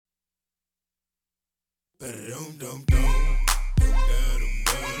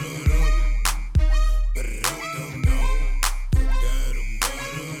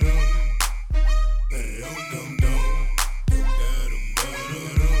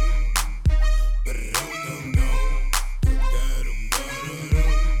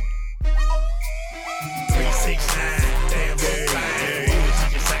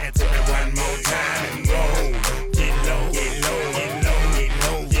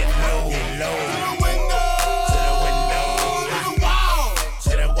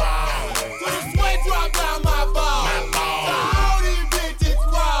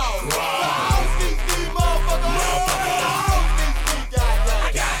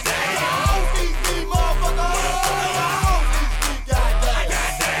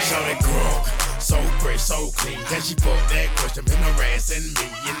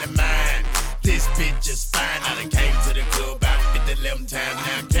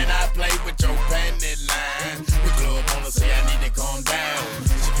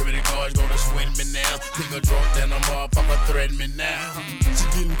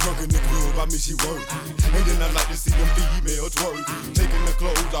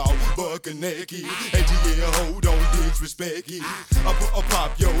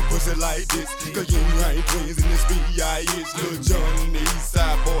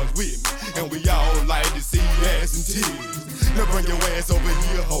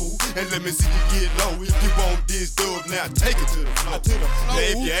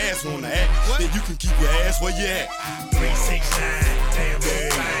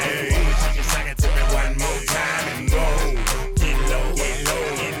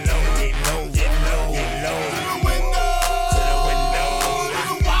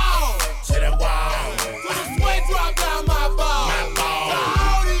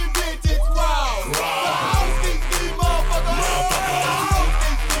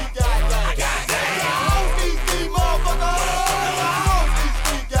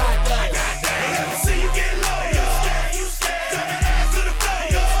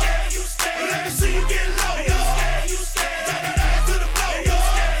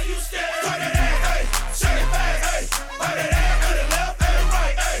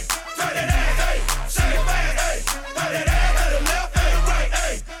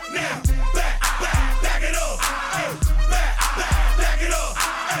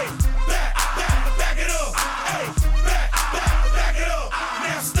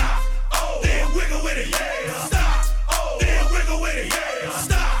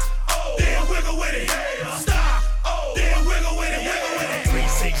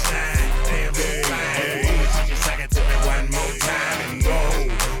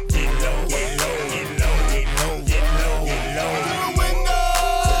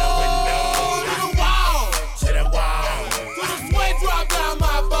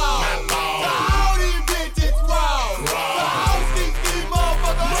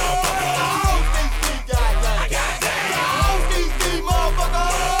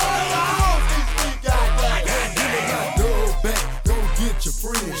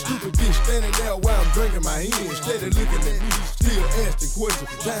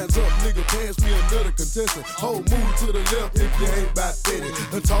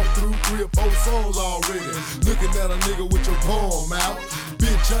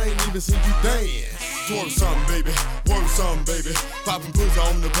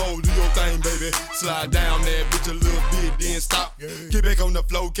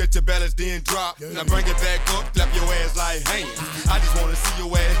Now bring it back up, clap your ass like hands. I just wanna see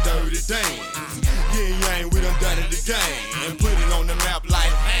your ass dirty dance. Yeah, we done done it again. And put it on the map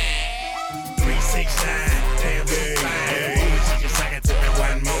like, hey. 369, damn good fine. She just suck it to me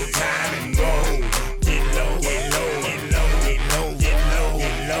one more time and go. Get low, get low, get low, get low, get low,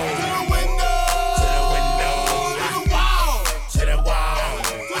 get low. To the window, to the window, to the wall, to the wall.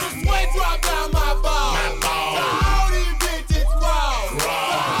 To the sweat drop down my ball. My ball. All these bitches raw.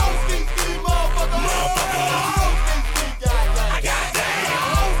 All these motherfuckers. All these goddamn. I got that.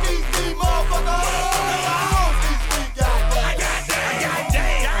 All these motherfuckers. All these goddamn. I got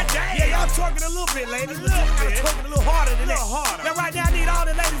that. Yeah, y'all twerking a little bit, ladies. Twerking a little harder than that. Now, right now, I need all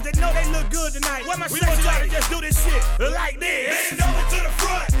the ladies that know they look good tonight. What am I saying? We want y'all to just do this shit like this. Bend over to the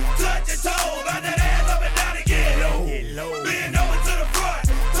front, touch your toe, bout that ass up and down again. Get low. Bend over to the front,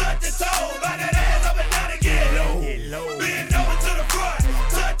 touch your toe, bout that ass up and down again. Get low. Bend over to the front,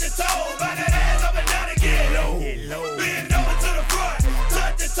 touch your toe, bout that ass up and down again. Get low. Bend over to the front,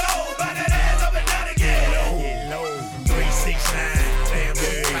 touch your toe, bout that ass up and down again. Get low. 369, damn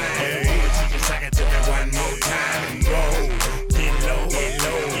good fine. She just suck it to me one more time and go. Get low, get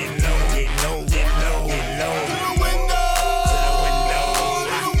low, get low, get low, get low, get low. To the window, to the window.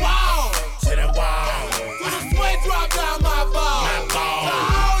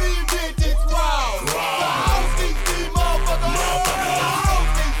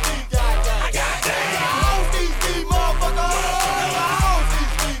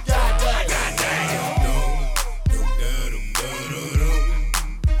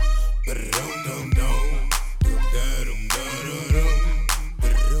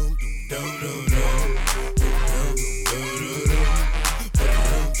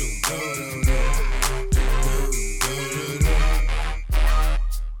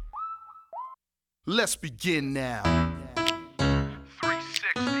 let's begin now.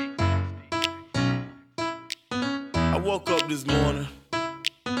 360. I woke up this morning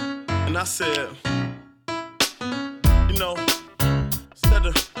and I said, you know, instead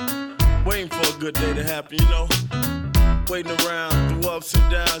of waiting for a good day to happen, you know, waiting around through ups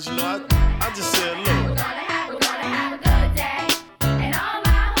and downs, you know, I just said, look. We're gonna have a good day, and all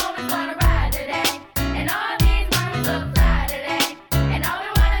my homies gonna ride today, and all these mamas look fly today, and all we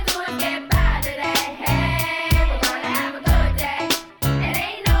wanna do is get by today. Hey, we're gonna have a good day, and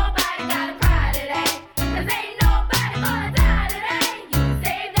ain't nobody gotta cry today, 'cause ain't nobody gonna die today. You can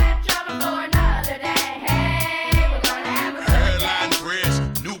save that trouble for another day. Hey, we're gonna have a good day. Hairline fresh,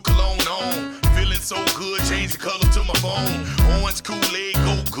 new cologne on. Feeling so good, change the color to my phone. Orange Kool-Aid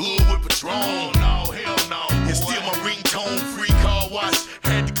go good with Patron. No, hell no. It's still my ringtone, free car wash.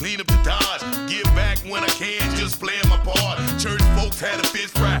 Had to clean up the Dodge. Give back when I can, just playing my part. Church folks had a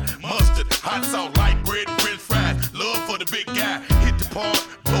fish fry, mustard, hot sauce, light bread, french fries. Love for the big guy, hit the park.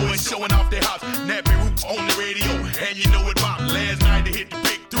 Boys showing off their house, nappy roots on the radio. And you know it popped last night to hit the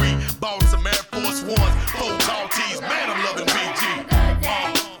big three. Bought some Air Force Ones, 4 tall tees. Man, I'm loving BG. Good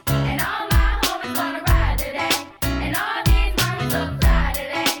day, and all my homies gonna ride today, and all these mamas look fly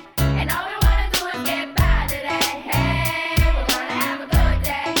today, and all we wanna do is get by today. Hey, we're gonna have a good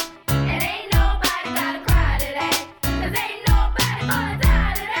day, and ain't nobody gotta cry today, 'cause ain't nobody gonna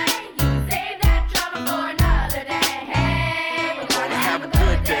die today. You can save that trouble for another day. Hey, we're gonna have a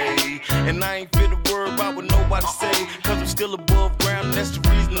good day. And I ain't fit to worry about what nobody say, 'cause I'm still above ground, and that's the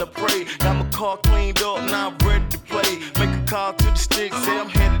reason I pray. Got my car cleaned up, now I'm ready to play. Make a call to the stick, say I'm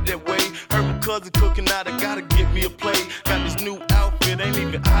headed that way. Heard my cousin cooking out, I gotta get me a plate. Got this new outfit, ain't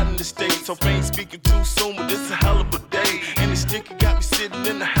even out in the States, so I ain't speaking too soon, but this a hell of a day. And the sticker got me sitting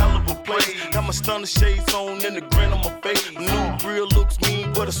in a hell of a place. Got my stunner shades on and the grin on my face. My new grill looks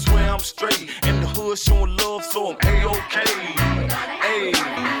mean, but I swear I'm straight. And the hood showing love, so I'm A-OK. Hey.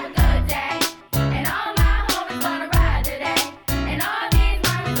 Have a good day, and all my homies gonna ride today, and all these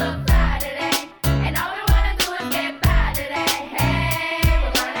mamas look fly today, and all we wanna do is get by today. Hey,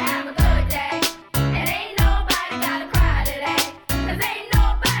 we're gonna have a good day, and ain't nobody gotta cry today, 'cause ain't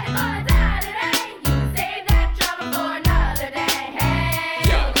nobody gonna die today. You can save that trouble for another day. Hey,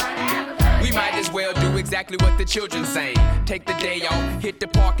 we're gonna have a good We day. might as well do exactly what the children say. Take the day off, hit the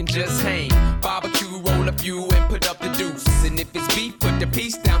park and just hang. Barbecue, roll a few and put up the deuce. And if it's beef, put the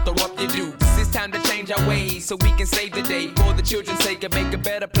piece down, throw up your dukes. It's time to change our ways so we can save the day. For the children's sake and make a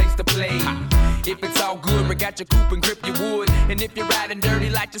better place to play. If it's all good, rig out your coupe and grip your wood. And if you're riding dirty,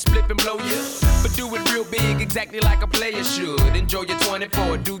 like just flip and blow you. But do it real big, exactly like a player should. Enjoy your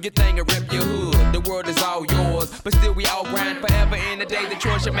 24, do your thing and rep your hood. The world is all yours, but still we all grind forever. In the day, the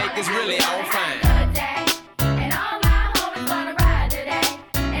choice you make is really all fine. Good day, and all my homies gonna ride today,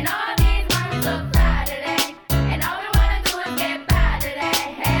 and all these mamas look fly today, and all we wanna do is get by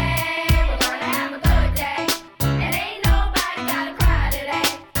today. Hey, we're gonna have a good day, and ain't nobody gotta cry today,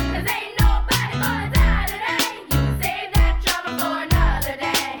 'cause ain't nobody gonna die today. You can save that trouble for another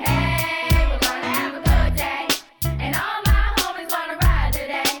day. Hey, we're gonna have a good day, and all my homies gonna ride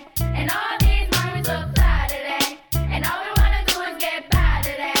today, and all these mamas look fly today, and all we wanna do is get by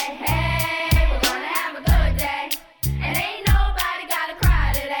today. Hey, we're gonna have a good day, and ain't nobody gotta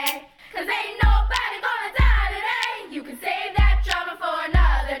cry today, 'cause ain't nobody gonna die today. You can save that trouble for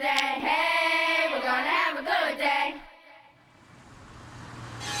another day. Hey, we're gonna have a good day.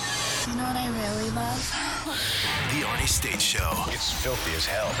 You know what I really love? The Arnie State Show. It's filthy as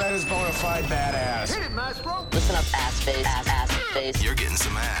hell. That is bona fide badass. Listen up, ass face. You're getting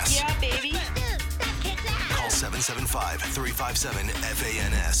some ass. Yeah, baby. Call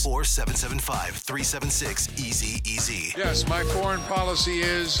 775-357-FANS or 775-376-EASY. Yes, my foreign policy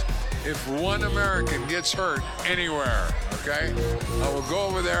is if one American gets hurt anywhere, okay, I will go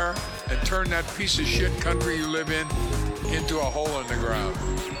over there and turn that piece of shit country you live in into a hole in the ground.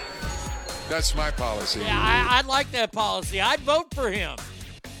 That's my policy. Yeah, I like that policy. I'd vote for him.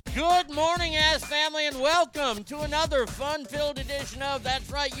 Good morning, ass family, and welcome to another fun-filled edition of, that's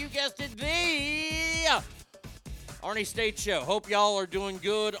right, you guessed it, the Arnie State Show. Hope y'all are doing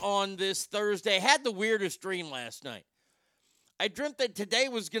good on this Thursday. Had the weirdest dream last night. I dreamt that today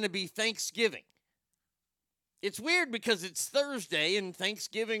was going to be Thanksgiving. It's weird because it's Thursday, and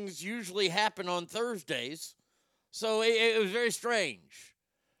Thanksgivings usually happen on Thursdays, so it was very strange.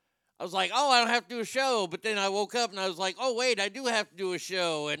 I was like, oh, I don't have to do a show. But then I woke up and I was like, oh, wait, I do have to do a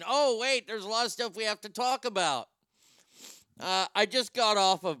show. And, oh, wait, there's a lot of stuff we have to talk about. I just got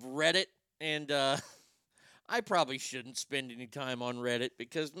off of Reddit, and I probably shouldn't spend any time on Reddit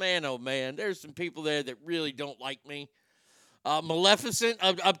because, man, oh, man, there's some people there that really don't like me. Maleficent,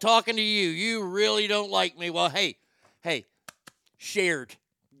 I'm talking to you. You really don't like me. Well, hey, shared.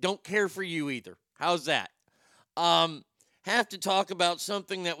 Don't care for you either. How's that? Have to talk about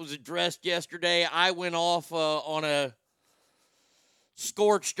something that was addressed yesterday. I went off on a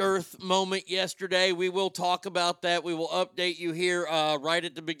scorched earth moment yesterday. We will talk about that. We will update you here right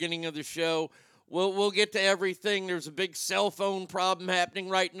at the beginning of the show. We'll get to everything. There's a big cell phone problem happening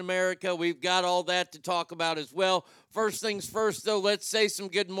right in America. We've got all that to talk about as well. First things first, though, let's say some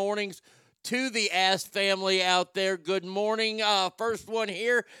good mornings to the Ass family out there. Good morning. First one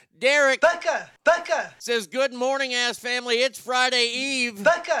here, Derek. Becca. Says, good morning, Ass family. It's Friday Eve.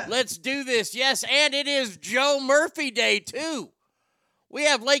 Becca. Let's do this. Yes, and it is Joe Murphy Day, too. We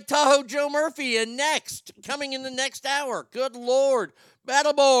have Lake Tahoe Joe Murphy next, coming in the next hour. Good Lord.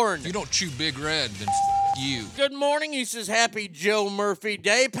 Battleborn. If you don't chew Big Red, then you. Good morning. He says, happy Joe Murphy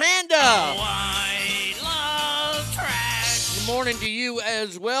Day. Panda. I love trash. Good morning to you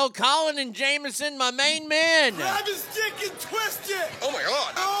as well. Colin and Jameson, my main men. Grab his dick and twist it. Oh my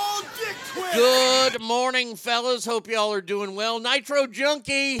God. Oh, dick twist. Good morning, fellas. Hope y'all are doing well. Nitro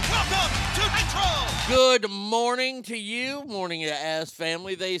Junkie. Welcome to Nitro. Good morning to you. Morning to Ass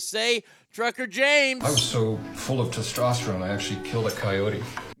family, they say. Trucker James. I was so full of testosterone, I actually killed a coyote.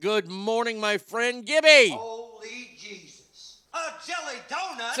 Good morning, my friend Gibby. Holy Jesus. A jelly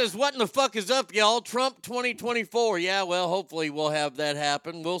donut? Says, what in the fuck is up, y'all? Trump 2024. Yeah, well, hopefully we'll have that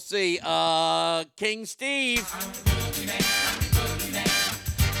happen. We'll see. King Steve.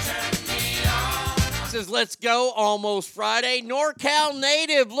 Says, let's go. Almost Friday. NorCal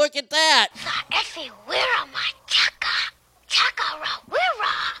native. Look at that.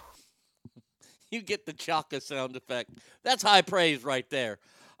 You get the chaka sound effect. That's high praise right there.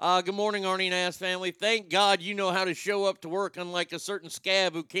 Good morning, Arnie and Ass family. Thank God you know how to show up to work, unlike a certain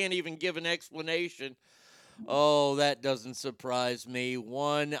scab who can't even give an explanation. Oh, that doesn't surprise me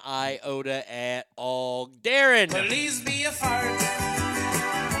one iota at all. Darren. Please be a fart.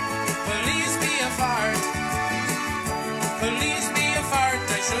 Please be a fart. Please be a fart.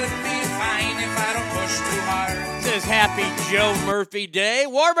 I should be fine if I don't push too hard. Says happy Joe Murphy Day.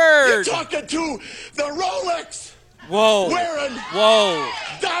 Warbird. You're talking to the Rolex. Whoa. Wearing. Whoa.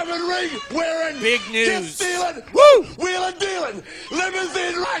 Diamond ring wearing. Big news. Gift stealing. Woo. Wheeling dealing.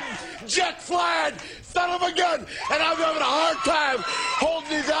 Limousine riding. Jet flying. Son of a gun. And I'm having a hard time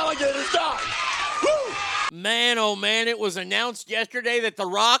holding these alligators down. Woo. Man, oh man, it was announced yesterday that The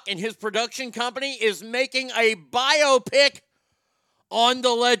Rock and his production company is making a biopic on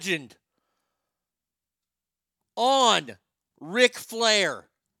the legend. On Ric Flair.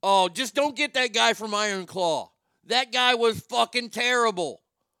 Oh, just don't get that guy from Iron Claw. That guy was fucking terrible.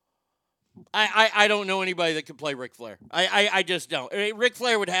 I don't know anybody that could play Ric Flair. I just don't. Ric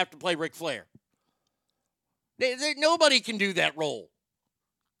Flair would have to play Ric Flair. Nobody can do that role.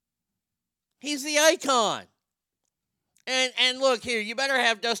 He's the icon. And look here, you better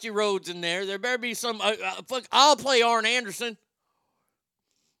have Dusty Rhodes in there. There better be some. I'll play Arn Anderson.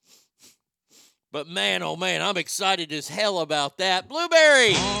 But man, oh man, I'm excited as hell about that.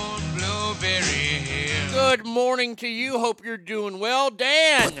 Blueberry. Oh, Blueberry Hill. Good morning to you. Hope you're doing well.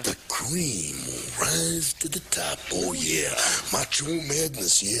 Dan. But the cream will rise to the top. Oh yeah, Macho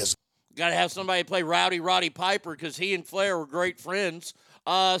Madness, yes. Got to have somebody play Rowdy Roddy Piper because he and Flair were great friends.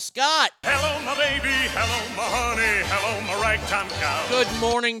 Scott. Hello, my baby. Hello, my honey. Hello, my ragtime gal. Good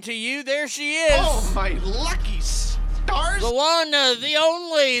morning to you. There she is. Oh, my lucky stars. The one, the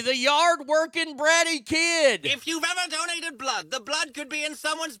only, the yard-working bratty kid. If you've ever donated blood, the blood could be in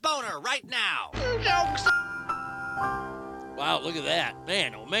someone's boner right now. Wow, look at that.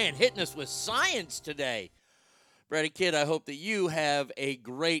 Man, oh man, hitting us with science today. Bratty Kid, I hope that you have a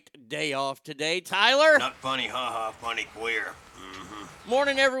great day off today. Tyler? Not funny, haha, funny queer.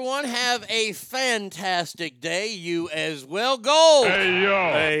 Morning, everyone. Have a fantastic day. You as well. Gold. Hey,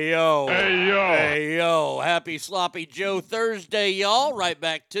 yo. Hey, yo. Hey, yo. Hey, yo. Happy Sloppy Joe Thursday, y'all. Right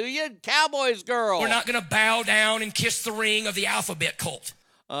back to you. Cowboys girl. We're not going to bow down and kiss the ring of the alphabet cult.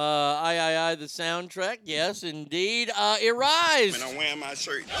 I, the soundtrack. Yes, indeed. Arise. When I'm wearing my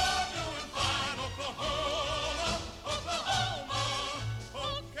shirt.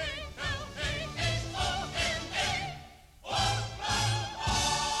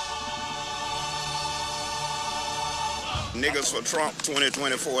 Niggas for Trump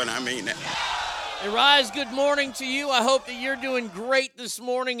 2024, and I mean that. Arise, good morning to you. I hope that you're doing great this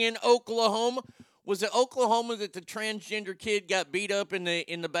morning in Oklahoma. Was it Oklahoma that the transgender kid got beat up in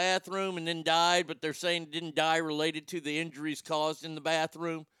the bathroom and then died, but they're saying didn't die related to the injuries caused in the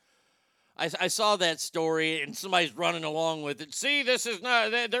bathroom? I saw that story, and somebody's running along with it. See, this is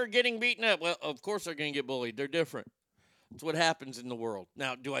not, they're getting beaten up. Well, of course they're going to get bullied. They're different. It's what happens in the world.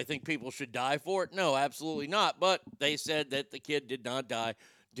 Now, do I think people should die for it? No, absolutely not. But they said that the kid did not die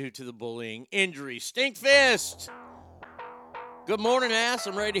due to the bullying injury. Stinkfist! Good morning, ass.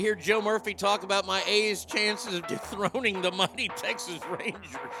 I'm ready to hear Joe Murphy talk about my A's chances of dethroning the mighty Texas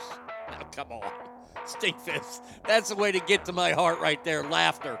Rangers. Now, come on. Stinkfist. That's the way to get to my heart right there.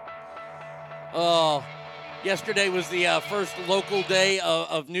 Laughter. Oh, yesterday was the first local day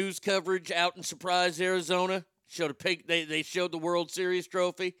of news coverage out in Surprise, Arizona. They showed the World Series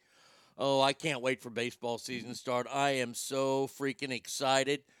trophy. Oh, I can't wait for baseball season to start. I am so freaking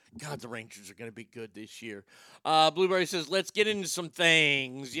excited. God, the Rangers are going to be good this year. Blueberry says, let's get into some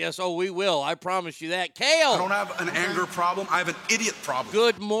things. Yes, we will. I promise you that. Kale! I don't have an anger problem. I have an idiot problem.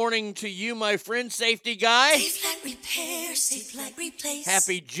 Good morning to you, my friend, safety guy. Safe like repair, safe like replace.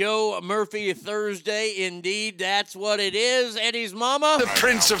 Happy Joe Murphy Thursday. Indeed, that's what it is. Eddie's mama. The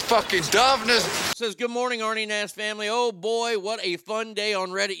Prince of fucking Doveness. Says, good morning, Arnie Nass family. Oh, boy, what a fun day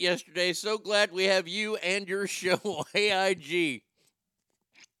on Reddit yesterday. So glad we have you and your show, AIG.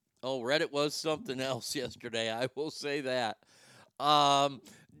 Oh, Reddit was something else yesterday. I will say that.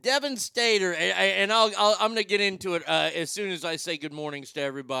 Devin Stater, and I'm going to get into it as soon as I say good mornings to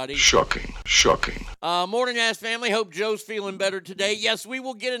everybody. Shocking. Morning, ass family. Hope Joe's feeling better today. Yes, we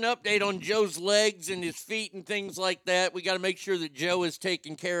will get an update on Joe's legs and his feet and things like that. We got to make sure that Joe is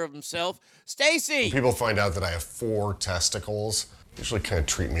taking care of himself. Stacy. When people find out that I have 4 testicles, they usually kind of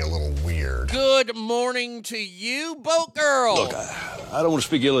treat me a little weird. Good morning to you, Boat Girl. Look, I don't want to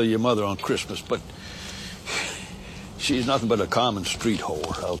speak ill of your mother on Christmas, but she's nothing but a common street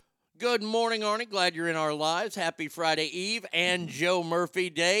whore. Good morning, Arnie. Glad you're in our lives. Happy Friday Eve and Joe Murphy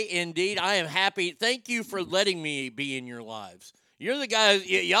Day. Indeed, I am happy. Thank you for letting me be in your lives. You're the guys,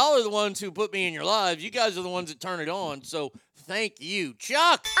 y'all are the ones who put me in your lives. You guys are the ones that turn it on, so thank you.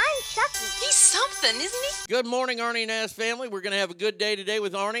 Chuck! I'm Chucky. He's something, isn't he? Good morning, Arnie and Ass family. We're going to have a good day today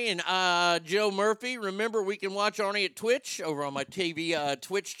with Arnie and Joe Murphy. Remember, we can watch Arnie at Twitch over on my TV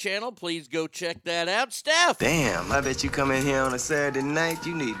Twitch channel. Please go check that out. Steph! Damn, I bet you come in here on a Saturday night,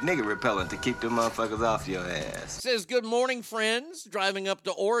 you need nigga repellent to keep them motherfuckers off your ass. Says, good morning, friends. Driving up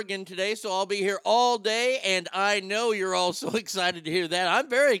to Oregon today, so I'll be here all day, and I know you're all so excited to hear that. I'm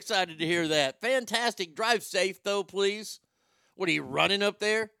very excited to hear that. Fantastic. Drive safe, though, please. What, are you running up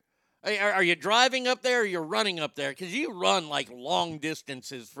there? Are you driving up there or you're running up there? Because you run like long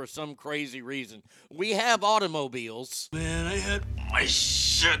distances for some crazy reason. We have automobiles. Man, I had my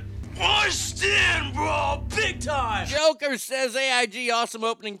shit washed in, bro, big time. Joker says, AIG, awesome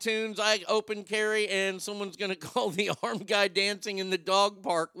opening tunes. I open carry and someone's going to call the arm guy dancing in the dog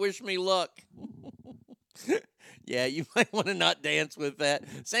park. Wish me luck. Yeah, you might want to not dance with that.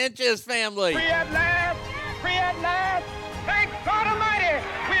 Sanchez family. Free at last, free at last. Thank God Almighty,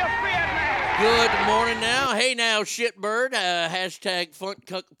 we are free at last. Good morning now. Hey now, shitbird. Hashtag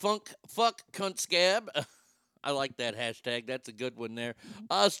fuck cunt scab. I like that hashtag. That's a good one there.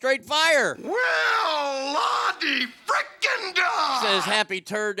 Straight fire. Well, Lottie frickin' dog! Says, happy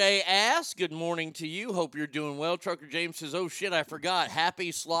Tur Day, ass. Good morning to you. Hope you're doing well. Trucker James says, oh shit, I forgot.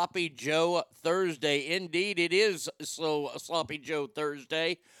 Happy Sloppy Joe Thursday. Indeed, it is Sloppy Joe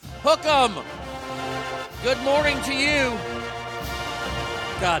Thursday. Hook 'em. Good morning to you.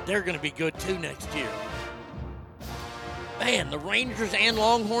 God, they're going to be good too next year. Man, the Rangers and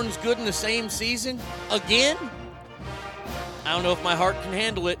Longhorns good in the same season? Again? I don't know if my heart can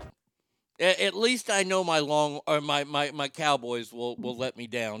handle it. At least I know my Cowboys will let me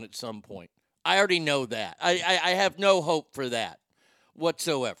down at some point. I already know that. I have no hope for that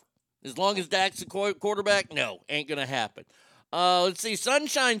whatsoever. As long as Dak's the quarterback, no, ain't going to happen. Let's see,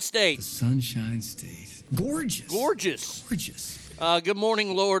 Sunshine State. Sunshine State. Gorgeous. Good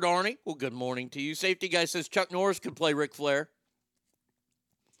morning, Lord Arnie. Well, good morning to you. Safety guy says Chuck Norris could play Ric Flair.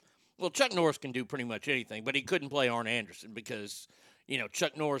 Well, Chuck Norris can do pretty much anything, but he couldn't play Arn Anderson because,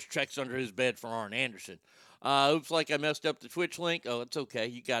 Chuck Norris checks under his bed for Arn Anderson. Oops, like I messed up the Twitch link. Oh, it's okay.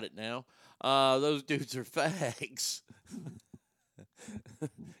 You got it now. Those dudes are fags.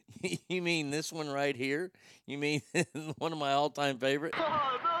 You mean this one right here? You mean one of my all-time favorites?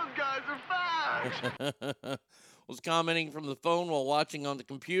 Oh, those guys are fags! Was commenting from the phone while watching on the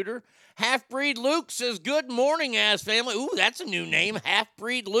computer. Half-Breed Luke says, good morning, ass family. Ooh, that's a new name,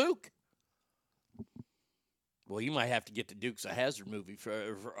 Half-Breed Luke. Well, you might have to get the Dukes of Hazzard movie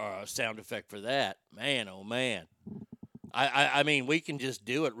for a sound effect for that. Man, oh, man. I mean, we can just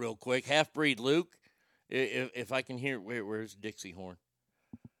do it real quick. Half-Breed Luke, if I can hear, where's Dixie horn?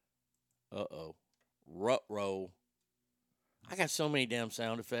 Uh-oh. Rut-row. I got so many damn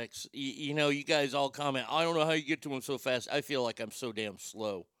sound effects. You guys all comment, I don't know how you get to them so fast. I feel like I'm so damn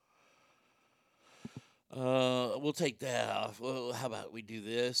slow. We'll take that off. Well, how about we do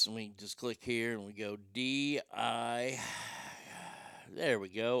this and we just click here and we go D-I. There we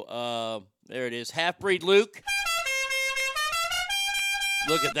go. There it is. Half-breed Luke.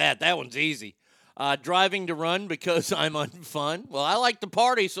 Look at that. That one's easy. Driving to run because I'm unfun. Well, I like to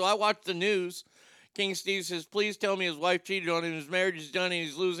party, so I watch the news. King Steve says, please tell me his wife cheated on him, his marriage is done, and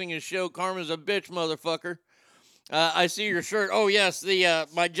he's losing his show. Karma's a bitch, motherfucker. I see your shirt. Oh, yes,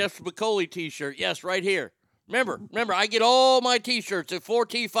 my Jeff Spicoli t-shirt. Yes, right here. Remember, I get all my t-shirts at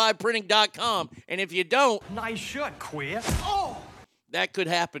 4t5printing.com, and if you don't... Nice shirt, queer. Oh! That could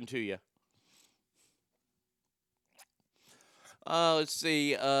happen to you. Let's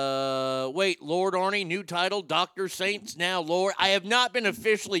see. Wait, Lord Arnie, new title, Dr. Saints, now Lord. I have not been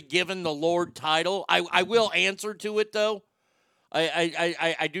officially given the Lord title. I will answer to it, though.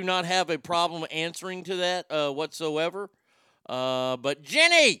 I do not have a problem answering to that whatsoever. But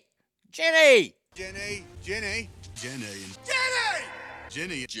Jenny!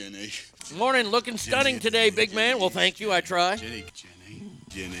 Morning, looking stunning today, big man. Well, thank you. I try. Jenny.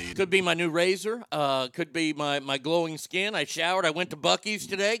 Could be my new razor. Could be my glowing skin. I showered. I went to Buc-ee's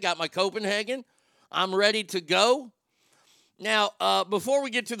today. Got my Copenhagen. I'm ready to go. Now, before we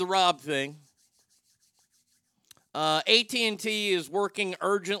get to the Rob thing, AT&T is working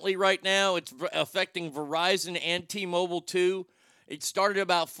urgently right now. It's affecting Verizon and T-Mobile too. It started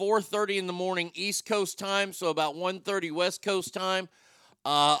about 4:30 in the morning East Coast time, so about 1:30 West Coast time.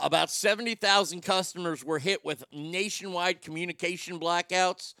 About 70,000 customers were hit with nationwide communication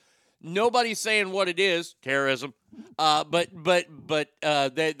blackouts. Nobody's saying what it is, terrorism, but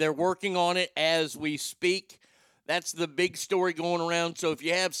they're working on it as we speak. That's the big story going around. So if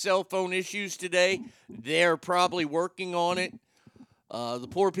you have cell phone issues today, they're probably working on it. The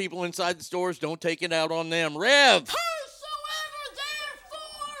poor people inside the stores, don't take it out on them. Rev! Whosoever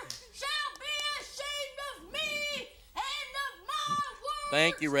therefore shall be ashamed of me and of my words.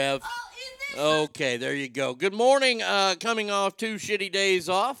 Thank you, Rev. Okay, there you go. Good morning. Coming off 2 shitty days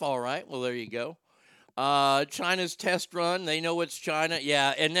off. All right, well, there you go. China's test run. They know it's China.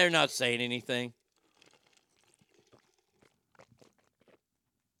 Yeah, and they're not saying anything.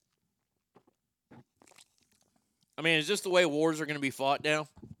 I mean, is this the way wars are going to be fought now?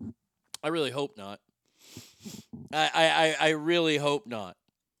 I really hope not. I really hope not.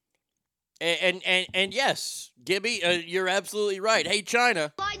 And yes, Gibby, you're absolutely right. Hey,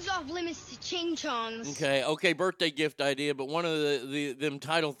 China. Slides off limits to ching-chongs. Okay, birthday gift idea, but one of them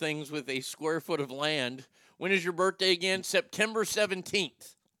title things with a square foot of land. When is your birthday again? September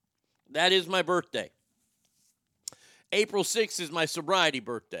 17th. That is my birthday. April 6th is my sobriety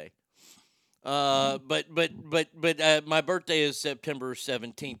birthday. But my birthday is September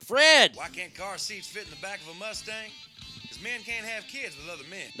 17th. Fred! Why can't car seats fit in the back of a Mustang? Because men can't have kids with other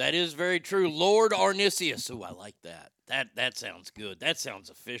men. That is very true. Lord Arnisius. Oh, I like that. That sounds good. That sounds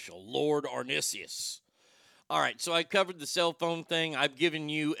official. Lord Arnisius. All right, so I covered the cell phone thing. I've given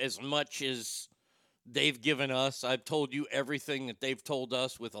you as much as they've given us. I've told you everything that they've told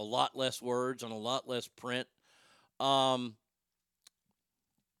us with a lot less words and a lot less print.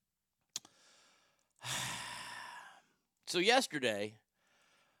 So yesterday,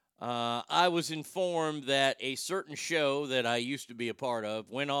 I was informed that a certain show that I used to be a part of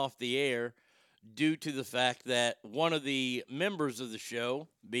went off the air due to the fact that one of the members of the show,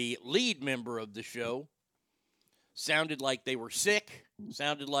 the lead member of the show, sounded like they were sick,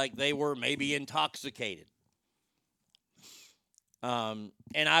 sounded like they were maybe intoxicated. And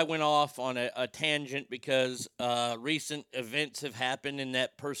I went off on a tangent because recent events have happened in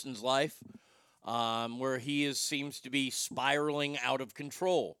that person's life where he seems to be spiraling out of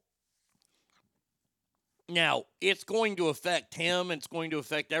control. Now, it's going to affect him. It's going to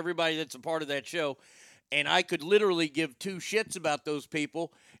affect everybody that's a part of that show. And I could literally give 2 shits about those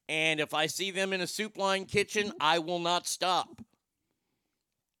people. And if I see them in a soup line kitchen, I will not stop.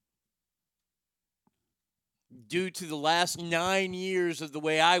 Due to the last 9 years of the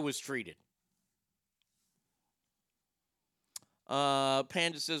way I was treated.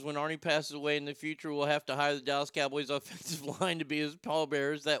 Panda says, when Arnie passes away in the future, we'll have to hire the Dallas Cowboys offensive line to be his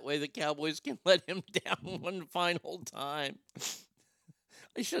pallbearers. That way the Cowboys can let him down one final time.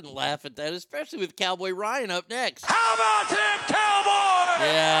 I shouldn't laugh at that, especially with Cowboy Ryan up next. How about them Cowboys?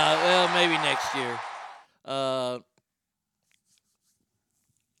 Yeah, well, maybe next year.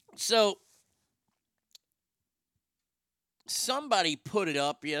 So, somebody put it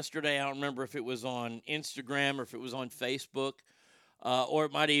up yesterday. I don't remember if it was on Instagram or if it was on Facebook. Or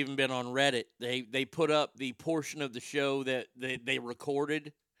it might have even been on Reddit. They put up the portion of the show that they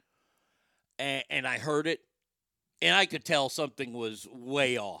recorded, and I heard it, and I could tell something was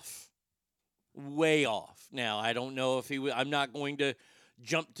way off. way off. Now, I don't know if he was, I'm not going to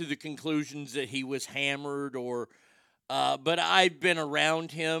jump to the conclusions that he was hammered or, but I've been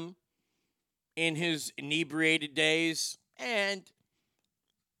around him in his inebriated days and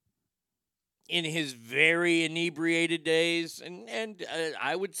in his very inebriated days, and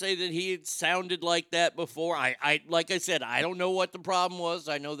I would say that he had sounded like that before. I like I said, I don't know what the problem was.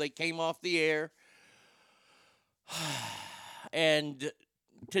 I know they came off the air, and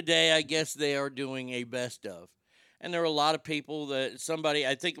today I guess they are doing a best of. And there were a lot of people that somebody,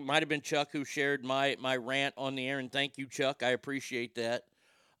 I think it might have been Chuck, who shared my rant on the air, and thank you, Chuck. I appreciate that.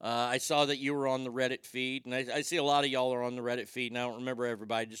 I saw that you were on the Reddit feed, and I see a lot of y'all are on the Reddit feed, and I don't remember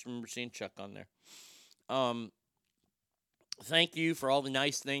everybody. I just remember seeing Chuck on there. Thank you for all the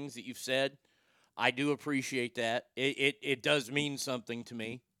nice things that you've said. I do appreciate that. It does mean something to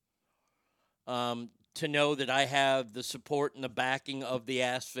me to know that I have the support and the backing of the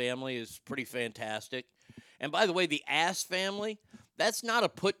Ass family is pretty fantastic. And by the way, the Ass family, that's not a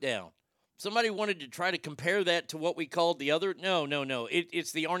put down. Somebody wanted to try to compare that to what we called the other. No.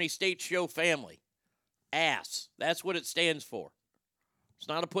 It's the Arnie State Show family. Ass. That's what it stands for. It's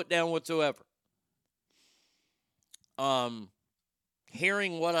not a put down whatsoever.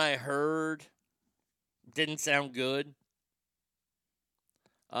 Hearing what I heard didn't sound good.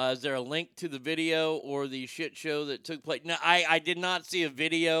 Is there a link to the video or the shit show that took place? No, I did not see a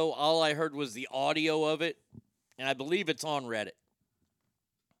video. All I heard was the audio of it, and I believe it's on Reddit.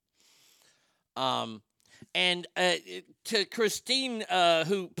 And to Christine,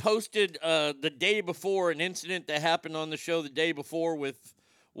 who posted the day before an incident that happened on the show the day before with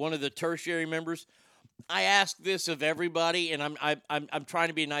one of the tertiary members, I ask this of everybody, and I'm trying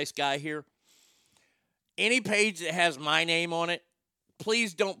to be a nice guy here. Any page that has my name on it,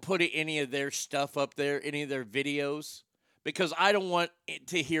 please don't put any of their stuff up there, any of their videos, because I don't want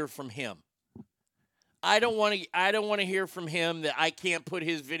to hear from him. I don't want to hear from him that I can't put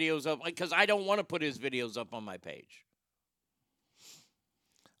his videos up, because I don't want to put his videos up on my page.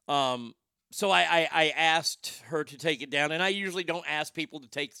 So I asked her to take it down, and I usually don't ask people to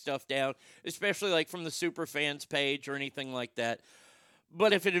take stuff down, especially like from the super fans page or anything like that.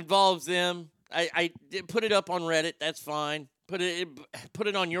 But if it involves them, I put it up on Reddit. That's fine. Put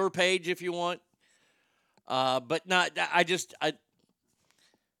it on your page if you want. But not.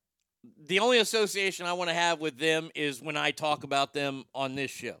 The only association I want to have with them is when I talk about them on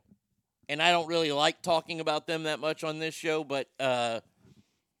this show. And I don't really like talking about them that much on this show, but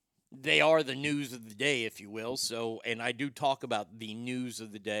they are the news of the day, if you will. So, and I do talk about the news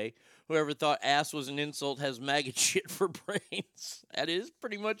of the day. Whoever thought ass was an insult has maggot shit for brains. That is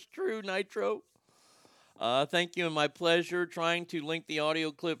pretty much true, Nitro. Thank you, and my pleasure. Trying to link the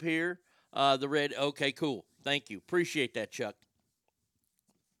audio clip here. Okay, cool. Thank you. Appreciate that, Chuck.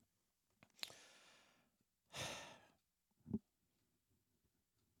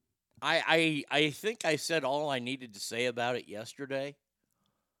 I think I said all I needed to say about it yesterday.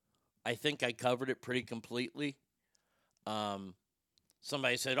 I think I covered it pretty completely.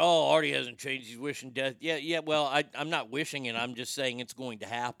 Somebody said, "Oh, Artie hasn't changed. He's wishing death." Yeah. Well, I'm not wishing it. I'm just saying it's going to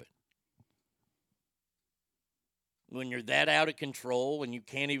happen. When you're that out of control and you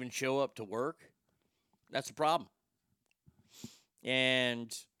can't even show up to work, that's a problem.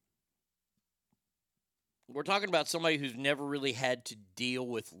 And we're talking about somebody who's never really had to deal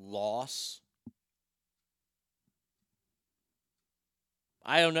with loss.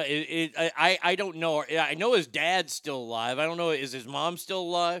 I don't know. I don't know. I know his dad's still alive. I don't know. Is his mom still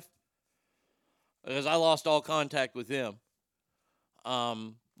alive? Because I lost all contact with him.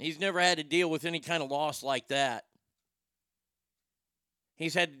 He's never had to deal with any kind of loss like that.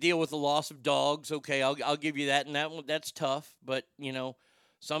 He's had to deal with the loss of dogs. Okay, I'll give you that, and that's tough. But you know,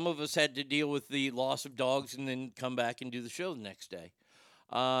 some of us had to deal with the loss of dogs and then come back and do the show the next day.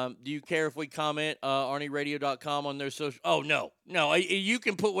 Do you care if we comment ArnieRadio.com on their social? Oh, no. You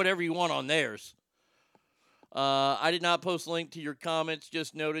can put whatever you want on theirs. I did not post a link to your comments,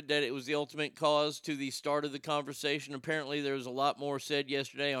 just noted that it was the ultimate cause to the start of the conversation. Apparently, there was a lot more said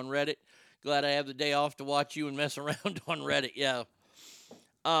yesterday on Reddit. Glad I have the day off to watch you and mess around on Reddit. Yeah.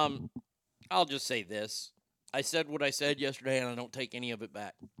 I'll just say this. I said what I said yesterday, and I don't take any of it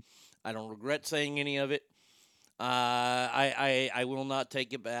back. I don't regret saying any of it. I will not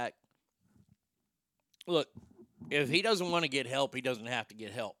take it back. Look, if he doesn't want to get help, he doesn't have to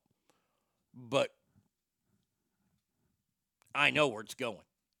get help. But I know where it's going.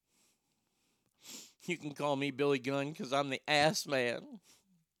 You can call me Billy Gunn because I'm the ass man.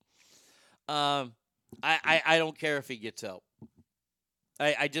 I don't care if he gets help.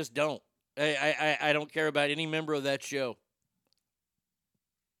 I just don't. I don't care about any member of that show.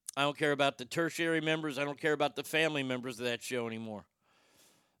 I don't care about the tertiary members. I don't care about the family members of that show anymore.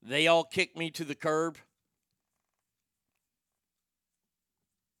 They all kicked me to the curb.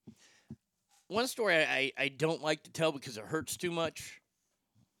 One story I don't like to tell because it hurts too much.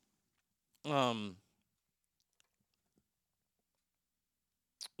 When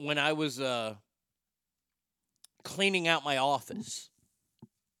I was cleaning out my office,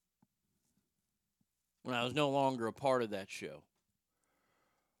 when I was no longer a part of that show,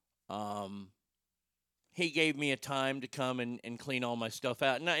 he gave me a time to come and clean all my stuff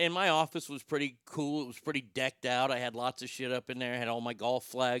out. And my office was pretty cool. It was pretty decked out. I had lots of shit up in there. I had all my golf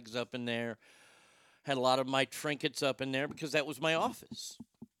flags up in there. Had a lot of my trinkets up in there because that was my office.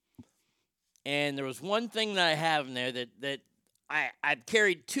 And there was one thing that I have in there that I've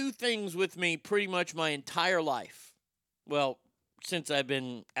carried two things with me pretty much my entire life. Well, since I've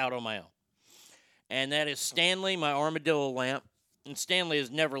been out on my own. And that is Stanley, my armadillo lamp. And Stanley has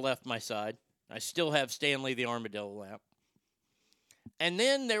never left my side. I still have Stanley the armadillo lamp. And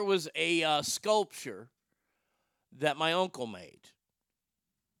then there was a sculpture that my uncle made.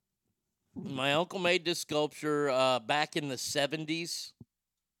 My uncle made this sculpture back in the 70s.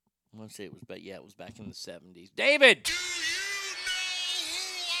 I want to say it was back in the 70s. David!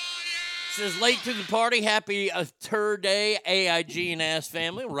 Says, late to the party. Happy third day, AIG and Ass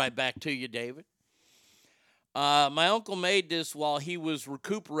family. Right back to you, David. My uncle made this while he was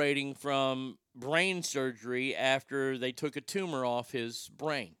recuperating from brain surgery after they took a tumor off his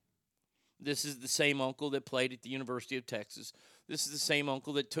brain. This is the same uncle that played at the University of Texas. This is the same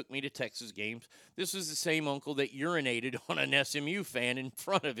uncle that took me to Texas games. This was the same uncle that urinated on an SMU fan in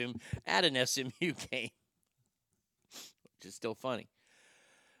front of him at an SMU game. Which is still funny.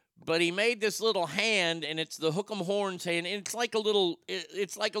 But he made this little hand, and it's the Hook'em Horns hand, and it's like a little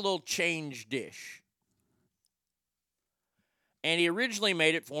change dish. And he originally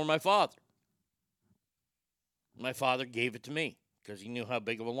made it for my father. My father gave it to me because he knew how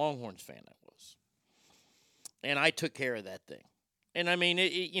big of a Longhorns fan I was. And I took care of that thing. And I mean,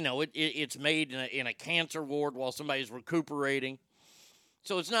 it's made in a cancer ward while somebody's recuperating.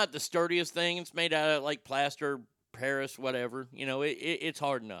 So it's not the sturdiest thing. It's made out of like plaster, Paris, whatever. It's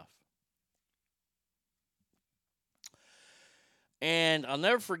hard enough. And I'll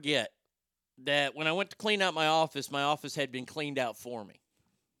never forget that when I went to clean out my office had been cleaned out for me.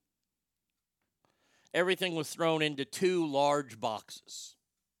 Everything was thrown into two large boxes.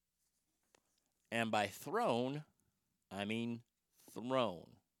 And by thrown, I mean thrown.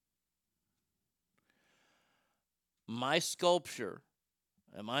 My sculpture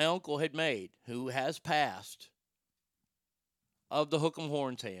that my uncle had made, who has passed, of the Hook'em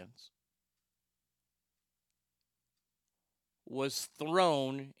Horns hands, was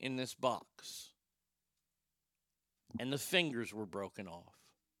thrown in this box. And the fingers were broken off.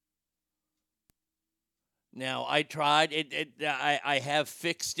 Now, I tried. I have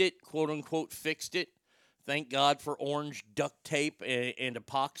fixed it, quote-unquote fixed it. Thank God for orange duct tape and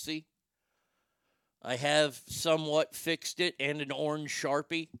epoxy. I have somewhat fixed it and an orange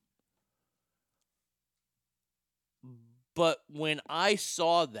Sharpie. But when I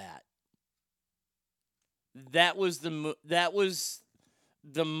saw that was the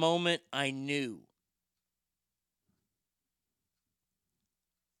moment I knew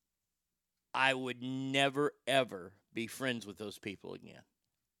I would never, ever be friends with those people again.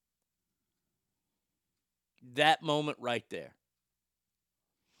 That moment right there.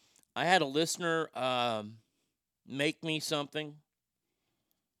 I had a listener make me something.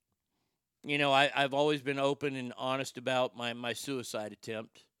 I've always been open and honest about my suicide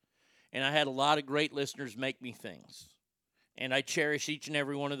attempt. And I had a lot of great listeners make me things. And I cherish each and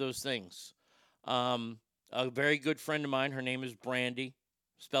every one of those things. A very good friend of mine, her name is Brandy,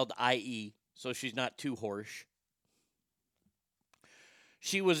 spelled I-E, so she's not too harsh.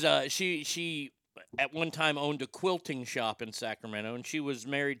 She was she at one time owned a quilting shop in Sacramento, and she was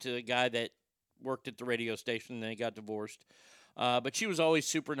married to a guy that worked at the radio station, and they got divorced. But she was always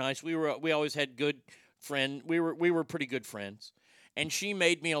super nice. We always had good friend. We were pretty good friends. And she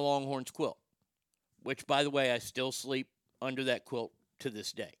made me a Longhorns quilt, which, by the way, I still sleep under that quilt to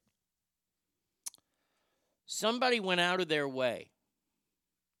this day. Somebody went out of their way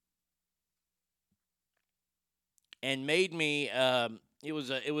and made me. It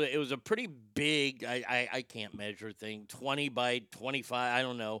was a pretty big. I can't measure thing. 20 by 25. I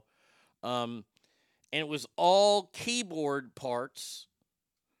don't know. And it was all keyboard parts,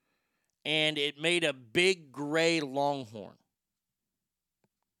 and it made a big gray Longhorn.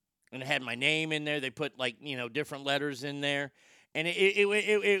 And it had my name in there. They put different letters in there, and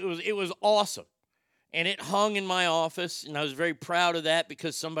it was awesome. And it hung in my office, and I was very proud of that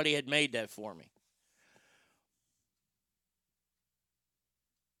because somebody had made that for me.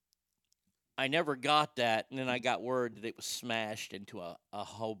 I never got that, and then I got word that it was smashed into a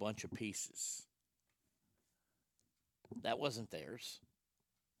whole bunch of pieces. That wasn't theirs.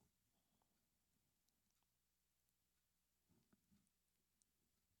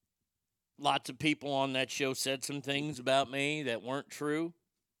 Lots of people on that show said some things about me that weren't true,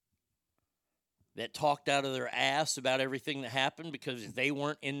 that talked out of their ass about everything that happened because they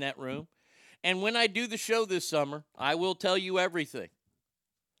weren't in that room. And when I do the show this summer, I will tell you everything.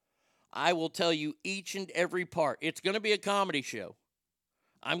 I will tell you each and every part. It's going to be a comedy show.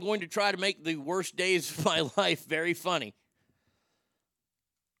 I'm going to try to make the worst days of my life very funny,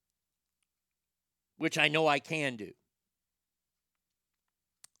 which I know I can do.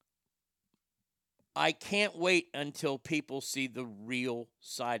 I can't wait until people see the real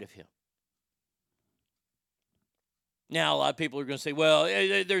side of him. Now, a lot of people are going to say, well,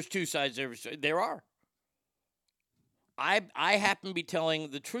 there's two sides to every story. There are. I happen to be telling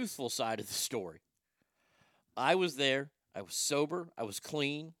the truthful side of the story. I was there. I was sober. I was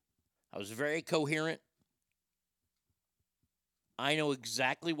clean. I was very coherent. I know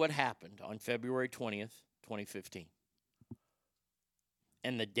exactly what happened on February 20th, 2015.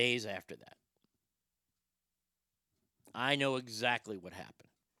 And the days after that. I know exactly what happened.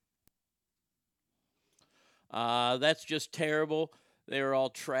 That's just terrible. They were all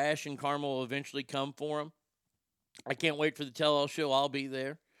trash, and karma will eventually come for them. I can't wait for the tell-all show. I'll be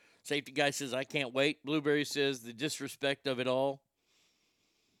there. Safety guy says, I can't wait. Blueberry says, the disrespect of it all.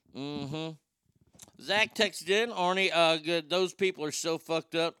 Zach texted in, Arnie, good. Those people are so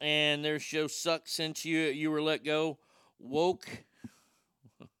fucked up, and their show sucks since you were let go. Woke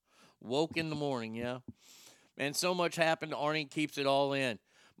in the morning, yeah. And so much happened. Arnie keeps it all in.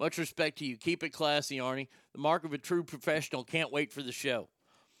 Much respect to you. Keep it classy, Arnie. The mark of a true professional. Can't wait for the show.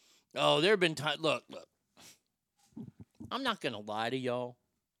 Oh, there have been times. Look. I'm not going to lie to y'all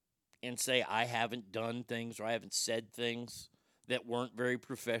and say I haven't done things or I haven't said things that weren't very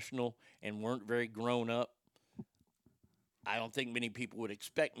professional and weren't very grown up. I don't think many people would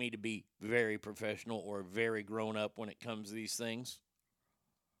expect me to be very professional or very grown up when it comes to these things.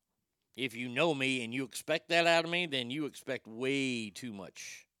 If you know me and you expect that out of me, then you expect way too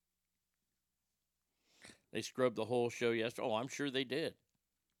much. They scrubbed the whole show yesterday. Oh, I'm sure they did.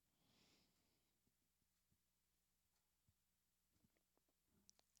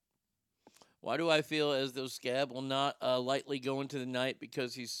 Why do I feel as though Scab will not lightly go into the night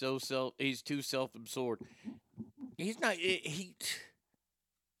because he's too self-absorbed? He's not.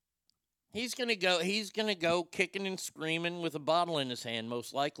 He's gonna go. He's gonna go kicking and screaming with a bottle in his hand,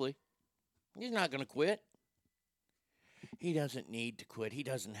 most likely. He's not gonna quit. He doesn't need to quit. He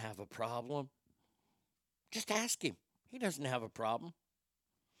doesn't have a problem. Just ask him. He doesn't have a problem.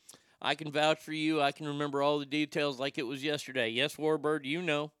 I can vouch for you. I can remember all the details like it was yesterday. Yes, Warbird, you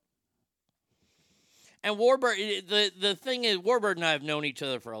know. And Warbird, the thing is, Warbird and I have known each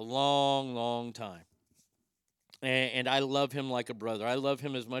other for a long, long time. And I love him like a brother. I love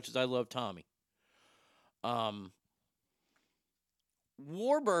him as much as I love Tommy. Warbird,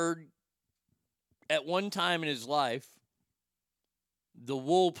 at one time in his life, the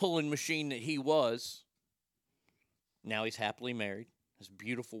wool-pulling machine that he was, now he's happily married, has a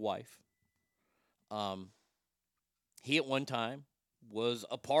beautiful wife. He, at one time, was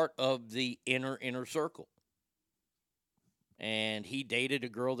a part of the inner circle. And he dated a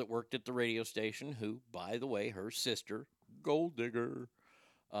girl that worked at the radio station who, by the way, her sister, Gold Digger,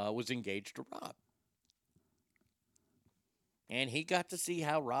 was engaged to Rob. And he got to see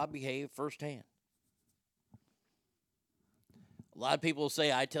how Rob behaved firsthand. A lot of people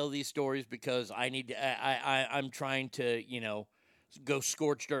say I tell these stories because I'm trying to, go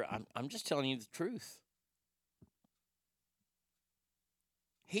scorched earth. I'm just telling you the truth.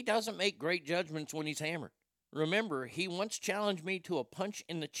 He doesn't make great judgments when he's hammered. Remember, he once challenged me to a punch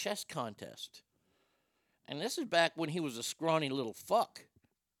in the chest contest. And this is back when he was a scrawny little fuck.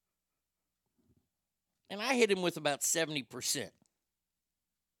 And I hit him with about 70%.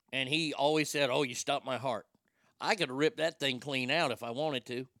 And he always said, oh, you stopped my heart. I could have ripped that thing clean out if I wanted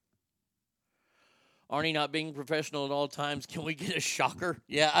to. Arnie not being professional at all times. Can we get a shocker?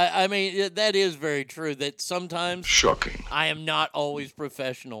 Yeah, I mean, that is very true. That sometimes shocking. I am not always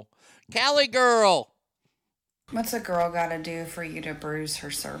professional. Cali girl. What's a girl got to do for you to bruise her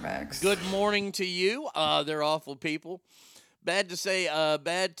cervix? Good morning to you. They're awful people. Bad to say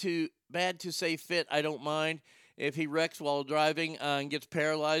fit. I don't mind. If he wrecks while driving and gets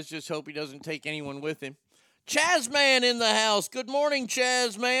paralyzed, just hope he doesn't take anyone with him. Chazman in the house. Good morning,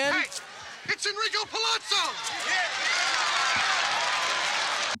 Chazman. Hey, It's Enrico Palazzo!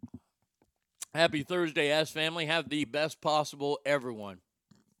 Happy Thursday, Ass family. Have the best possible, everyone.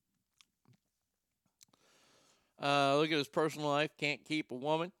 Look at his personal life. Can't keep a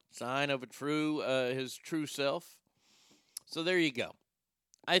woman. Sign of his true self. So there you go.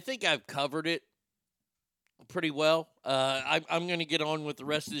 I think I've covered it pretty well. I'm going to get on with the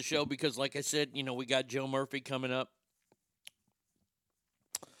rest of the show because, like I said, we got Joe Murphy coming up.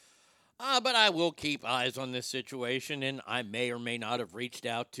 But I will keep eyes on this situation, and I may or may not have reached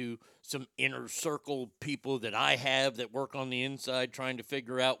out to some inner circle people that I have that work on the inside trying to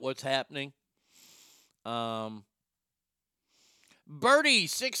figure out what's happening.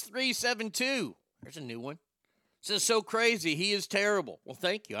 Birdie6372, there's a new one. Says, so crazy, he is terrible. Well,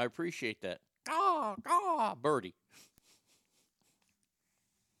 thank you, I appreciate that. Birdie.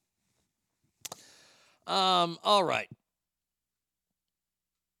 All right.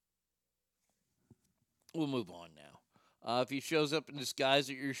 We'll move on now. If he shows up in disguise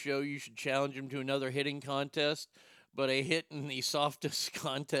at your show, you should challenge him to another hitting contest. But a hit in the softest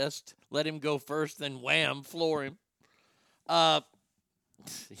contest, let him go first, then wham, floor him.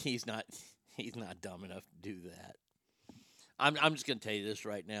 He's not dumb enough to do that. I'm just gonna tell you this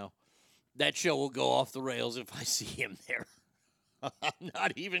right now. That show will go off the rails if I see him there. I'm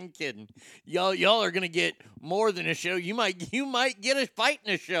not even kidding. Y'all are gonna get more than a show. You might get a fight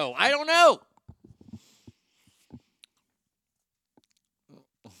in a show. I don't know.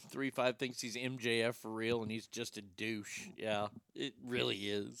 3-5 thinks he's MJF for real, and he's just a douche. Yeah, it really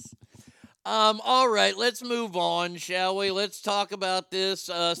is. All right, let's move on, shall we? Let's talk about this.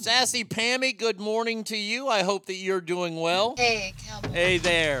 Sassy Pammy, good morning to you. I hope that you're doing well. Hey, Cowboy. Hey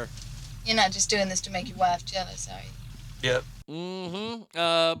there. You're not just doing this to make your wife jealous, are you?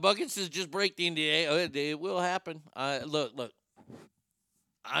 Yep. Bucket says just break the NDA. It will happen. Look.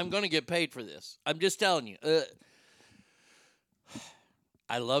 I'm going to get paid for this. I'm just telling you.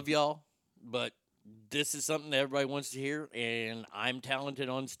 I love y'all, but this is something that everybody wants to hear, and I'm talented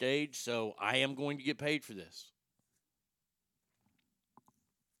on stage, so I am going to get paid for this.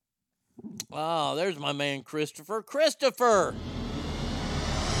 Oh, there's my man Christopher. Christopher,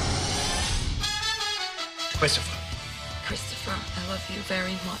 I love you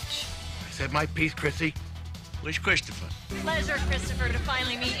very much. I said my piece, Chrissy. Where's Christopher? Pleasure, Christopher, to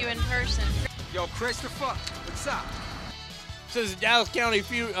finally meet you in person. Yo, Christopher, what's up? says Dallas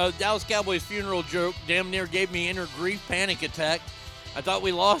Cowboys funeral joke damn near gave me inner grief panic attack. I thought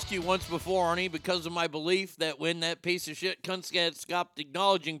we lost you once before, Arnie, because of my belief that when that piece of shit cunt stopped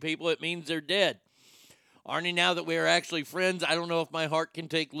acknowledging people, it means they're dead. Arnie, now that we are actually friends, I don't know if my heart can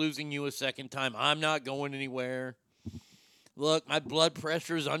take losing you a second time. I'm not going anywhere. Look, my blood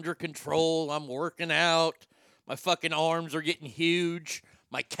pressure is under control. I'm working out. My fucking arms are getting huge.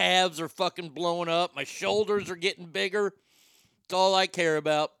 My calves are fucking blowing up. My shoulders are getting bigger. It's all I care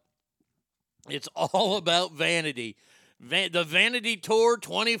about. It's all about vanity. The Vanity Tour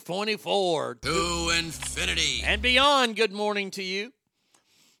 2024. To infinity. And beyond, good morning to you.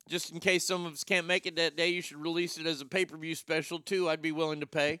 Just in case some of us can't make it that day, you should release it as a pay-per-view special, too. I'd be willing to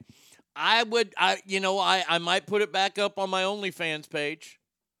pay. I might put it back up on my OnlyFans page.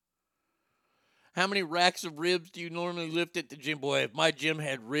 How many racks of ribs do you normally lift at the gym? Boy, if my gym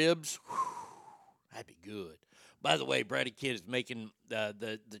had ribs, that'd be good. By the way, Brady Kid is making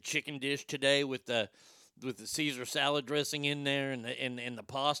the chicken dish today with the Caesar salad dressing in there and the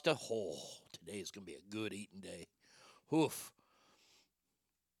pasta. Oh, today is going to be a good eating day. Oof.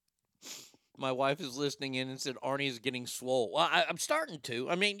 My wife is listening in and said Arnie is getting swole. Well, I'm starting to.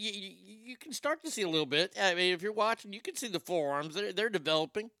 I mean, you can start to see a little bit. I mean, if you're watching, you can see the forearms. They're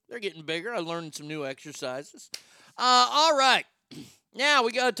developing. They're getting bigger. I learned some new exercises. All right. Now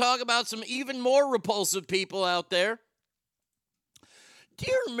we got to talk about some even more repulsive people out there. Do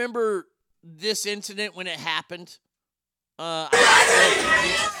you remember this incident when it happened?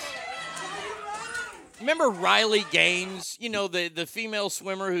 Remember Riley Gaines? You know, the female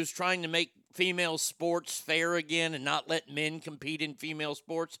swimmer who's trying to make female sports fair again and not let men compete in female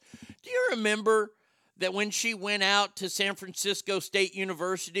sports. Do you remember that when she went out to San Francisco State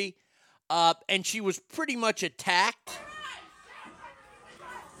University and she was pretty much attacked?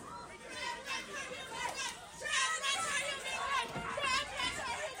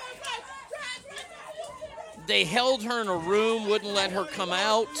 They held her in a room, wouldn't let her come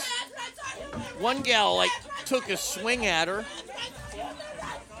out. One gal, took a swing at her.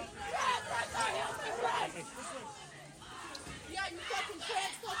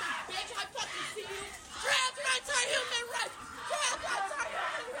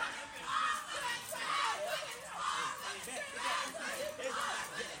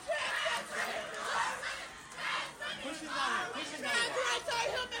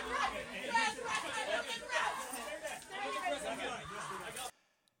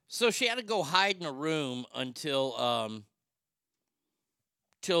 So she had to go hide in a room until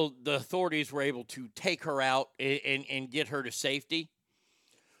till the authorities were able to take her out and get her to safety.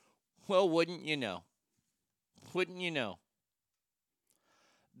 Well, wouldn't you know? Wouldn't you know?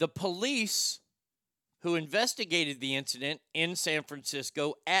 The police who investigated the incident in San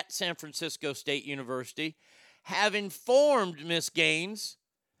Francisco at San Francisco State University have informed Miss Gaines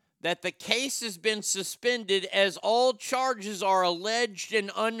that the case has been suspended as all charges are alleged and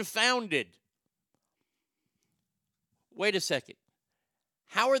unfounded. Wait a second.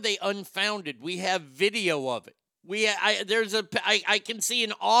 How are they unfounded? We have video of it. I can see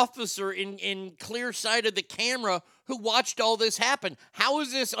an officer in clear sight of the camera who watched all this happen. How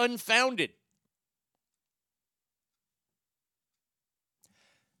is this unfounded?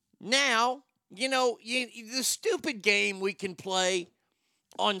 Now, the stupid game we can play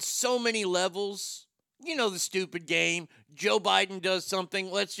on so many levels. The stupid game. Joe Biden does something.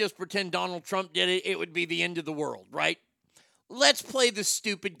 Let's just pretend Donald Trump did it. It would be the end of the world, right? Let's play the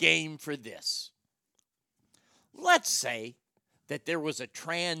stupid game for this. Let's say that there was a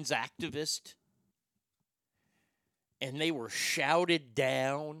trans activist and they were shouted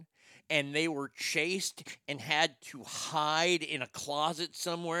down and they were chased and had to hide in a closet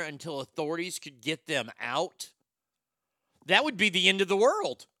somewhere until authorities could get them out. That would be the end of the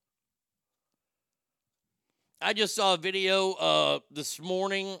world. I just saw a video this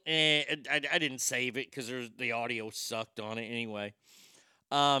morning, and I didn't save it because the audio sucked on it anyway.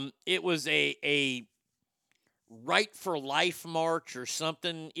 It was a Right for Life march or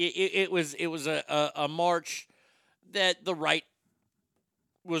something. It was a march that the right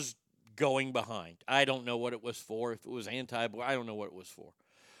was going behind. I don't know what it was for. If it was anti-abortion, I don't know what it was for.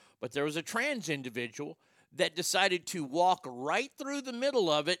 But there was a trans individual that decided to walk right through the middle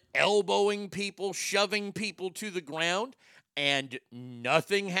of it, elbowing people, shoving people to the ground, and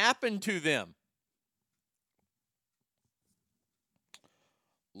nothing happened to them.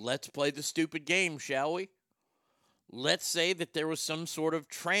 Let's play the stupid game, shall we? Let's say that there was some sort of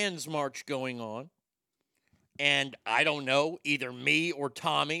trans march going on, and I don't know, either me or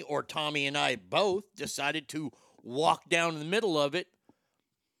Tommy and I both decided to walk down the middle of it,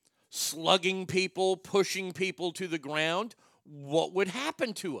 slugging people, pushing people to the ground. What would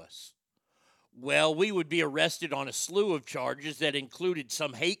happen to us? Well, we would be arrested on a slew of charges that included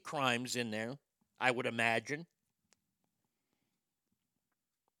some hate crimes in there, I would imagine.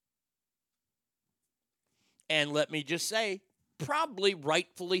 And let me just say, probably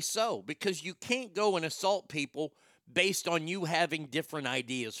rightfully so, because you can't go and assault people based on you having different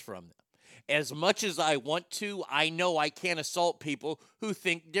ideas from them. As much as I want to, I know I can't assault people who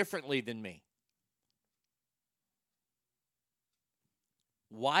think differently than me.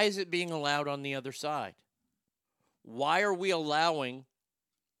 Why is it being allowed on the other side? Why are we allowing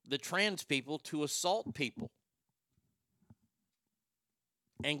the trans people to assault people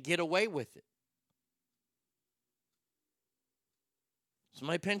and get away with it?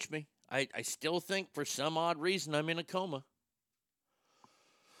 Somebody pinch me. I still think for some odd reason I'm in a coma.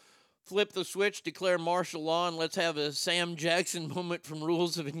 Flip the switch, declare martial law, and let's have a Sam Jackson moment from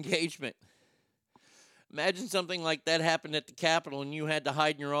Rules of Engagement. Imagine something like that happened at the Capitol and you had to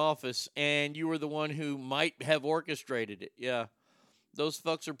hide in your office and you were the one who might have orchestrated it. Yeah, those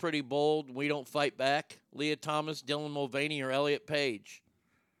fucks are pretty bold. We don't fight back. Leah Thomas, Dylan Mulvaney, or Elliot Page.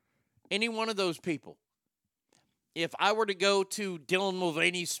 Any one of those people. If I were to go to Dylan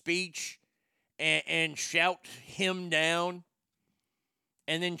Mulvaney's speech and shout him down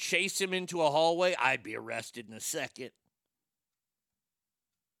and then chase him into a hallway, I'd be arrested in a second.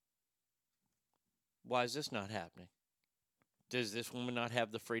 Why is this not happening? Does this woman not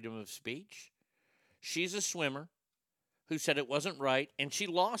have the freedom of speech? She's a swimmer who said it wasn't right, and she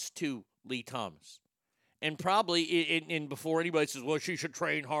lost to Lee Thomas. And probably, before anybody says, well, she should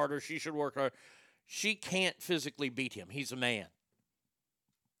train harder, she should work harder, she can't physically beat him. He's a man.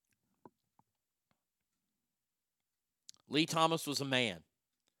 Lee Thomas was a man.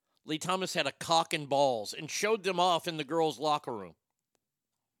 Lee Thomas had a cock and balls and showed them off in the girls' locker room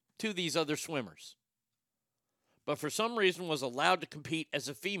to these other swimmers. But for some reason was allowed to compete as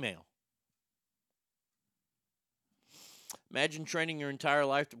a female. Imagine training your entire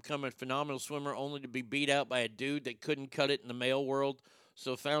life to become a phenomenal swimmer only to be beat out by a dude that couldn't cut it in the male world,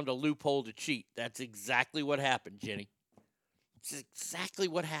 so found a loophole to cheat. That's exactly what happened, Jenny. It's exactly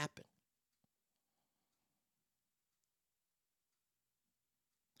what happened.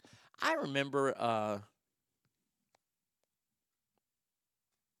 I remember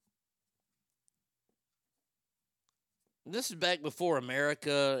this is back before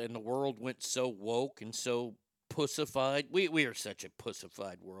America and the world went so woke and so pussified. We are such a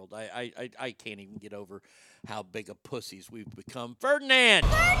pussified world. I can't even get over how big of pussies we've become. Ferdinand!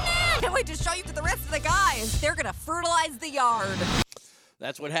 Can't wait to show you to the rest of the guys. They're going to fertilize the yard.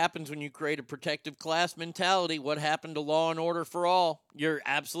 That's what happens when you create a protective class mentality. What happened to law and order for all? You're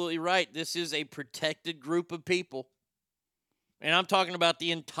absolutely right. This is a protected group of people. And I'm talking about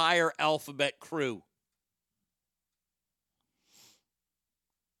the entire alphabet crew.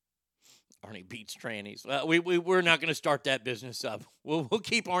 Arnie beats trannies. We're not going to start that business up. We'll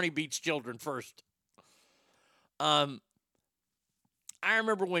keep Arnie beats children first. I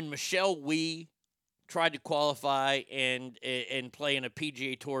remember when Michelle Wee tried to qualify and play in a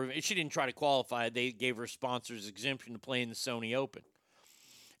PGA Tour. She didn't try to qualify. They gave her sponsors exemption to play in the Sony Open.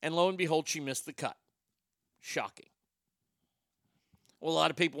 And lo and behold, she missed the cut. Shocking. Well, a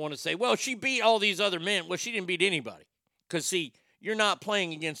lot of people want to say, well, she beat all these other men. Well, she didn't beat anybody. Because, see, you're not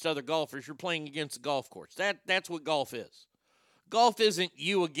playing against other golfers. You're playing against the golf course. That's what golf is. Golf isn't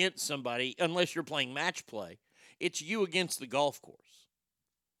you against somebody unless you're playing match play. It's you against the golf course.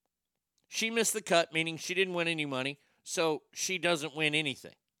 She missed the cut, meaning she didn't win any money, so she doesn't win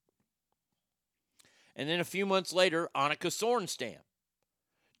anything. And then a few months later, Annika Sorenstam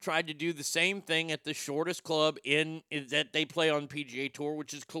tried to do the same thing at the shortest club that they play on PGA Tour,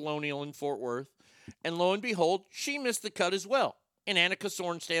 which is Colonial in Fort Worth. And lo and behold, she missed the cut as well. And Annika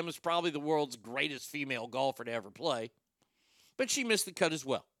Sorenstam is probably the world's greatest female golfer to ever play. But she missed the cut as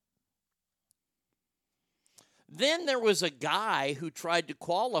well. Then there was a guy who tried to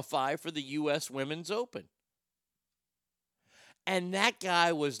qualify for the U.S. Women's Open. And that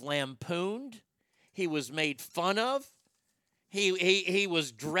guy was lampooned. He was made fun of. He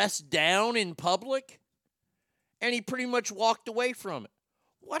was dressed down in public. And he pretty much walked away from it.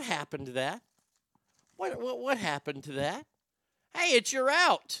 What happened to that? What happened to that? Hey, it's your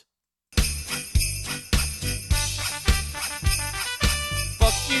out.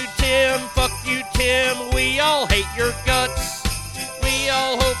 Fuck you, Tim. We all hate your guts. We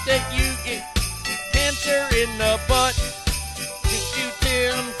all hope that you get cancer in the butt.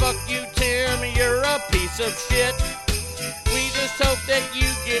 Fuck you, Tim. You're a piece of shit. We just hope that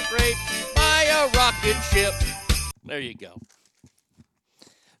you get raped by a rocket ship. There you go.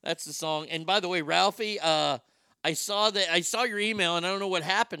 That's the song. And by the way, Ralphie, I saw your email, and I don't know what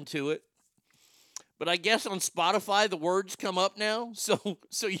happened to it. But I guess on Spotify the words come up now, so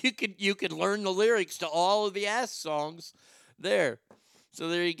you could learn the lyrics to all of the Ass songs there. So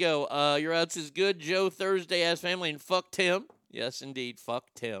there you go. Your outs is good. Joe Thursday Ass Family and fuck Tim. Yes, indeed,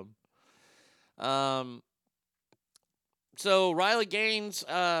 fuck Tim. So Riley Gaines,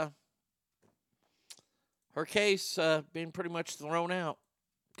 her case been pretty much thrown out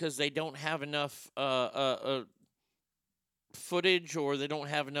because they don't have enough footage or they don't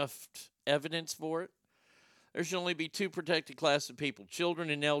have enough evidence for it. There should only be two protected classes of people, children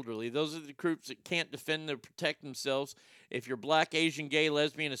and elderly. Those are the groups that can't defend or protect themselves. If you're black, Asian, gay,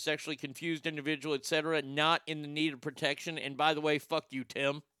 lesbian, a sexually confused individual, etc., not in the need of protection. And by the way, fuck you,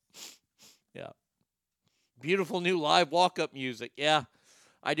 Tim. Yeah. Beautiful new live walk-up music. Yeah,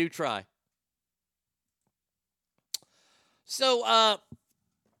 I do try. So,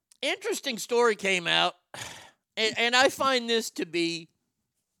 interesting story came out, and I find this to be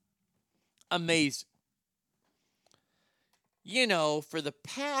amazing. You know, for the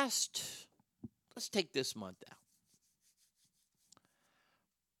past, let's take this month out.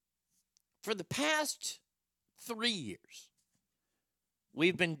 For the past 3 years,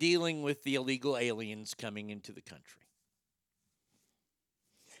 we've been dealing with the illegal aliens coming into the country.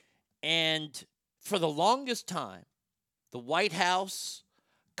 And for the longest time, the White House,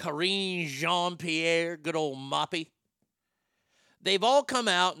 Karine Jean-Pierre, good old Moppy, they've all come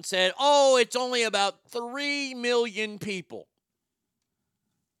out and said, oh, it's only about 3 million people.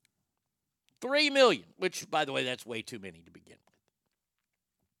 3 million, which, by the way, that's way too many to begin with.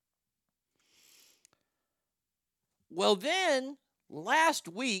 Well, then, last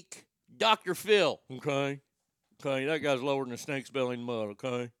week, Dr. Phil, okay, that guy's lower than a snake's belly in mud,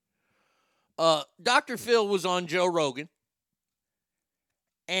 okay? Dr. Phil was on Joe Rogan,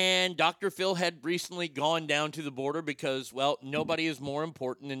 and Dr. Phil had recently gone down to the border because, well, nobody is more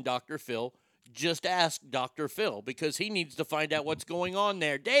important than Dr. Phil. Just ask Dr. Phil because he needs to find out what's going on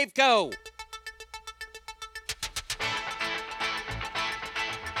there. Dave Coe.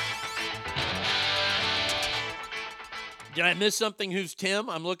 Did I miss something? Who's Tim?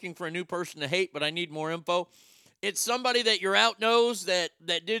 I'm looking for a new person to hate, but I need more info. It's somebody that your out knows that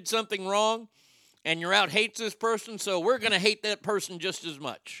did something wrong, and your out hates this person, so we're going to hate that person just as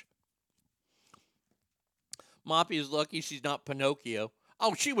much. Moppy is lucky she's not Pinocchio.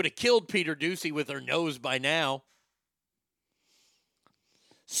 Oh, she would have killed Peter Ducey with her nose by now.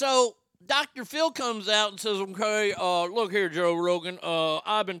 So Dr. Phil comes out and says, okay, look here, Joe Rogan.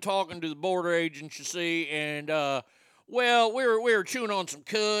 I've been talking to the border agents, you see, and, well, we were chewing on some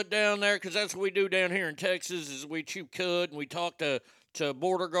cud down there because that's what we do down here in Texas is we chew cud and we talk to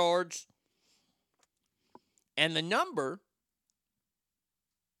border guards. And the number,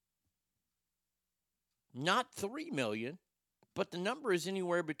 not 3 million, but the number is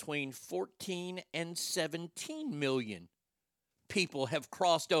anywhere between 14 and 17 million people have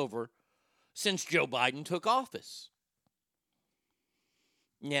crossed over since Joe Biden took office.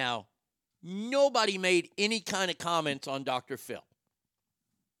 Now, nobody made any kind of comments on Dr. Phil.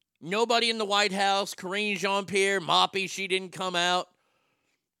 Nobody in the White House, Karine Jean-Pierre, Moppy, she didn't come out.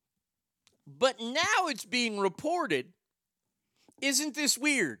 But now it's being reported, isn't this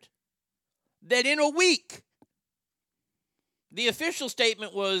weird, that in a week, the official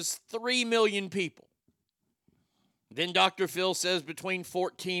statement was 3 million people. Then Dr. Phil says between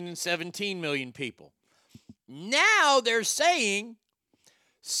 14 and 17 million people. Now they're saying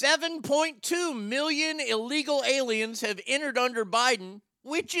 7.2 million illegal aliens have entered under Biden,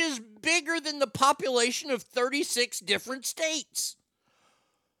 which is bigger than the population of 36 different states.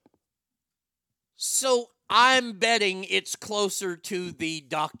 So I'm betting it's closer to the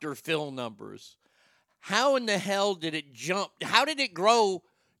Dr. Phil numbers. How in the hell did it jump? How did it grow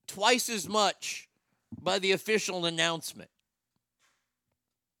twice as much by the official announcement?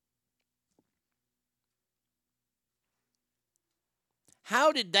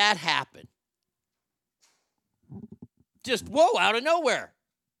 How did that happen? Just, whoa, out of nowhere.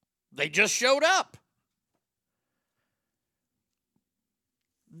 They just showed up.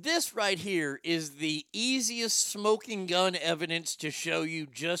 This right here is the easiest smoking gun evidence to show you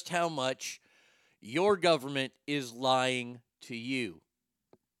just how much your government is lying to you.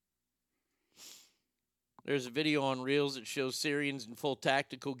 There's a video on Reels that shows Syrians in full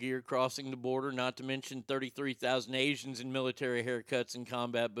tactical gear crossing the border, not to mention 33,000 Asians in military haircuts and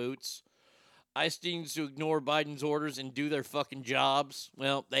combat boots. ICE needs to ignore Biden's orders and do their fucking jobs.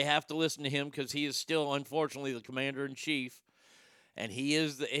 Well, they have to listen to him because he is still, unfortunately, the commander-in-chief. And he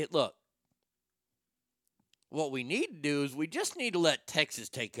is the... Look, what we need to do is we just need to let Texas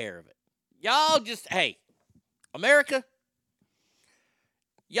take care of it. Y'all just... Hey, America...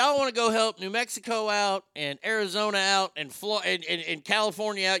 Y'all want to go help New Mexico out and Arizona out and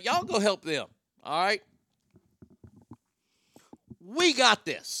California out. Y'all go help them, all right? We got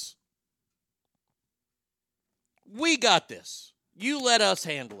this. We got this. You let us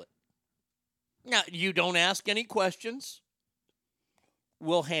handle it. Now, you don't ask any questions.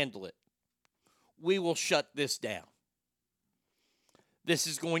 We'll handle it. We will shut this down. This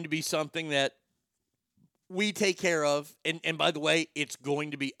is going to be something that we take care of, and by the way, it's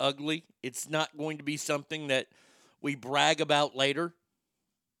going to be ugly. It's not going to be something that we brag about later.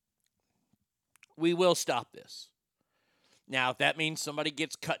 We will stop this. Now, if that means somebody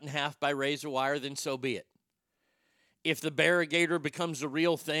gets cut in half by razor wire, then so be it. If the barrigator becomes a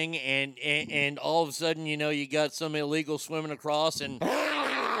real thing and all of a sudden, you know, you got some illegal swimming across and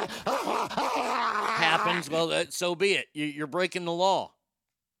happens, well, so be it. You're breaking the law.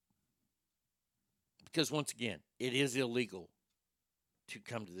 Because once again, it is illegal to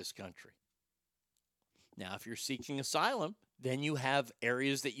come to this country. Now, if you're seeking asylum, then you have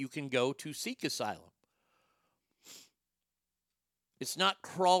areas that you can go to seek asylum. It's not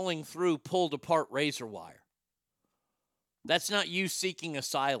crawling through pulled apart razor wire. That's not you seeking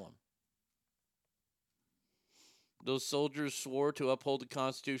asylum. Those soldiers swore to uphold the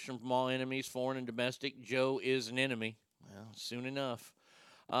Constitution from all enemies, foreign and domestic. Joe is an enemy. Well, soon enough.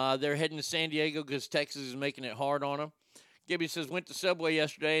 They're heading to San Diego because Texas is making it hard on them. Gibby says, went to Subway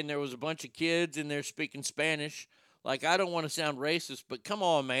yesterday and there was a bunch of kids in there speaking Spanish. Like, I don't want to sound racist, but come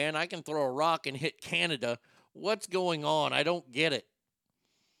on, man. I can throw a rock and hit Canada. What's going on? I don't get it.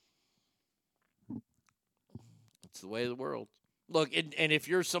 It's the way of the world. Look, and if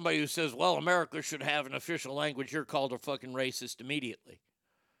you're somebody who says, well, America should have an official language, you're called a fucking racist immediately.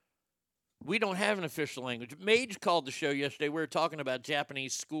 We don't have an official language. Mage called the show yesterday. We were talking about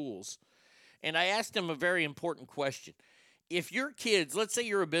Japanese schools. And I asked him a very important question. If your kids, let's say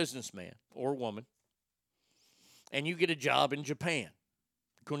you're a businessman or woman, and you get a job in Japan,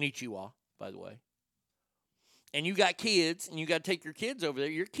 konnichiwa, by the way, and you got kids, and you got to take your kids over there,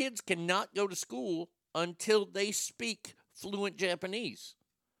 your kids cannot go to school until they speak fluent Japanese.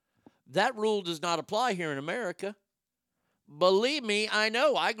 That rule does not apply here in America. Believe me, I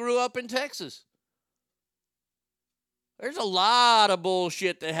know. I grew up in Texas. There's a lot of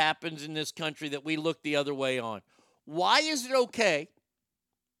bullshit that happens in this country that we look the other way on. Why is it okay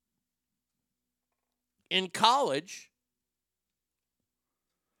in college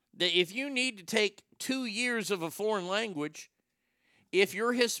that if you need to take 2 years of a foreign language, if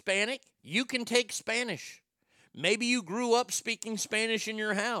you're Hispanic, you can take Spanish. Maybe you grew up speaking Spanish in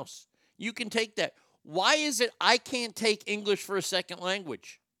your house. You can take that. Why is it I can't take English for a second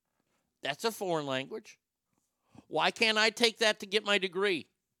language? That's a foreign language. Why can't I take that to get my degree?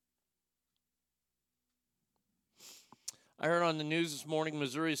 I heard on the news this morning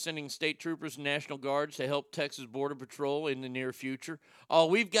Missouri is sending state troopers and National Guards to help Texas Border Patrol in the near future. Oh,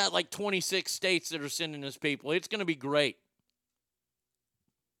 we've got like 26 states that are sending us people. It's going to be great.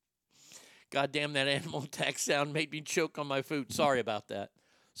 God damn, that animal attack sound made me choke on my food. Sorry about that.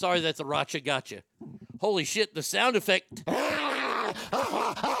 Sorry that the Racha got you. Holy shit, the sound effect.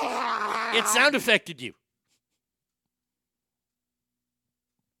 It sound affected you.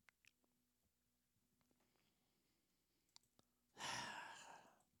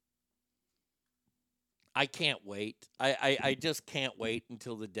 I can't wait. I just can't wait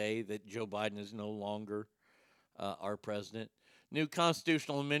until the day that Joe Biden is no longer our president. New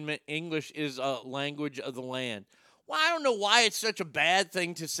constitutional amendment, English is a language of the land. Well, I don't know why it's such a bad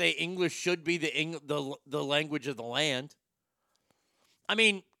thing to say English should be the language of the land. I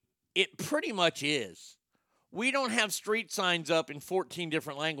mean, it pretty much is. We don't have street signs up in 14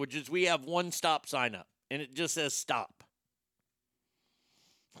 different languages. We have one stop sign up, and it just says stop.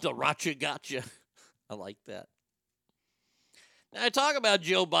 The Racha gotcha. I like that. Now, I talk about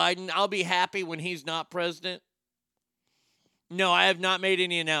Joe Biden. I'll be happy when he's not president. No, I have not made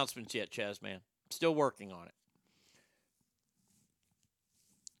any announcements yet, Chazman. Still working on it.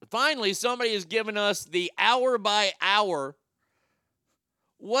 Finally, somebody has given us the hour by hour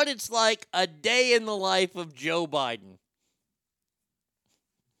what it's like a day in the life of Joe Biden.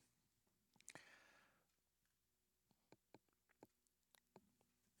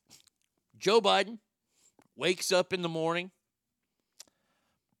 Joe Biden wakes up in the morning.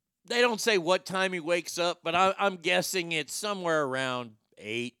 They don't say what time he wakes up, but I'm guessing it's somewhere around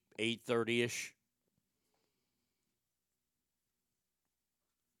 8:30-ish.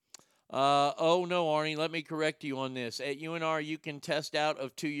 Oh, no, Arnie, let me correct you on this. At UNR, you can test out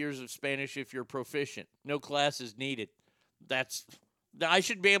of 2 years of Spanish if you're proficient. No classes needed. I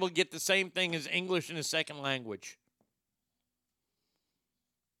should be able to get the same thing as English in a second language.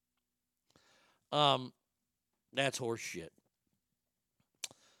 That's horse shit.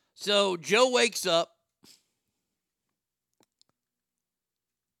 So Joe wakes up.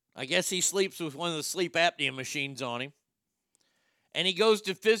 I guess he sleeps with one of the sleep apnea machines on him. And he goes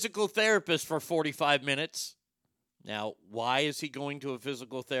to physical therapist for 45 minutes. Now, why is he going to a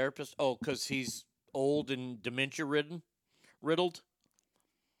physical therapist? Oh, because he's old and dementia-riddled.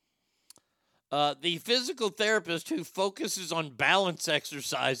 The physical therapist who focuses on balance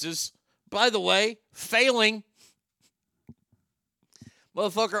exercises, by the way, failing.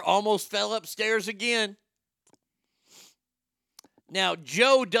 Motherfucker almost fell upstairs again. Now,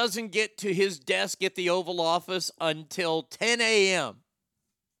 Joe doesn't get to his desk at the Oval Office until 10 a.m.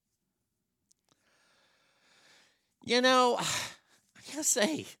 You know, I gotta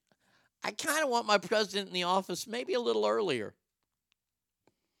say, I kind of want my president in the office maybe a little earlier.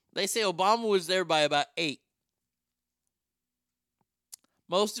 They say Obama was there by about 8.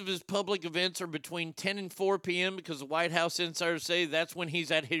 Most of his public events are between 10 and 4 p.m. because the White House insiders say that's when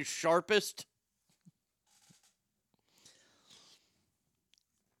he's at his sharpest.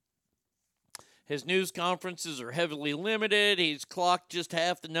 His news conferences are heavily limited. He's clocked just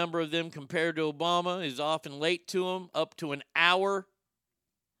half the number of them compared to Obama. He's often late to them, up to an hour.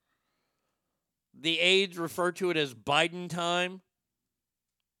 The aides refer to it as Biden time.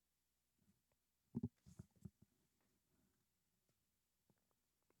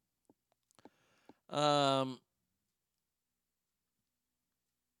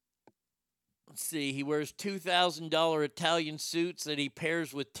 Let's see. He wears $2,000 Italian suits that he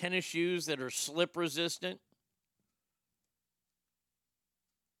pairs with tennis shoes that are slip resistant.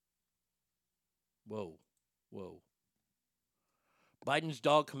 Whoa. Biden's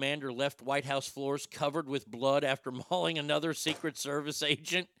dog Commander left White House floors covered with blood after mauling another Secret Service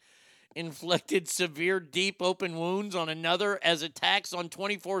agent. Inflicted severe, deep open wounds on another as attacks on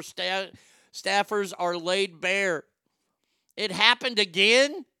 24 staffers are laid bare. It happened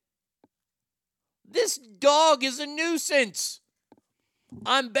again? This dog is a nuisance.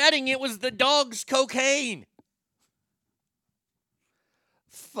 I'm betting it was the dog's cocaine.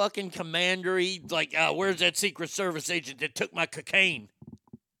 Fucking Commander, he's like, where's that Secret Service agent that took my cocaine?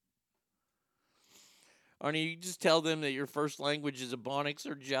 Arnie, you just tell them that your first language is Ebonics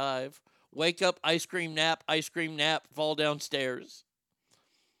or Jive. Wake up, ice cream nap, fall downstairs.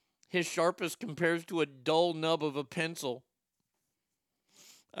 His sharpest compares to a dull nub of a pencil.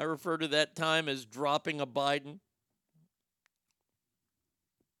 I refer to that time as dropping a Biden.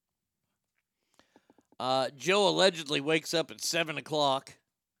 Joe allegedly wakes up at 7 o'clock.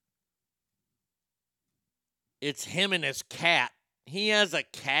 It's him and his cat. He has a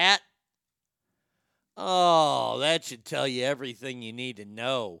cat? Oh, that should tell you everything you need to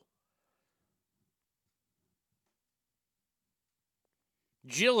know.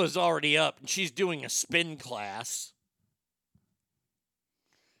 Jill is already up, and she's doing a spin class.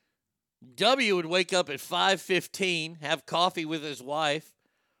 W would wake up at 5:15, have coffee with his wife.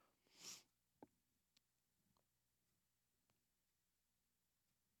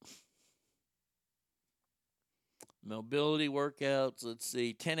 Mobility workouts, let's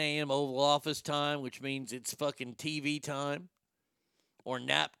see, 10 a.m. Oval Office time, which means it's fucking TV time or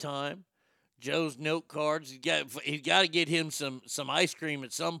nap time. Joe's note cards, he's got to get him some ice cream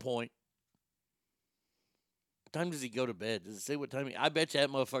at some point. What time does he go to bed? Does it say what time? I bet you that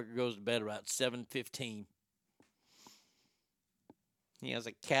motherfucker goes to bed about 7:15. He has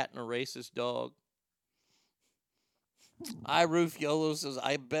a cat and a racist dog. Roof YOLO says,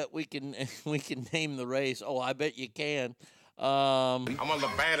 I bet we can name the race. Oh, I bet you can. I'm one of the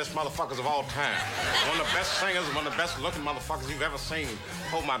baddest motherfuckers of all time. One of the best singers, one of the best looking motherfuckers you've ever seen.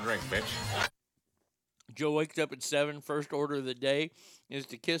 Hold my drink, bitch. Joe wakes up at 7. First order of the day is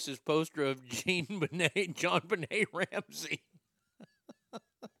to kiss his poster of John Benet Ramsey.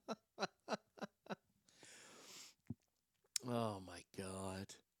 Oh, my God.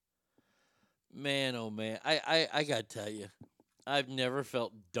 Man, oh, man. I got to tell you, I've never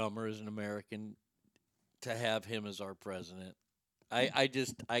felt dumber as an American to have him as our president. I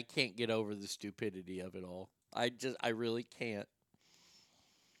can't get over the stupidity of it all. I really can't.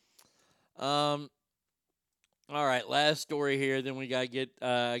 All right, last story here. Then we gotta get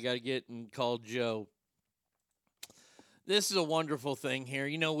and call Joe. This is a wonderful thing here.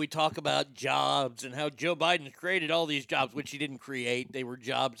 You know, we talk about jobs and how Joe Biden created all these jobs, which he didn't create. They were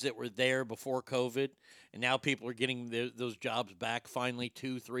jobs that were there before COVID, and now people are getting those jobs back finally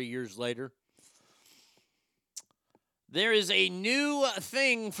 2-3 years later. There is a new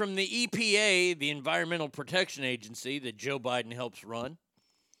thing from the EPA, the Environmental Protection Agency, that Joe Biden helps run,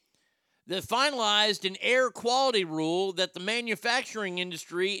 that finalized an air quality rule that the manufacturing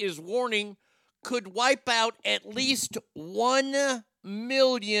industry is warning could wipe out at least 1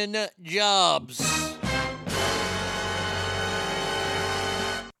 million jobs.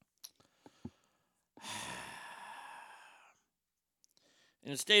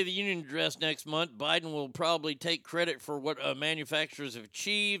 In a State of the Union address next month, Biden will probably take credit for what manufacturers have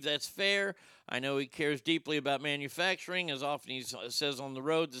achieved. That's fair. I know he cares deeply about manufacturing. As often he says on the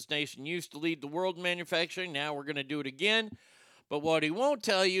road, this nation used to lead the world in manufacturing. Now we're going to do it again. But what he won't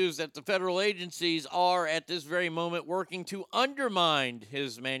tell you is that the federal agencies are, at this very moment, working to undermine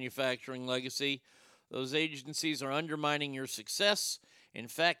his manufacturing legacy. Those agencies are undermining your success. In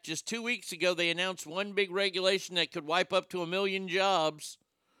fact, just 2 weeks ago, they announced one big regulation that could wipe up to 1 million jobs.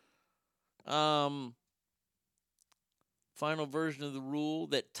 Final version of the rule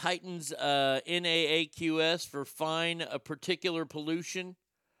that tightens NAAQS for fine particular pollution,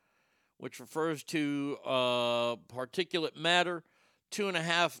 which refers to particulate matter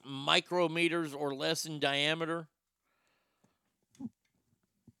 2.5 micrometers or less in diameter.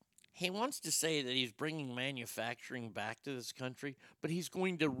 He wants to say that he's bringing manufacturing back to this country, but he's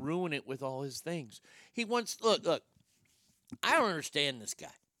going to ruin it with all his things. He wants, look, I don't understand this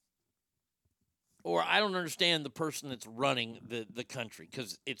guy. Or I don't understand the person that's running the country,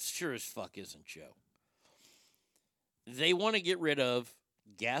 because it sure as fuck isn't Joe. They want to get rid of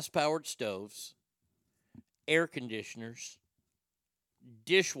gas-powered stoves, air conditioners,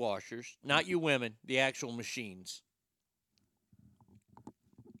 dishwashers, not you women, the actual machines.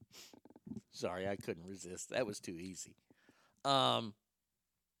 Sorry, I couldn't resist. That was too easy. I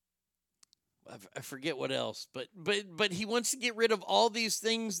forget what else, but he wants to get rid of all these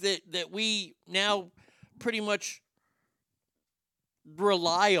things that we now pretty much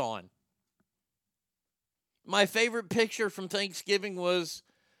rely on. My favorite picture from Thanksgiving was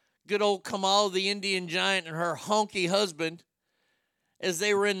good old Kamala the Indian Giant and her honky husband as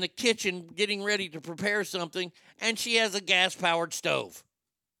they were in the kitchen getting ready to prepare something, and she has a gas-powered stove.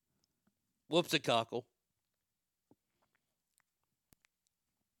 Whoops-a-cockle.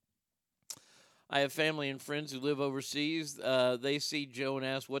 I have family and friends who live overseas. They see Joe and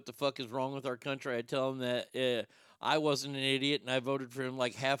ask, what the fuck is wrong with our country? I tell them that I wasn't an idiot and I voted for him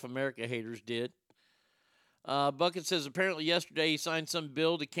like half America haters did. Bucket says apparently yesterday he signed some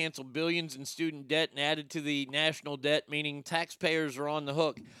bill to cancel billions in student debt and added to the national debt, meaning taxpayers are on the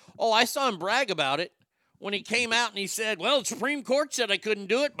hook. Oh, I saw him brag about it when he came out and he said, well, the Supreme Court said I couldn't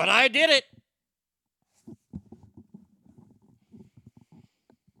do it, but I did it.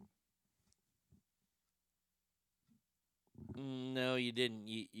 No, you didn't.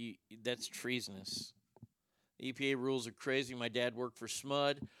 You that's treasonous. EPA rules are crazy. My dad worked for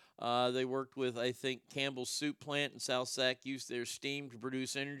SMUD. They worked with, I think, Campbell's Soup Plant in South Sac, used their steam to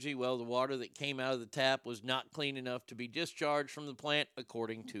produce energy. Well, the water that came out of the tap was not clean enough to be discharged from the plant,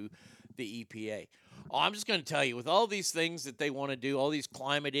 according to the EPA. Oh, I'm just going to tell you, with all these things that they want to do, all these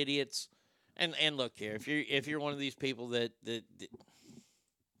climate idiots, and look here, if you're one of these people that's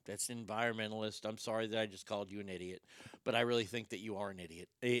an environmentalist, I'm sorry that I just called you an idiot, but I really think that you are an idiot,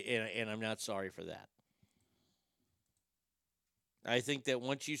 and I'm not sorry for that. I think that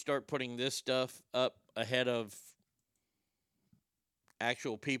once you start putting this stuff up ahead of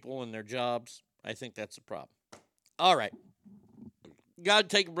actual people and their jobs, I think that's a problem. All right. Got to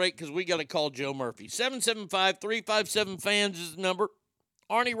take a break because we got to call Joe Murphy. 775-357-FANS is the number.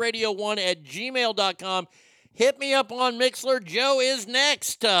 ArnieRadio1@gmail.com. Hit me up on Mixler. Joe is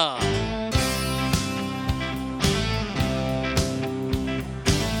next.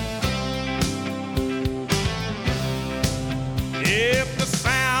 If the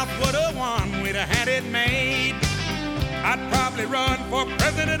South would have won, we'd have had it made. I'd probably run for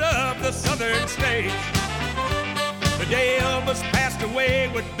president of the southern states. The day Elvis passed away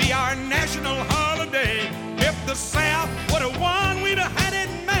would be our national holiday. If the South would have won, we'd have had it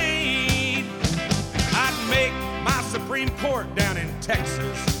made. I'd make my Supreme Court down in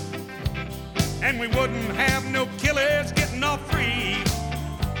Texas, and we wouldn't have no killers getting off free.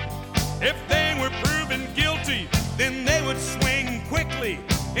 If they were proven guilty, then they would swing quickly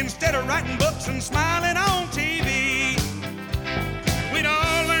instead of writing books and smiling on TV. We'd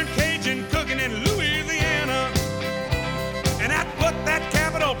all learn Cajun cooking in Louisiana, and I'd put that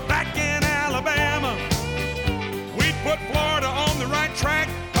capital back in Alabama. We'd put Florida on the right track,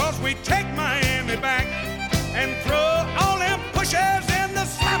 cause we'd take Miami back and throw all them pushers in the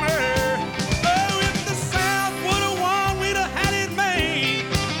slammer. Oh, if the South would have won, we'd have had it made.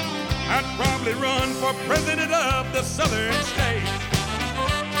 I'd probably run for president of the southern states.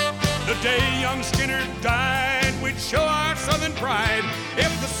 The day young Skinner died, we'd show our southern pride.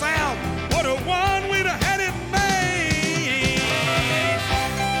 If the South would have won, we'd have had it made.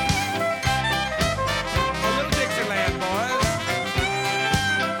 A little Dixieland, boys.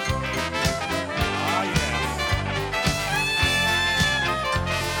 Oh, yeah.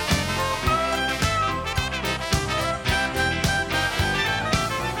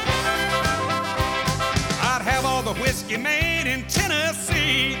 I'd have all the whiskey made in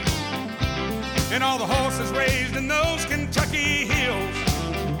Tennessee, and all the horses raised in those Kentucky hills.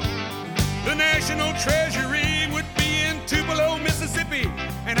 The national treasury would be in Tupelo, Mississippi,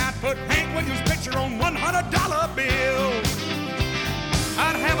 and I'd put Hank Williams' picture on $100 bills.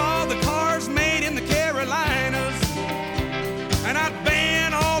 I'd have all the cars made in the Carolinas, and I'd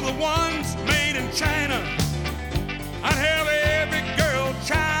ban all the ones made in China. I'd have every girl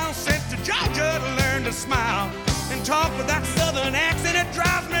child sent to Georgia to learn to smile and talk with that southern accent. It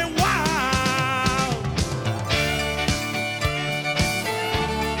drives me wild.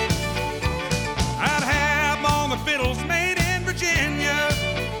 I'd have all the fiddles made in Virginia,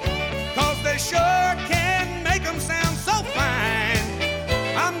 cause they sure can make them sound so fine.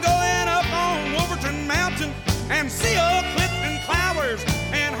 I'm going up on Wolverton Mountain and see old Clifton Clowers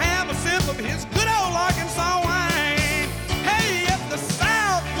and have a sip of his good old Arkansas wine. Hey, if the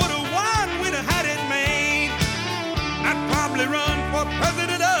South would have won, we'd have had it made. I'd probably run for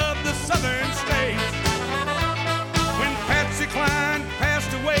president of the southern states. When Patsy Cline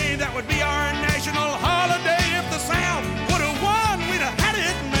passed away, that would be our national holiday. If the South would have won, we'd have had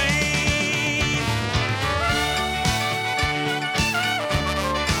it made.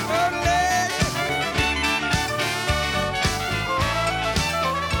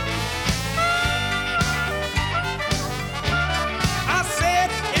 I said,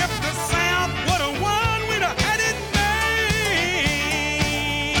 if the South would have won, we'd have had it made.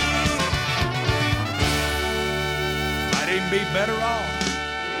 Might even be better off.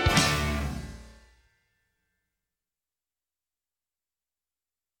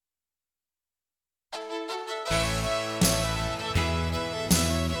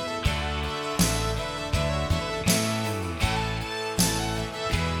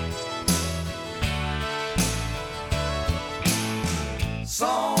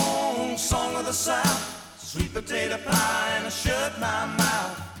 Song of the South, sweet potato pie, and I shut my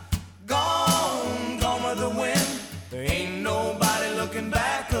mouth. Gone with the wind.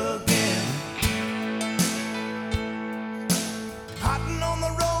 on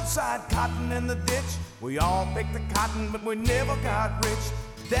the roadside, cotton in the ditch. We all picked the cotton, but we never got rich.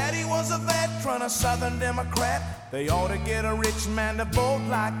 Daddy was a veteran, a Southern Democrat. They ought to get a rich man to vote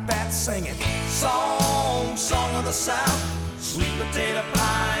like that. Singing, song, song of the South, sweet potato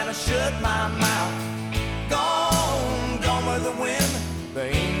pie and I shut my mouth. Gone, gone with the wind, there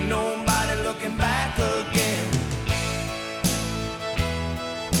ain't nobody looking back again.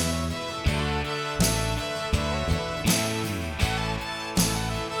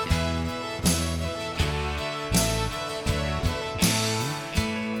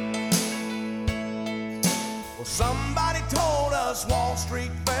 Somebody told us Wall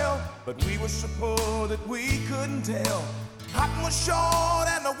Street fell, but we were so poor that we couldn't tell. Cotton was short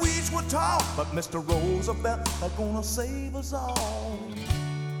and the weeds were tall, but Mr. Roosevelt is gonna save us all.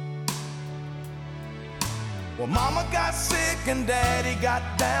 Well, Mama got sick and Daddy got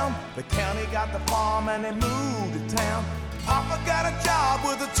down. The county got the farm and they moved to town. Papa got a job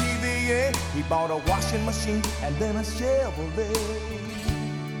with a TVA. He bought a washing machine and then a Chevrolet.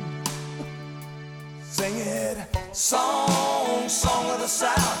 Sing it, song, song of the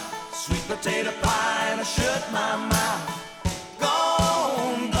South, sweet potato pie and I shut my mouth.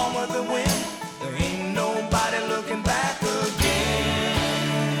 Gone, gone with the wind, there ain't nobody looking back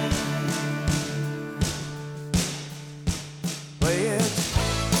again. Play it.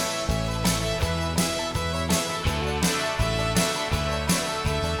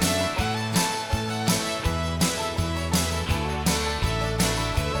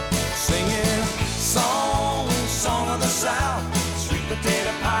 Sing it. Song, song of the South, sweet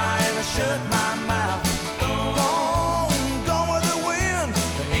potato pie and I shut my mouth. Gone, gone with the wind,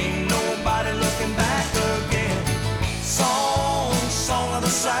 there ain't nobody looking back again. Song, song of the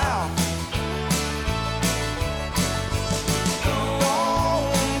South.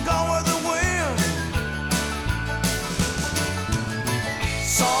 Gone, gone with the wind.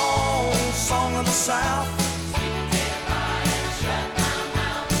 Song, song of the South.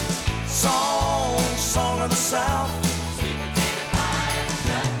 Song, song of the South. Sweet potato pie and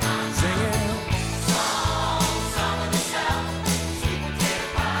shut my mouth. Singing. Song, song of the South. Sweet potato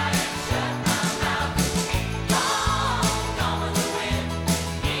pie and shut my mouth. Gone, gone with the wind.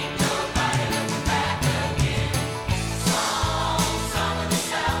 Ain't nobody looking back again. Song, song of the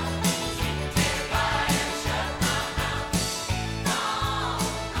South. Sweet potato pie and shut my mouth. Gone,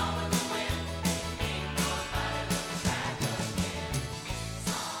 gone with the wind. Ain't nobody looking back again.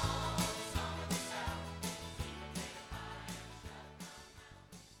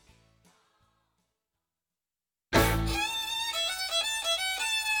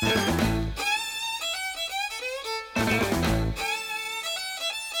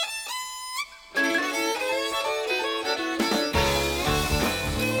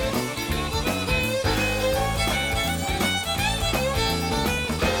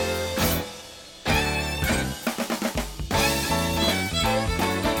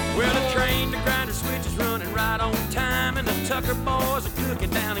 Well, the train, the grinder switch is running right on time, and the Tucker boys are cooking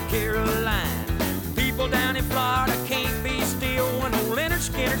down in Caroline. People down in Florida can't be still when old Leonard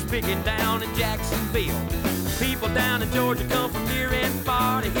Skinner's picking down in Jacksonville. People down in Georgia come from near and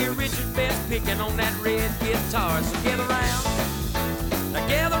far to hear Richard Best picking on that red guitar. So gather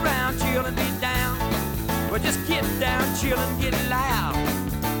round, chill and be down. Well, just get down, chill and get loud.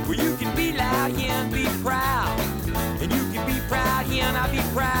 Well, you can be loud here and be proud. And you can be proud here and I'll be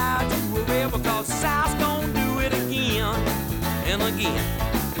proud too. Well, because South's gonna do it again and again.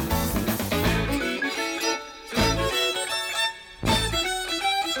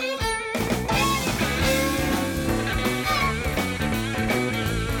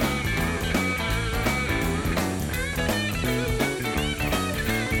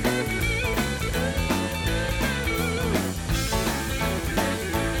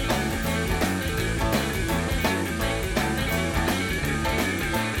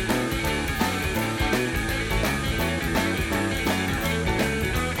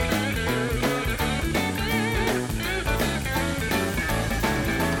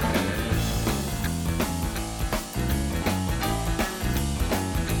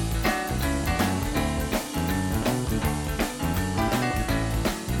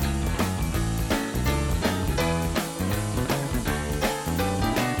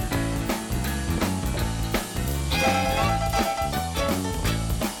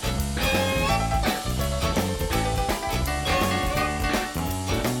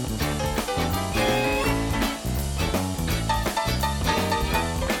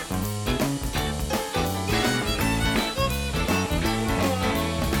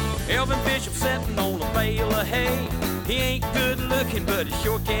 Hey, he ain't good looking, but he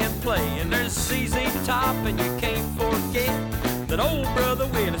sure can play. And there's CZ Top, and you can't forget that old brother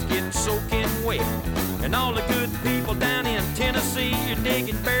Willis getting soaking wet. And all the good people down in Tennessee are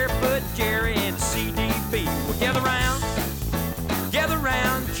digging Barefoot Jerry and the CDB. Well, gather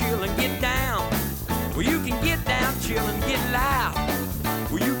round, chill and get down. Well, you can get down, chill and get loud.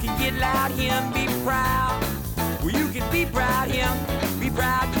 Well, you can get loud here and be proud. Well, you can be proud here, be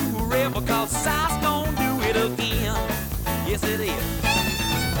proud you a rebel, cause South's gonna do it again. Yes, it is.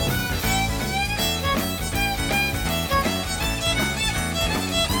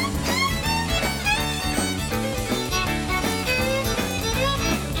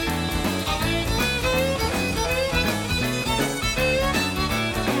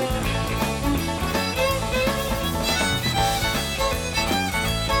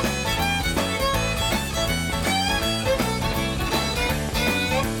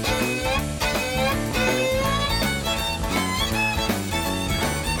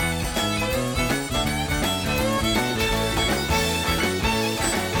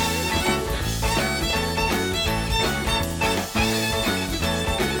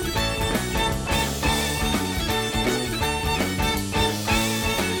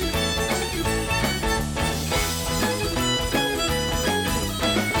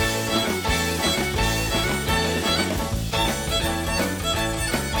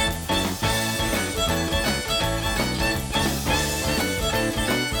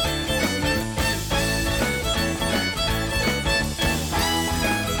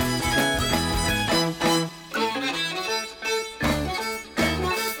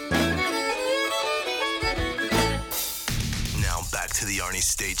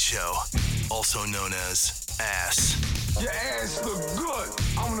 Show, also known as Ass. Your ass look good.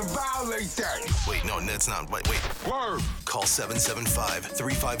 I'm gonna violate that. Wait, no, that's not. Wait. Word. Call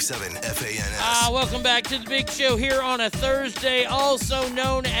 775-357-FANS. Welcome back to the big show here on a Thursday, also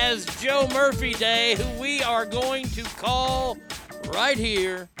known as Joe Murphy Day, who we are going to call right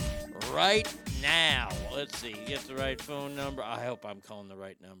here, right now. Let's see, get the right phone number. I hope I'm calling the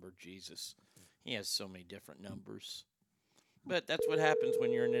right number. Jesus, he has so many different numbers. But that's what happens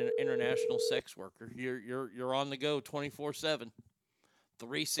when you're an international sex worker. You're on the go 24/7,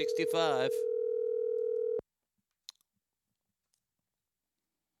 365.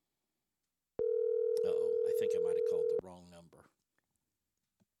 Uh-oh, I think I might have called the wrong number.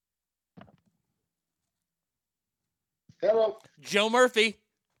 Hello. Joe Murphy.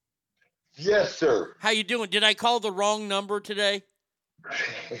 Yes, sir. How you doing? Did I call the wrong number today?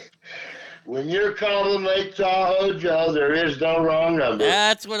 When you're calling Lake Tahoe Joe, there is no wrong number.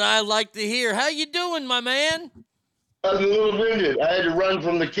 That's what I like to hear. How you doing, my man? I'm a little winded. I had to run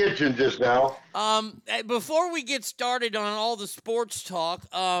from the kitchen just now. Before we get started on all the sports talk,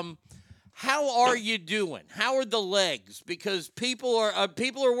 how are you doing? How are the legs? Because people are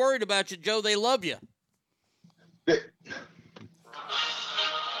worried about you, Joe. They love you.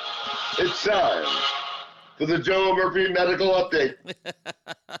 It's time for the Joe Murphy Medical Update.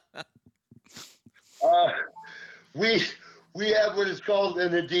 We have what is called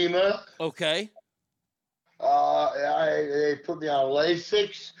an edema. Okay. They put me on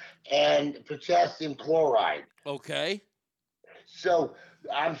Lasix and potassium chloride. Okay. So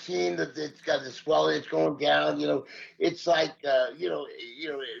I'm seeing that it's got the swelling. It's going down. It's like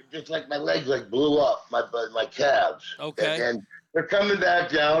just like my legs blew up, my calves. Okay. And they're coming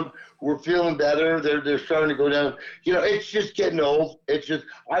back down. We're feeling better. They're starting to go down. It's just getting old.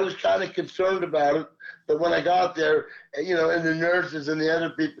 I was kind of concerned about it. But when I got there, and the nurses and the other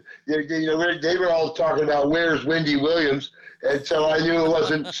people, they were all talking about where's Wendy Williams, and so I knew it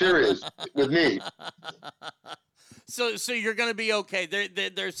wasn't serious with me. So you're going to be okay.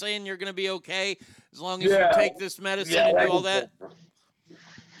 They're saying you're going to be okay as long as you take this medicine and do all that.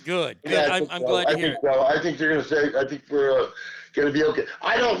 Good. Yeah, I'm glad to hear it. So. I think they're going to say. I think we're going to be okay.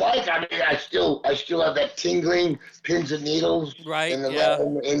 I I still have that tingling, pins and needles, right? In the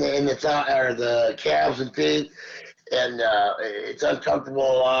calves and feet, and it's uncomfortable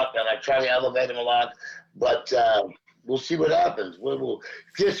a lot. And I try to elevate them a lot, but we'll see what happens.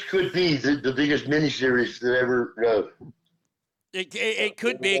 This could be the biggest miniseries that ever. It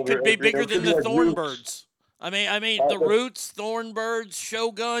could be. It could be bigger than the Thornbirds. I mean, the Roots, Thornbirds,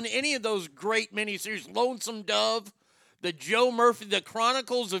 Shogun, any of those great miniseries, Lonesome Dove. The Joe Murphy, the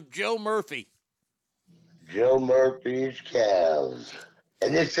Chronicles of Joe Murphy. Joe Murphy's calves.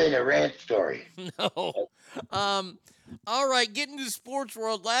 And this ain't a ranch story. No. All right, getting to the sports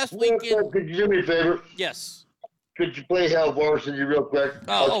world. Last weekend. Could you do me a favor? Yes. Could you play Hell Varsity real quick?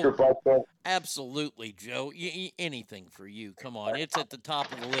 Absolutely, Joe. Anything for you. Come on. It's at the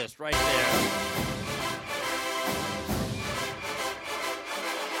top of the list right there.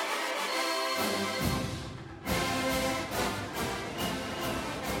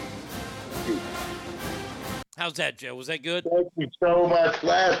 you. How's that, Joe? Was that good? Thank you so much.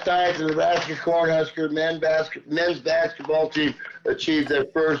 Last night, the Nebraska Cornhusker men's basketball team achieved their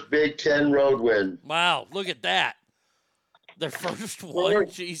first Big Ten road win. Wow, look at that. Their first one?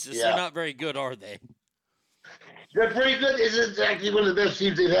 Jesus, Yeah. They're not very good, are they? They're pretty good. It's actually one of the best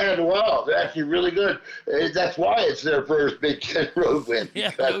teams they've had in a while. They're actually really good. That's why it's their first Big Ten road win.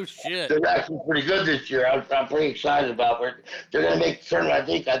 Yeah, no shit. They're actually pretty good this year. I'm pretty excited about it. They're going to make the tournament.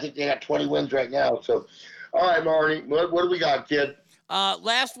 I think they got 20 wins right now. So, all right, Marty, what do we got, kid?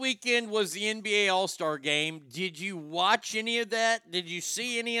 Last weekend was the NBA All-Star Game. Did you watch any of that? Did you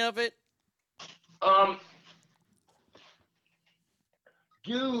see any of it?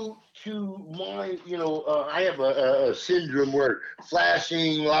 Due to my, I have a syndrome where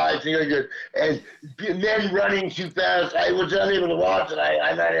flashing lights and men running too fast. I was unable to watch it.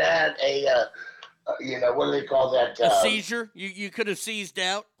 I might have had a, what do they call that? A seizure? You could have seized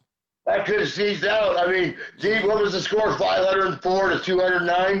out? I could have seized out. I mean, Dave, what was the score? 504 to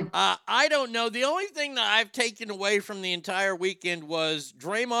 209? I don't know. The only thing that I've taken away from the entire weekend was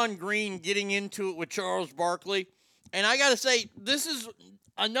Draymond Green getting into it with Charles Barkley. And I got to say, this is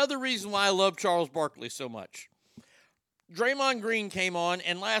another reason why I love Charles Barkley so much. Draymond Green came on,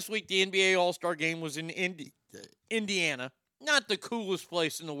 and last week the NBA All-Star Game was in Indiana. Not the coolest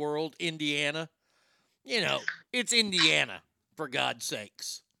place in the world, Indiana. It's Indiana, for God's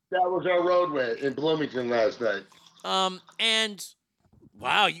sakes. That was our road win in Bloomington last night. And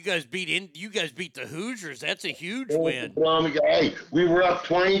wow, you guys beat the Hoosiers. That's a huge win. Hey, we were up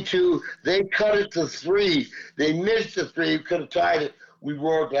 22. They cut it to 3. They missed the 3. We could have tied it. We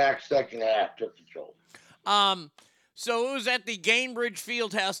roared back second half, took control. So it was at the Gainbridge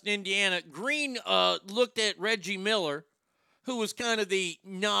Fieldhouse in Indiana. Green looked at Reggie Miller, who was kind of the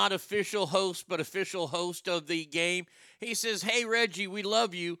not official host, but official host of the game. He says, "Hey, Reggie, we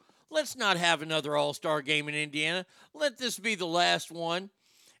love you. Let's not have another All-Star game in Indiana. Let this be the last one."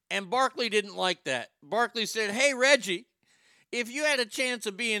 And Barkley didn't like that. Barkley said, "Hey, Reggie, if you had a chance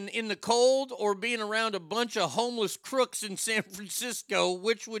of being in the cold or being around a bunch of homeless crooks in San Francisco,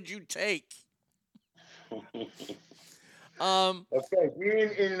 which would you take?" Okay,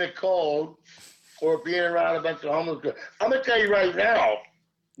 being in the cold or being around a bunch of homeless crooks. I'm going to tell you right now,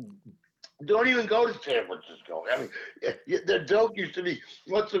 don't even go to San Francisco. I mean, the joke used to be,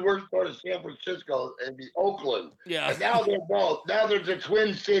 what's the worst part of San Francisco? It'd be Oakland. Yeah. And now they're both. Now there's the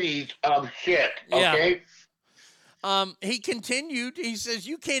Twin Cities of shit, okay? Yeah. He continued. He says,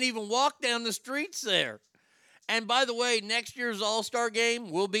 you can't even walk down the streets there. And by the way, next year's All-Star Game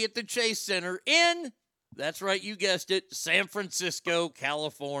will be at the Chase Center in, that's right, you guessed it, San Francisco,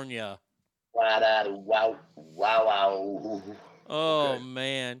 California. Wow. Oh,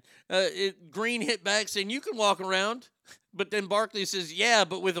 man. Green hit back saying, you can walk around. But then Barkley says, yeah,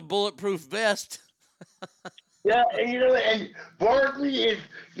 but with a bulletproof vest. Yeah, and Barkley is,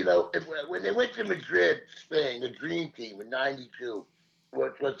 when they went to Madrid, Spain, the Dream Team in '92,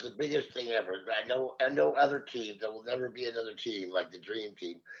 which was the biggest thing ever. I know other teams. There will never be another team like the Dream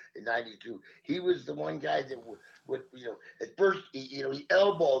Team in '92. He was the one guy that would at first, he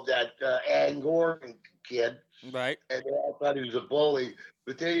elbowed that Ann Gordon kid. Right. And they all thought he was a bully,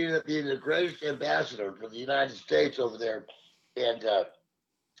 but they ended up being the greatest ambassador for the United States over there. And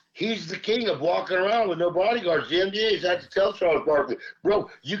he's the king of walking around with no bodyguards. The NBA's had to tell Charles Barkley, bro,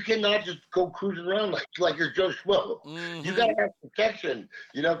 you cannot just go cruising around like you're Joe Schmo. Mm-hmm. You got to have protection,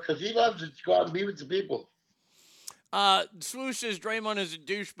 because he loves to go out and be with the people. Swoosh says Draymond is a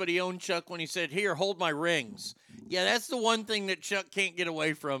douche, but he owned Chuck when he said, here, hold my rings. Yeah, that's the one thing that Chuck can't get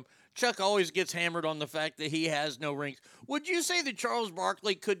away from. Chuck always gets hammered on the fact that he has no rings. Would you say that Charles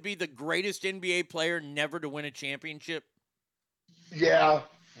Barkley could be the greatest NBA player never to win a championship? Yeah.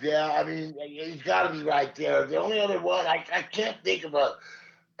 I mean, he's got to be right there. The only other one, I can't think of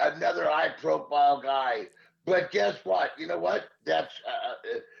another high-profile guy. But guess what? You know what? That's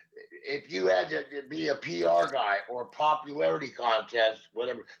if you had to be a PR guy or a popularity contest,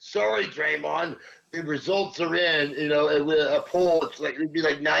 whatever. Sorry, Draymond. The results are in. With a poll, it'd be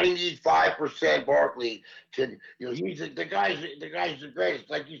like 95% Barkley. He's the guy's the greatest.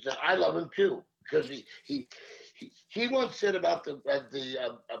 Like you said, I love him too because he once said about the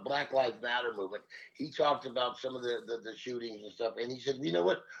Black Lives Matter movement. He talked about some of the shootings and stuff, and he said, you know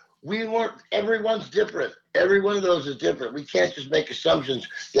what? Everyone's different. Every one of those is different. We can't just make assumptions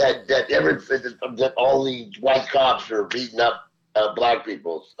that all the white cops are beating up black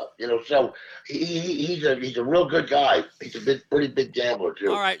people. So he's a real good guy. He's a pretty big gambler too.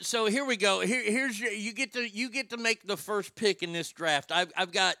 All right, so here we go. Here's you get to make the first pick in this draft.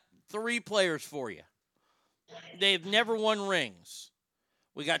 I've got 3 players for you. They've never won rings.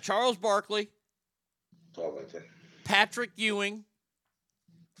 We got Charles Barkley, Oh, my God. Patrick Ewing,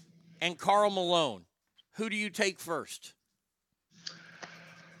 and Karl Malone. Who do you take first?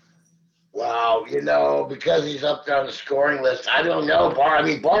 Wow, because he's up there on the scoring list, I don't know.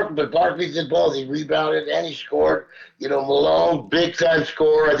 Barkley did both. He rebounded and he scored. Malone, big time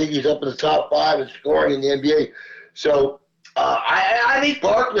scorer. I think he's up in the top 5 in scoring in the NBA. So I think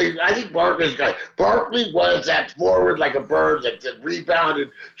Barkley. I think Barkley's guy. Barkley was that forward like a bird that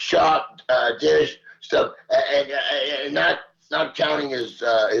rebounded, shot, dish stuff, and not counting his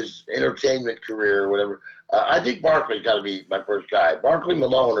entertainment career or whatever. I think Barkley's got to be my first guy. Barkley,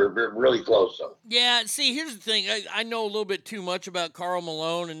 Malone are really close, though. Yeah, see, here's the thing. I know a little bit too much about Karl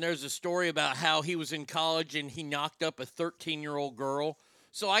Malone, and there's a story about how he was in college and he knocked up a 13-year-old girl.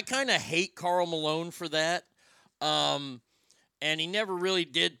 So I kind of hate Karl Malone for that. And he never really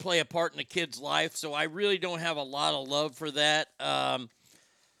did play a part in a kid's life, so I really don't have a lot of love for that.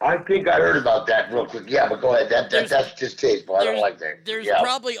 I think I heard about that real quick. Yeah, but go ahead. That's just tasteful. I don't like that. There's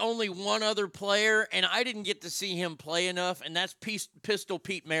probably only one other player, and I didn't get to see him play enough, and that's Pistol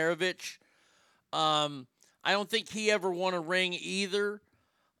Pete Maravich. I don't think he ever won a ring either.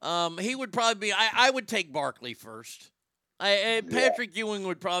 He would probably be – I would take Barkley first. Patrick Ewing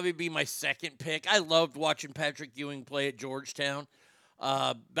would probably be my second pick. I loved watching Patrick Ewing play at Georgetown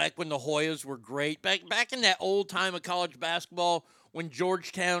back when the Hoyas were great. Back in that old time of college basketball – when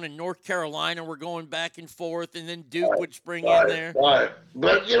Georgetown and North Carolina were going back and forth, and then Duke would spring in there. Right.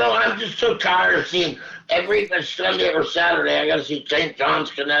 But, I'm just so tired of seeing every Sunday or Saturday, I got to see St. John's,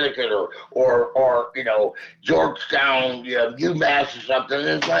 Connecticut, or Georgetown, UMass or something. And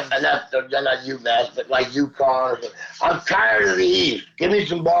it's like, and not UMass, but like UConn or something. I'm tired of the East. Give me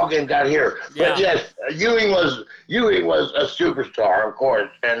some ball games out here. Yeah. But, yes, Ewing was a superstar, of course.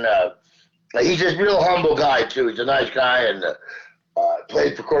 And he's a real humble guy, too. He's a nice guy, and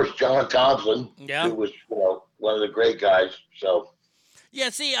played for, of course, John Thompson, who was one of the great guys. So, yeah.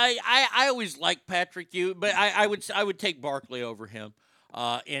 See, I always liked Patrick Ewing, but I would take Barkley over him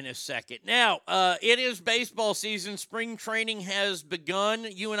in a second. Now, it is baseball season. Spring training has begun.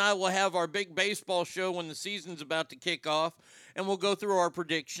 You and I will have our big baseball show when the season's about to kick off, and we'll go through our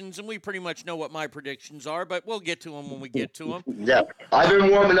predictions. And we pretty much know what my predictions are, but we'll get to them when we get to them. Yeah, I've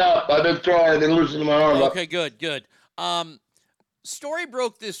been warming up. I've been throwing. I've been loosening my arm up. Okay, good. Story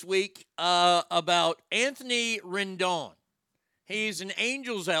broke this week about Anthony Rendon. He's an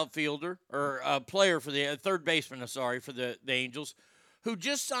Angels outfielder, or a player for the third baseman, for the Angels, who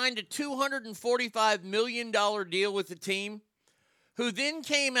just signed a $245 million deal with the team, who then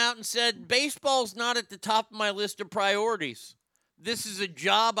came out and said, baseball's not at the top of my list of priorities. This is a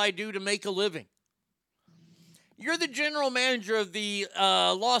job I do to make a living. You're the general manager of the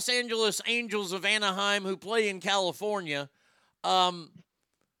Los Angeles Angels of Anaheim who play in California.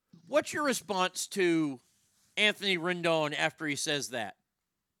 What's your response to Anthony Rendon after he says that?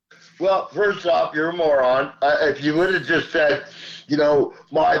 Well, first off, you're a moron. If you would have just said,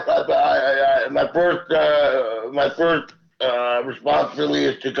 my first responsibility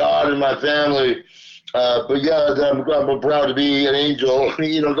is to God and my family. But yeah, I'm proud to be an angel.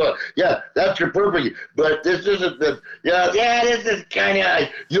 That's your perfect. But this isn't the. This is kind of.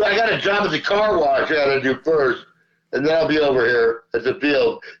 I got a job at the car wash. I got to do first. And then I'll be over here at the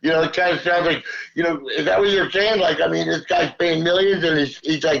field. It kind of sounds like, is that what you're saying? Like, this guy's paying millions and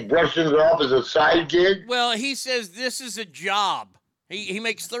he's like brushing it off as a side gig? Well, he says this is a job. He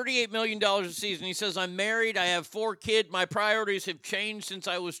makes $38 million a season. He says, I'm married. I have 4 kids. My priorities have changed since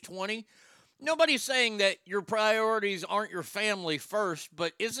I was 20. Nobody's saying that your priorities aren't your family first,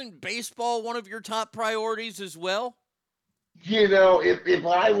 but isn't baseball one of your top priorities as well? If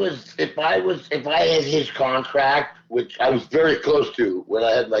I had his contract, which I was very close to when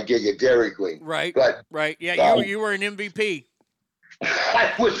I had my gig at Dairy Queen. Right. But, right. Yeah, you were an MVP.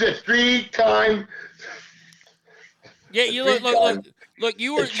 I was a 3-time. Yeah, look.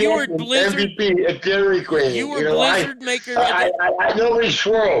 You were Blizzard MVP at Dairy Queen. You were Blizzard maker. I nobody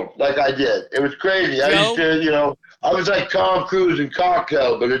swirled like I did. It was crazy. Joe? I used to, I was like Tom Cruise in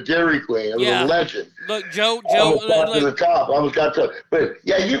Cocktail, but at Dairy Queen, I was a legend. Look, Joe, almost got to the top. Almost got to. But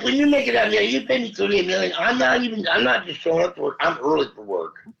yeah, when you make it out, you pay me $38 million. I'm not just showing up for work. I'm early for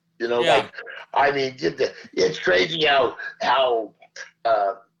work. It's crazy how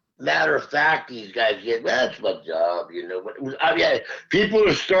matter of fact these guys get. Well, that's my job, But people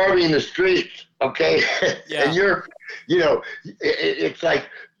are starving in the streets. Okay, yeah. And it's like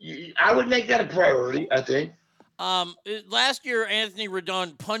I would make that a priority. I think. Last year, Anthony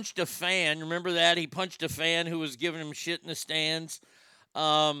Rendon punched a fan. Remember that? He punched a fan who was giving him shit in the stands.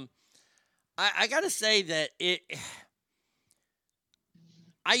 I got to say that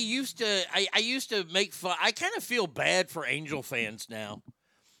I used to make fun. I kind of feel bad for Angel fans now.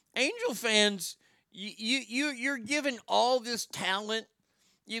 Angel fans, you're given all this talent.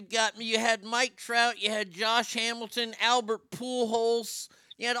 You had Mike Trout, you had Josh Hamilton, Albert Pujols.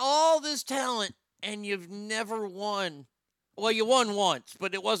 You had all this talent, and you've never won. Well, you won once,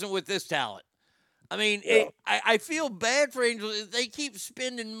 but it wasn't with this talent. I mean, I feel bad for Angels. They keep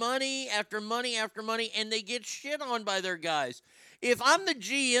spending money after money after money, and they get shit on by their guys. If I'm the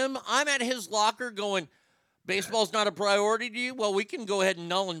GM, I'm at his locker going, baseball's not a priority to you? Well, we can go ahead and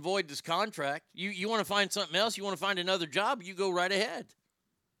null and void this contract. You want to find something else? You want to find another job? You go right ahead.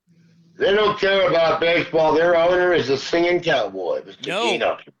 They don't care about baseball. Their owner is a singing cowboy, Mr. Gene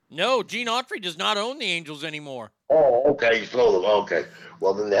Autry. No, Gene Autry does not own the Angels anymore. Oh, okay. You sold them. Okay.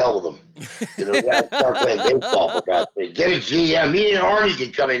 Well, then the hell with them. You know, you got to start playing baseball for God's sake. Get a GM. Me and Arnie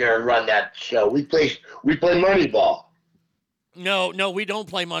can come in there and run that show. We play Moneyball. No, we don't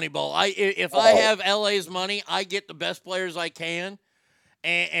play Moneyball. If I have LA's money, I get the best players I can,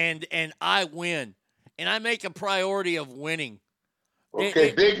 and I win, and I make a priority of winning.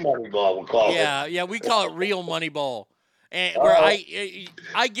 Okay, big Moneyball we'll call it. Yeah, we call it real Moneyball, and where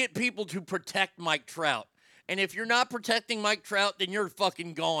I get people to protect Mike Trout. And if you're not protecting Mike Trout, then you're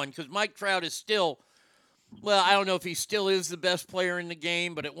fucking gone, because Mike Trout is still, well, I don't know if he still is the best player in the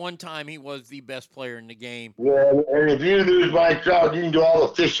game, but at one time he was the best player in the game. Yeah, and if you lose Mike Trout, you can do all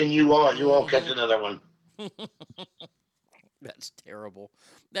the fishing you want. You won't catch another one. That's terrible.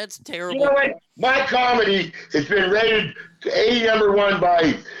 That's terrible. You know what? My comedy has been rated #1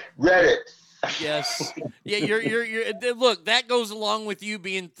 by Reddit. Yes. Yeah, you're look, that goes along with you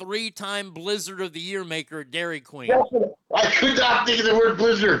being 3-time Blizzard of the Year maker at Dairy Queen. I could not think of the word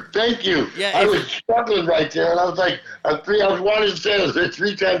Blizzard. Thank you. Yeah, I was struggling right there, and I was like, I was wanting to say it was a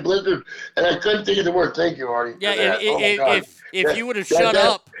 3-time Blizzard, and I couldn't think of the word. Thank you, Artie. Yeah, if you would have shut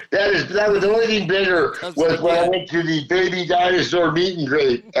up. That was the only thing bigger was when I went to the baby dinosaur meet and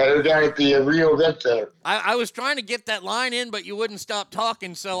greet down at the Rio Event Center. I was trying to get that line in, but you wouldn't stop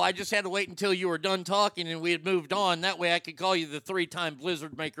talking, so I just had to wait until you were done talking and we had moved on. That way I could call you the 3-time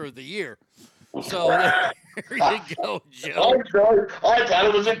Blizzard Maker of the Year. So there you go, Joe. I'm sorry. I thought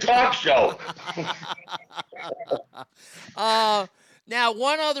it was a talk show. Now,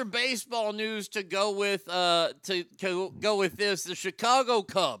 one other baseball news to go with this: the Chicago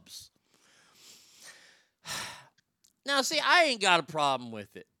Cubs. Now, see, I ain't got a problem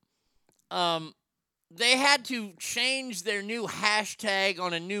with it. They had to change their new hashtag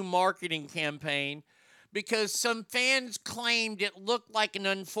on a new marketing campaign because some fans claimed it looked like an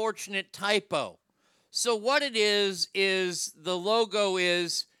unfortunate typo. So what it is the logo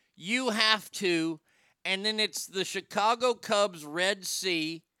is "You Have to," and then it's the Chicago Cubs Red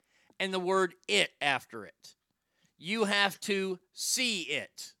C and the word "it" after it. You have to see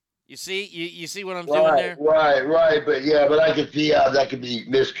it. You see? You see what I'm doing there? Right. But I could see how that could be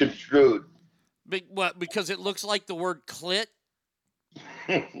misconstrued. What? Because it looks like the word "clit"?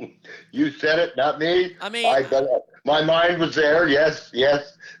 You said it, not me. I mean, my mind was there. Yes,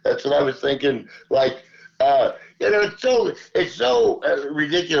 that's what I was thinking. Like, it's so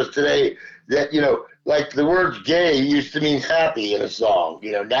ridiculous today that like the words "gay" used to mean happy in a song.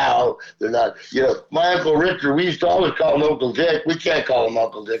 Now they're not. My Uncle Richard, we used to always call him Uncle Dick. We can't call him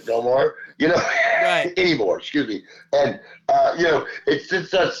Uncle Dick no more. Right. Anymore. Excuse me. And it's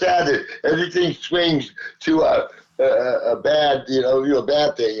just so sad that everything swings to a bad, a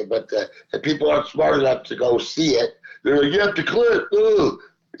bad thing, but people aren't smart enough to go see it. They're like, you have to clear it. Ooh.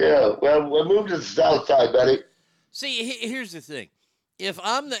 Yeah, well, we'll move to the south side, buddy. See, here's the thing. If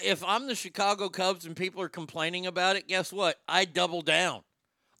I'm the Chicago Cubs and people are complaining about it, guess what? I double down.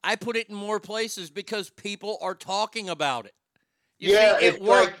 I put it in more places because people are talking about it. It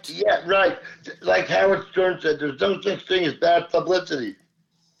worked. Right. Like Howard Stern said, there's no such thing as bad publicity.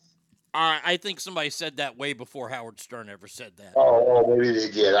 I think somebody said that way before Howard Stern ever said that. Oh, maybe they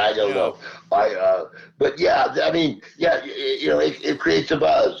did. I don't know. But yeah, I mean, it creates a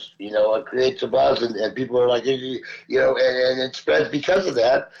buzz. It creates a buzz, and people are like, and it spreads because of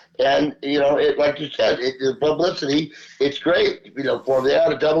that. And it, like you said, the publicity. It's great. For they ought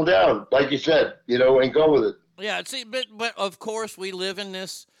to double down, like you said. And go with it. Yeah. See, but of course we live in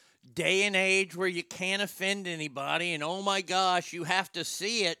this day and age where you can't offend anybody, and oh my gosh, you have to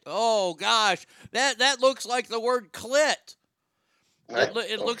see it. Oh gosh, that looks like the word "clit."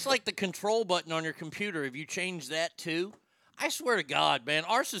 It looks like the control button on your computer. If you change that too, I swear to God, man,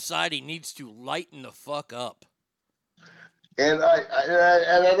 our society needs to lighten the fuck up. And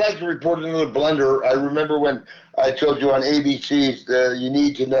I'd like to report another blunder. I remember when I told you on ABC's "You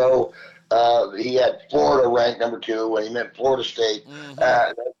Need to Know." He had Florida ranked number 2 when he meant Florida State.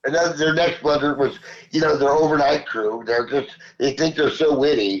 And then their next blunder was, their overnight crew. They think they're so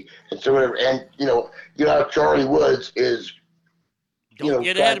witty and so whatever. And how Charlie Woods is. Don't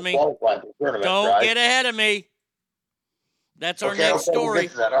get ahead of me. Don't get ahead of me. That's our next story.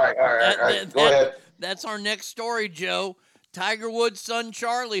 All right. Go ahead. That's our next story, Joe. Tiger Woods' son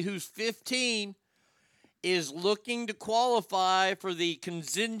Charlie, who's 15, is looking to qualify for the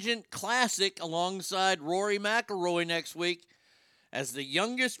Contingent Classic alongside Rory McIlroy next week as the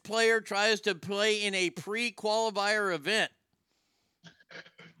youngest player tries to play in a pre-qualifier event.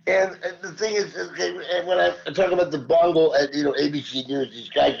 And the thing is, and when I talk about the bungle at ABC News, these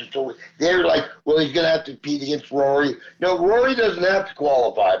guys are so they're like, well, he's going to have to compete against Rory. No, Rory doesn't have to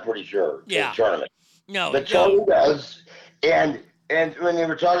qualify. I'm pretty sure. Yeah. In the tournament. No, but Charlie does. And when they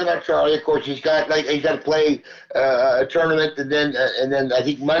were talking about Charlie, of course, he's got to play a tournament, and then I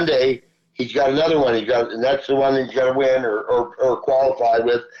think Monday he's got another one. And that's the one that he's got to win or qualify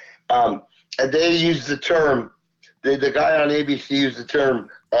with. And they use the term. The guy on ABC used the term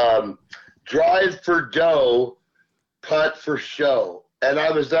drive for dough, putt for show. And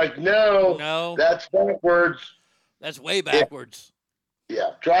I was like, no, that's backwards. That's way backwards.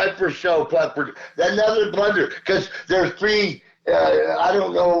 Yeah, drive for show, putt for – another blunder because there's 3,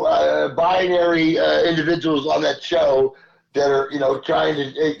 binary individuals on that show that are, trying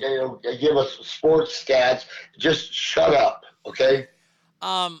to, give us sports stats. Just shut up, okay?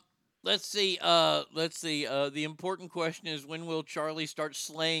 Let's see. The important question is, when will Charlie start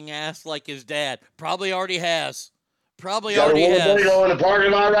slaying ass like his dad? Probably already has. Got a window in the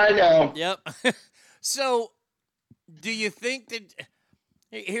parking lot right now. Yep. So, do you think that?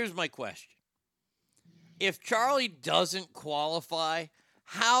 Here's my question: if Charlie doesn't qualify,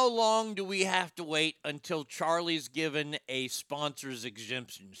 how long do we have to wait until Charlie's given a sponsor's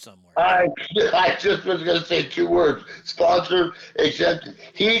exemption somewhere? I just was going to say 2 words: sponsor exemption.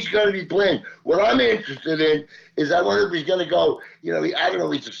 He's going to be playing. What I'm interested in is, I wonder if he's going to go. I don't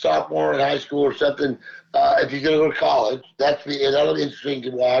know. He's a sophomore in high school or something. If he's going to go to college, that'll be interesting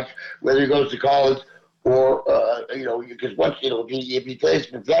to watch. Whether he goes to college or because once if he plays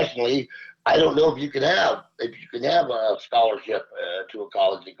professionally. I don't know if you can have a scholarship to a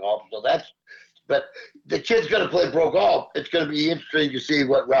college in golf. So but the kid's going to play pro golf. It's going to be interesting to see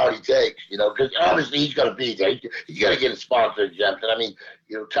what route he takes, because obviously he's going to be there. He's going to get a sponsor exemption. I mean,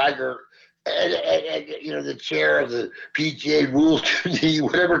 Tiger and the chair of the PGA Rules Committee,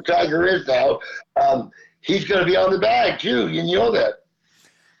 whatever Tiger is now, he's going to be on the bag too. You know that.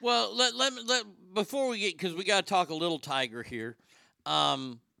 Well, let before we get, because we got to talk a little Tiger here.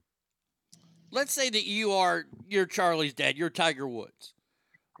 Let's say that you're Charlie's dad, you're Tiger Woods.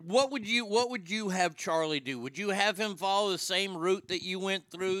 What would you have Charlie do? Would you have him follow the same route that you went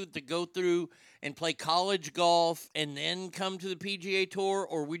through to go through and play college golf and then come to the PGA Tour,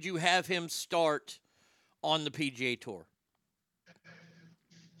 or would you have him start on the PGA Tour?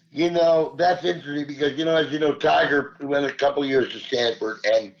 That's interesting because, as Tiger went a couple years to Stanford,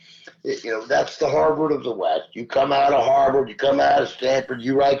 and that's the Harvard of the West. You come out of Harvard, you come out of Stanford,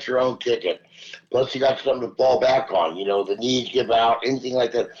 you write your own ticket. Plus, you got something to fall back on. The knees give out, anything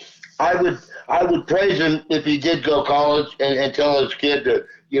like that. I would praise him if he did go college and tell his kid to,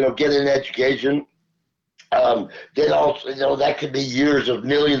 get an education. Then also, that could be years of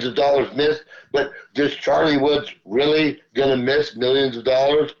millions of dollars missed. But is Charlie Woods really gonna miss millions of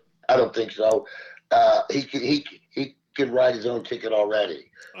dollars? I don't think so. He can write his own ticket already.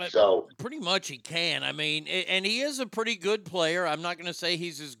 So pretty much he can. I mean, and he is a pretty good player. I'm not going to say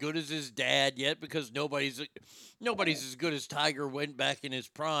he's as good as his dad yet, because nobody's as good as Tiger went back in his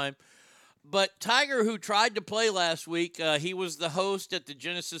prime. But Tiger, who tried to play last week, he was the host at the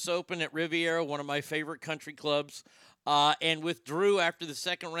Genesis Open at Riviera, one of my favorite country clubs, and withdrew after the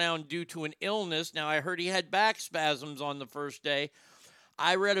second round due to an illness. Now, I heard he had back spasms on the first day.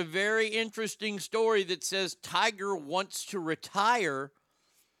 I read a very interesting story that says Tiger wants to retire,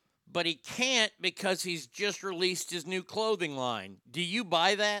 but he can't because he's just released his new clothing line. Do you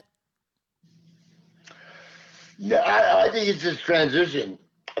buy that? No, I think it's this transition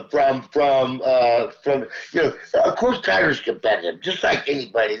from of course Tiger's competitive, just like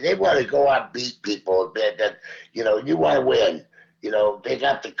anybody. They want to go out and beat people that you want to win. They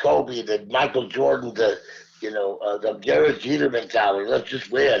got the Kobe, the Michael Jordan, the Derek Jeter mentality. Let's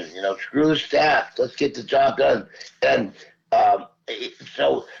just win. Screw the staff. Let's get the job done. And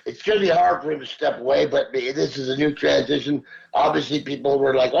So it's going to be hard for him to step away, but this is a new transition. Obviously, people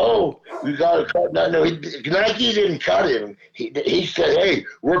were like, "Oh, we got to cut." No, Nike didn't cut him. He said, "Hey,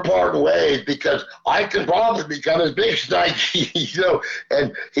 we're parting ways because I can probably become as big as Nike."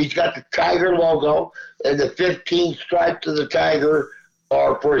 And he's got the Tiger logo and the 15 stripes of the Tiger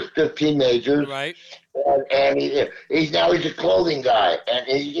are for his 15 majors. Right. And he's a clothing guy, and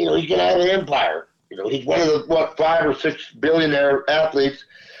he's going to have an empire. He's one of the 5 or 6 billionaire athletes.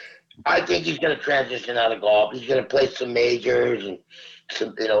 I think he's going to transition out of golf. He's going to play some majors and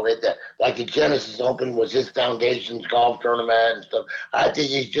some, like the Genesis Open was his foundation's golf tournament and stuff. I think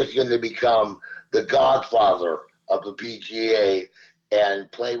he's just going to become the godfather of the PGA and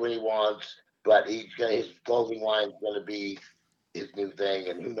play when he wants. But his clothing line is going to be his new thing,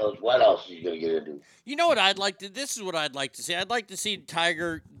 and who knows what else he's going to get into. You know what this is what I'd like to see. I'd like to see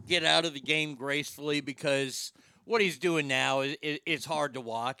Tiger get out of the game gracefully, because what he's doing now is hard to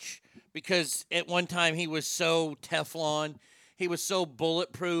watch, because at one time he was so Teflon, he was so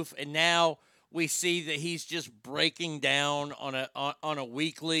bulletproof, and now we see that he's just breaking down on a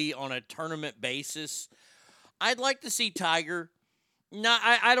weekly, on a tournament basis. I'd like to see Tiger. No,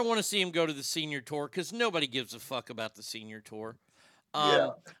 I don't want to see him go to the senior tour, because nobody gives a fuck about the senior tour.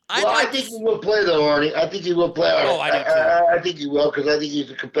 I think he will play though, Arnie. I think he will play. I think he will, because I think he's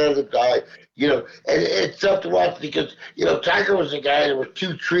a competitive guy. And it's tough to watch because Tiger was a guy that was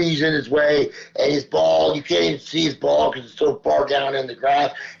 2 trees in his way, and his ball, you can't even see his ball because it's so far down in the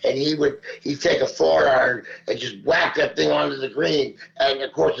grass. And he'd take a 4-iron and just whack that thing onto the green, and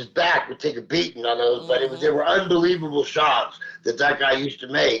of course his back would take a beating on those. But they were unbelievable shots that guy used to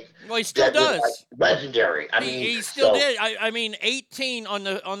make. Well, he still does. Legendary. He still did. 18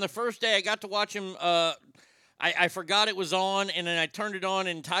 on the first day I got to watch him. I forgot it was on, and then I turned it on,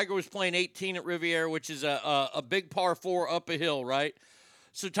 and Tiger was playing 18 at Riviera, which is a big par 4 up a hill, right?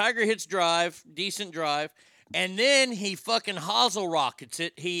 So Tiger hits drive, decent drive, and then he fucking hosel rockets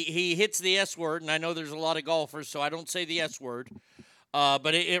it. He hits the S word, and I know there's a lot of golfers, so I don't say the S word,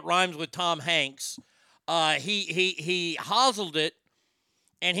 but it rhymes with Tom Hanks. He hoseled it,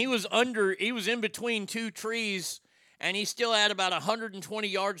 and he was in between 2 trees, and he still had about 120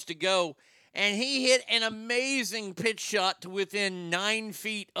 yards to go. And he hit an amazing pitch shot to within 9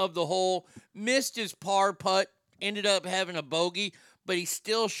 feet of the hole, missed his par putt, ended up having a bogey, but he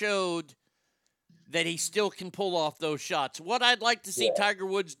still showed that he still can pull off those shots. What I'd like to see Tiger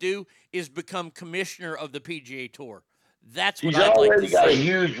Woods do is become commissioner of the PGA Tour. That's what I'd like to see. He's already got a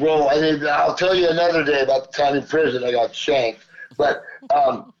huge role. I'll tell you another day about the time in prison I got shanked. But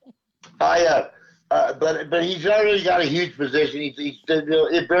but he's already got a huge position. He's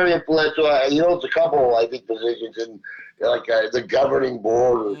very influential. He holds a couple, I think, positions in the governing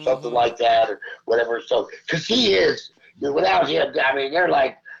board or something like that, or whatever. So, because he is, without him, they're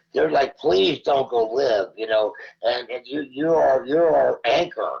like, please don't go live, and you're our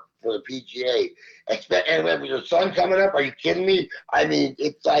anchor for the PGA. And with your son coming up, are you kidding me?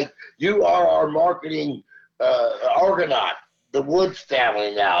 It's like you are our marketing Argonaut. The Woods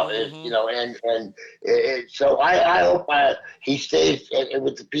family now is, so I hope he stays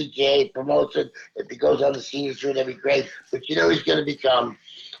with the PGA, promotes it. If he goes on the senior tour, that'd be great. But he's going to become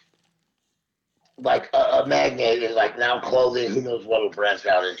like a magnate, like now clothing. Who knows what he'll branch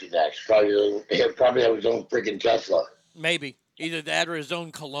out into next? Probably have his own freaking Tesla. Maybe either that or his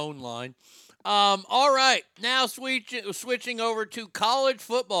own cologne line. All right, now switching over to college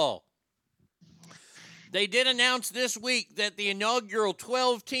football. They did announce this week that the inaugural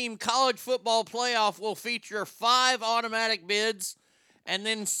 12-team college football playoff will feature 5 automatic bids and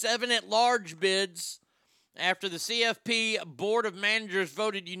then 7 at-large bids after the CFP Board of Managers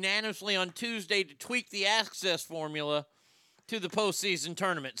voted unanimously on Tuesday to tweak the access formula to the postseason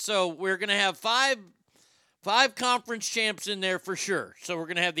tournament. So we're going to have five conference champs in there for sure. So we're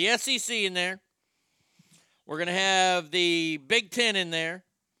going to have the SEC in there. We're going to have the Big Ten in there.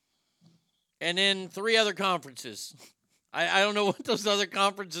 And then 3 other conferences. I don't know what those other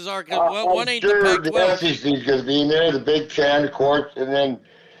conferences are. One ain't sure the Pac-12. The SEC is going to be in there, the Big Ten, of course, and then,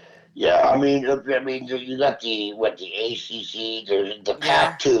 you got the ACC, there's the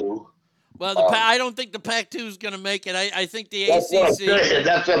Pac-2. Well, I don't think the Pac-2 is going to make it. I think the ACC.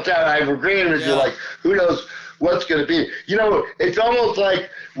 That's what I'm agreeing with you. Like, who knows what's going to be? It's almost like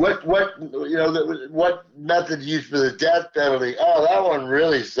what method used for the death penalty. Oh, that one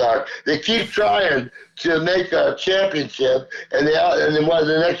really sucked. They keep trying to make a championship, and then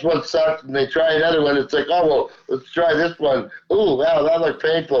the next one sucks, and they try another one. It's like, oh well, let's try this one. Ooh, wow, that looked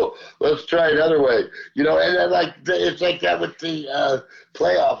painful. Let's try another way. And then it's like that with the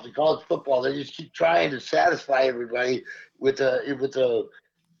playoffs in college football. They just keep trying to satisfy everybody. with a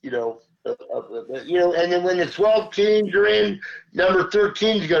and then when the 12 teams are in, number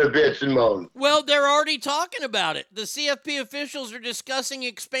 13 is going to bitch and moan. Well, they're already talking about it. The CFP officials are discussing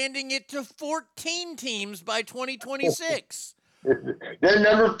expanding it to 14 teams by 2026. Then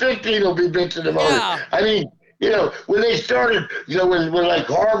number 15 will be bitching and moaning. Yeah. I mean, when they started, when like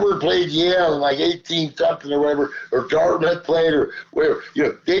Harvard played Yale in like 18 something or whatever, or Dartmouth played or whatever,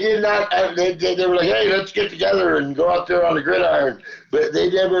 they did not. They were like, hey, let's get together and go out there on the gridiron. But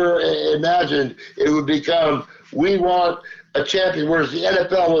they never imagined it would become, we want a champion. Whereas the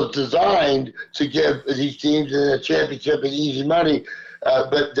NFL was designed to give these teams a championship and easy money.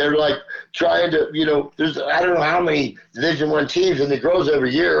 But they're like trying to, there's I don't know how many Division I teams, and it grows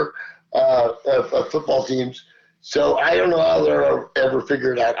every year of football teams. So I don't know how they'll ever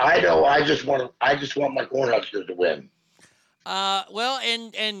figure it out. I know I just want my Cornhuskers to win. Well,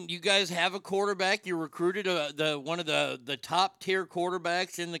 and you guys have a quarterback. You recruited one of the top tier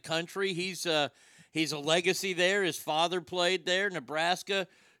quarterbacks in the country. He's a legacy there. His father played there. Nebraska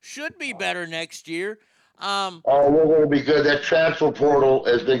should be better next year. We're going to be good. That transfer portal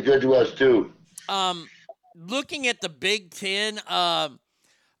has been good to us too. Looking at the Big Ten,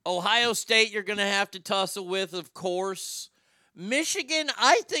 Ohio State, you're going to have to tussle with, of course. Michigan,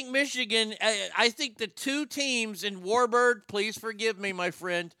 I think the two teams in Warbird, please forgive me, my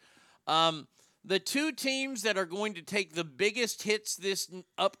friend, the two teams that are going to take the biggest hits this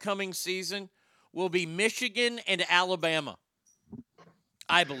upcoming season will be Michigan and Alabama,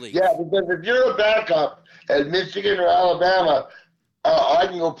 I believe. Yeah, because if you're a backup at Michigan or Alabama, I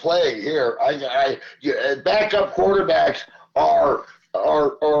can go play here. Backup quarterbacks are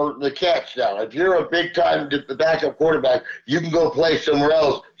the catch now. If you're a big time backup quarterback, you can go play somewhere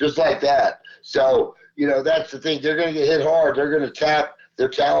else just like that. So, that's the thing. They're going to get hit hard. They're going to tap their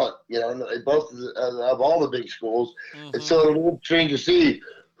talent, both of all the big schools. Mm-hmm. And so it'll be interesting to see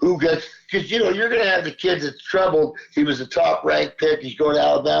who gets, because, you're going to have the kid that's troubled. He was a top-ranked pick. He's going to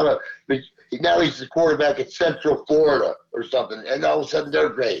Alabama, but now he's the quarterback at Central Florida or something, and all of a sudden they're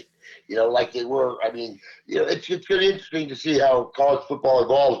great. Like they were. I mean, it's going to be interesting to see how college football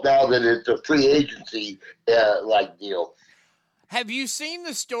evolves now that it's a free agency like deal. Have you seen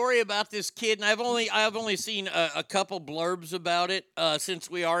the story about this kid? And I've only seen a couple blurbs about it since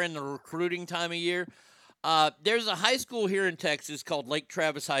we are in the recruiting time of year. There's a high school here in Texas called Lake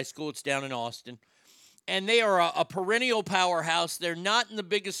Travis High School. It's down in Austin. And they are a perennial powerhouse. They're not in the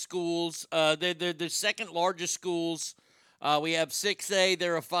biggest schools. They're the second largest schools. We have 6A.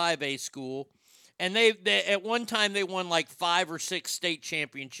 They're a 5A school. And they at one time, they won like 5 or 6 state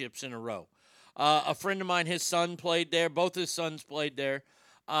championships in a row. A friend of mine, his son played there. Both his sons played there.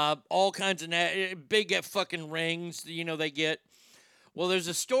 All kinds of big fucking rings, they get. Well, there's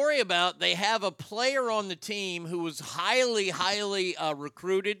a story about they have a player on the team who was highly, highly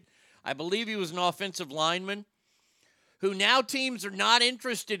recruited. I believe he was an offensive lineman, who now teams are not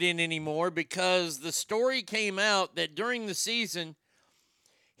interested in anymore because the story came out that during the season,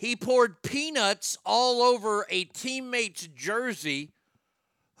 he poured peanuts all over a teammate's jersey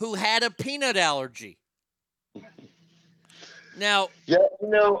who had a peanut allergy. Now, yeah,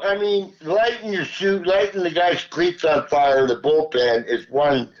 lighting the guy's cleats on fire in the bullpen is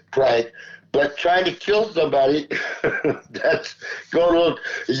one prank, but trying to kill somebody, that's going to look.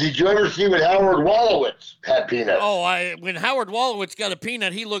 Did you ever see when Howard Wolowitz had peanuts? Oh, when Howard Wolowitz got a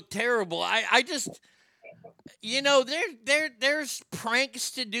peanut, he looked terrible. I just, there's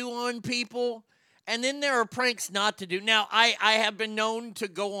pranks to do on people, and then there are pranks not to do. Now, I have been known to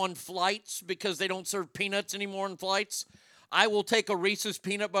go on flights because they don't serve peanuts anymore on flights. I will take a Reese's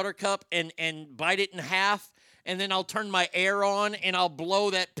peanut butter cup and bite it in half, and then I'll turn my air on, and I'll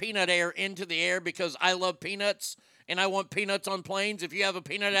blow that peanut air into the air because I love peanuts, and I want peanuts on planes. If you have a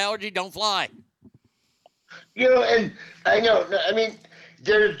peanut allergy, don't fly. And I know,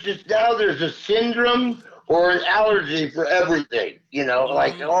 there's a syndrome or an allergy for everything,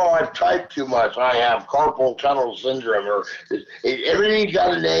 like, I've typed too much. I have carpal tunnel syndrome, or everything's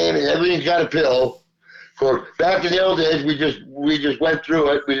got a name and everything's got a pill. Back in the old days, we just went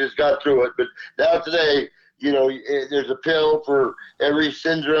through it. We just got through it. But now today, there's a pill for every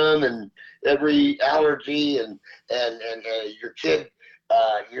syndrome and every allergy, and your kid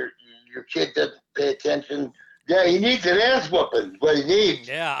doesn't pay attention. Yeah, he needs an ass whooping. What he needs.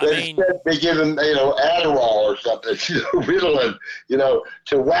 Yeah, but instead they give him, Adderall or something, Ritalin,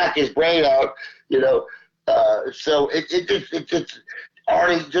 to whack his brain out. So it's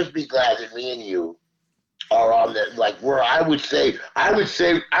Artie. Just be glad that me and you are on that, where I would say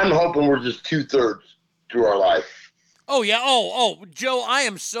I'm hoping we're just 2/3 through our life. Oh, yeah. Oh, Joe, I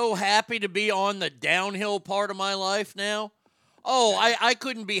am so happy to be on the downhill part of my life now. Oh, I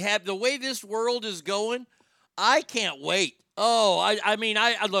couldn't be happy. The way this world is going, I can't wait. Oh, I mean,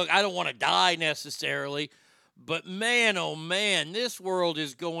 look, I don't want to die necessarily, but man, oh man, this world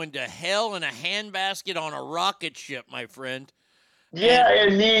is going to hell in a handbasket on a rocket ship, my friend. Yeah,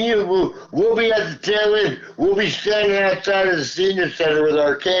 and me and you, we'll be at the tail end. We'll be standing outside of the senior center with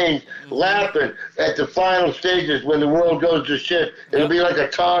our canes, laughing at the final stages when the world goes to shit. It'll be like a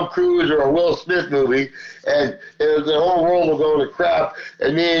Tom Cruise or a Will Smith movie, and the whole world will go to crap,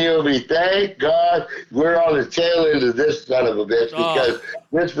 and me and you will be, thank God we're on the tail end of this son of a bitch, because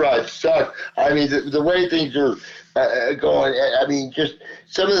this ride sucks. I mean, the way things are going, I mean, just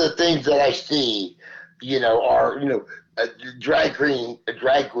some of the things that I see, are, drag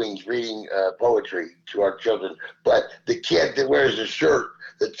queens reading poetry to our children, but the kid that wears a shirt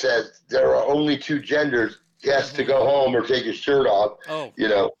that says there are only two genders, he has to go home or take his shirt off. Oh,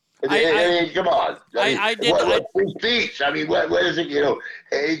 I mean, come on. I did. What free speech? I mean, what is it?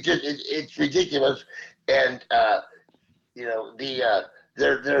 It's ridiculous, and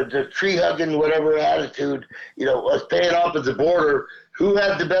their tree hugging whatever attitude. Us paying off at the border. Who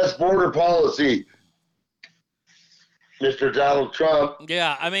had the best border policy? Mr. Donald Trump.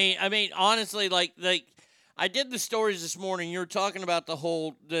 Yeah, I mean, honestly, like I did the stories this morning. You were talking about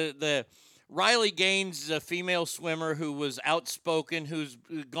the Riley Gaines, a female swimmer who was outspoken, who's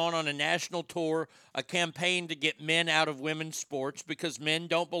gone on a national tour, a campaign to get men out of women's sports because men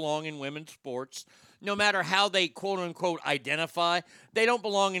don't belong in women's sports. No matter how they quote unquote identify, they don't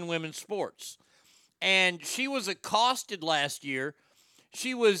belong in women's sports. And she was accosted last year.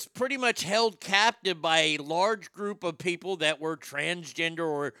 She was pretty much held captive by a large group of people that were transgender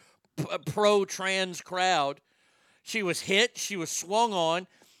or pro-trans crowd. She was hit. She was swung on.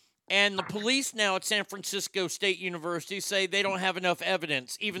 And the police now at San Francisco State University say they don't have enough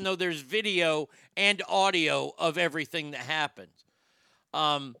evidence, even though there's video and audio of everything that happened.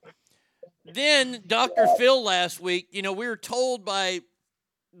 Then Dr. Phil last week, we were told by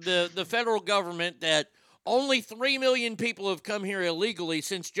the federal government that only 3 million people have come here illegally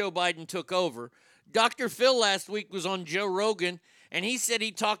since Joe Biden took over. Dr. Phil last week was on Joe Rogan, and he said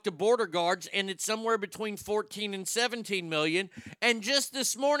he talked to border guards, and it's somewhere between 14 and 17 million. And just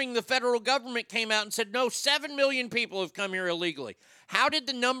this morning, the federal government came out and said, no, 7 million people have come here illegally. How did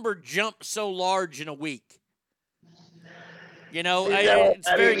the number jump so large in a week? It's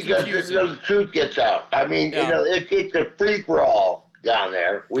very confusing. The truth gets out. I mean, it's a free-for-all down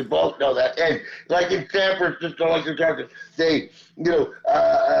there. We both know that. And like in San Francisco, like you're talking,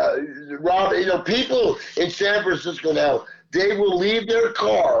 people in San Francisco now, they will leave their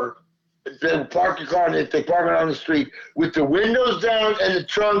car, they'll park the car, and if they park it on the street, with the windows down and the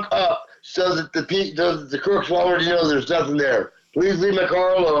trunk up, so that the crooks will already know there's nothing there. Please leave my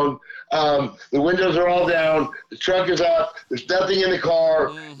car alone. The windows are all down. The trunk is up. There's nothing in the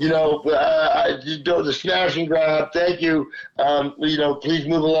car. The smash and grab. Thank you. Please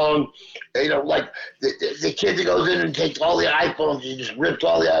move along. Like the kid that goes in and takes all the iPhones. He just rips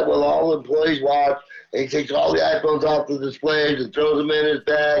all the iPhones. All the employees watch. And he takes all the iPhones off the displays and throws them in his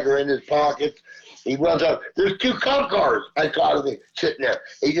bag or in his pockets. He runs out. There's 2 cop cars I caught him sitting there.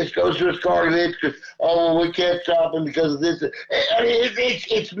 He just goes to his car and it's just, we can't stop him because of this. I mean,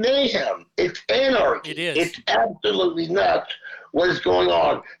 it's mayhem. It's anarchy. It is. It's absolutely nuts what is going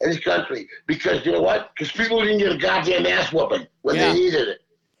on in this country. Because you know what? Because people didn't get a goddamn ass whooping when they needed it.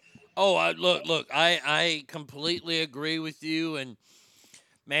 Oh, look, I completely agree with you. And,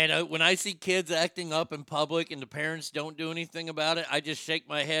 man, when I see kids acting up in public and the parents don't do anything about it, I just shake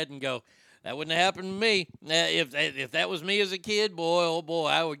my head and go, that wouldn't happen to me. If that was me as a kid, boy, oh boy,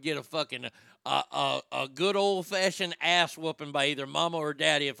 I would get a fucking a good old-fashioned ass whooping by either mama or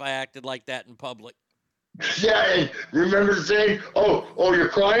daddy if I acted like that in public. Yeah, and remember the saying, oh, you're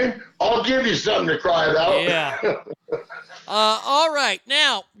crying? I'll give you something to cry about. Yeah. All right.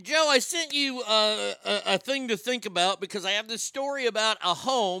 Now, Joe, I sent you a thing to think about because I have this story about a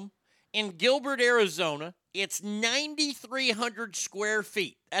home in Gilbert, Arizona. It's 9,300 square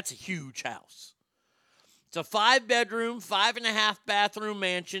feet. That's a huge house. It's a 5-bedroom, 5.5-bathroom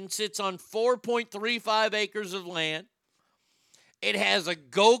mansion. Sits on 4.35 acres of land. It has a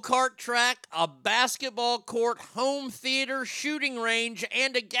go-kart track, a basketball court, home theater, shooting range,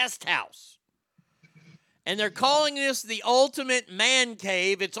 and a guest house. And they're calling this the ultimate man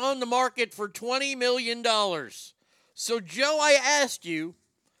cave. It's on the market for $20 million. So, Joe, I asked you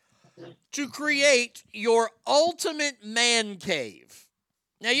to create your ultimate man cave.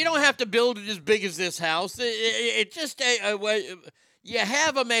 Now, you don't have to build it as big as this house. It just, you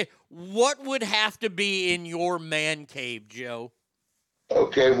have a man. What would have to be in your man cave, Joe?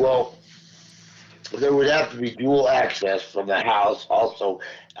 Okay, well, there would have to be dual access from the house. Also,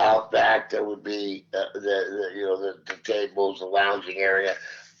 out back there would be the tables, the lounging area.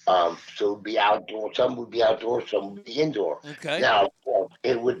 So it would be outdoor. Some would be outdoor. Some would be indoor. Okay. Now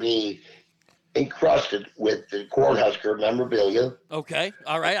it would be encrusted with the Cornhusker memorabilia. Okay.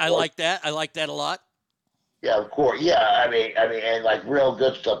 All right. I like that. I like that a lot. Yeah, of course. Yeah, I mean, and like real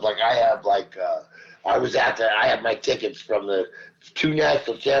good stuff. Like I have I have my tickets from the 2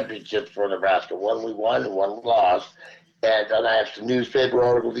 national championships for Nebraska. One we won and one we lost. And then I have some newspaper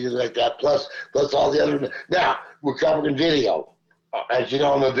articles, things like that, plus all the other. Now, we're covering video. As you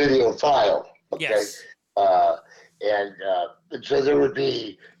know, I'm a video file. Okay? Yes. And so there would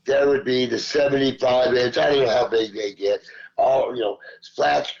be the 75-inch. I don't know how big they get. All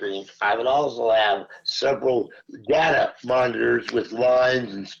flat screens. I would also have several data monitors with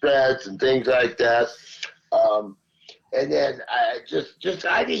lines and spreads and things like that. And then I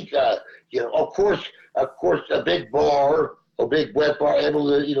think of course a big bar, a big wet bar, able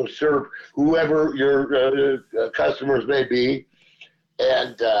to serve whoever your customers may be,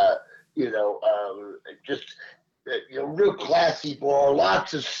 and real classy bar,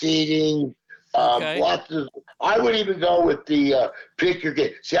 lots of seating. I would even go with the pick your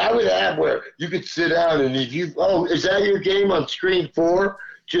game. See, I would have where you could sit down and if is that your game on screen 4?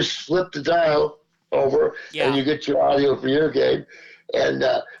 Just flip the dial over and you get your audio for your game. And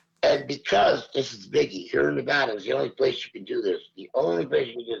because this is biggie, here in Nevada is the only place you can do this. The only place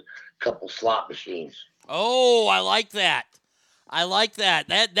you can get a couple slot machines. Oh, I like that. I like that.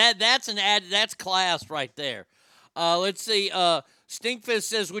 That's that's class right there. Let's see. Stinkfist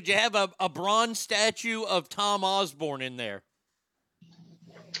says, would you have a bronze statue of Tom Osborne in there?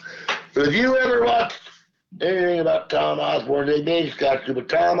 If you ever watched anything about Tom Osborne, they made a statue, but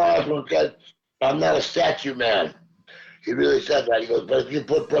Tom Osborne said, I'm not a statue man. He really said that. He goes, but if you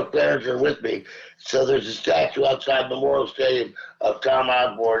put Brooke Behringer with me, so there's a statue outside Memorial Stadium of Tom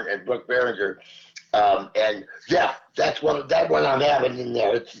Osborne and Brooke Behringer. And yeah, that one I'm having in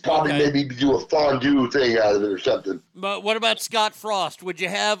there. It's probably maybe do a fondue thing out of it or something. But what about Scott Frost? Would you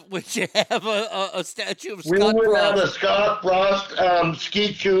have a statue of Scott Frost? We would have a Scott Frost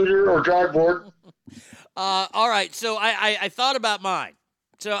skeet shooter or dartboard. All right, so I thought about mine.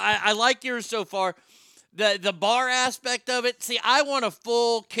 So I like yours so far. The bar aspect of it. See, I want a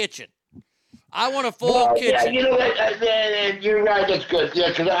full kitchen. kitchen. Yeah, you know what? You're right. That's good. Yeah,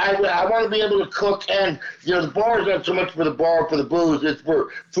 because I want to be able to cook, and the bar's not so much for the bar for the booze; it's for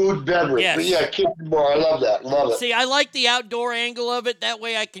food and beverage. Yes. But yeah, kitchen bar. I love that. Love it. See, I like the outdoor angle of it. That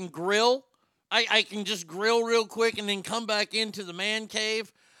way, I can grill. I can just grill real quick and then come back into the man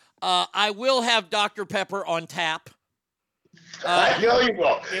cave. I will have Dr. Pepper on tap. I know you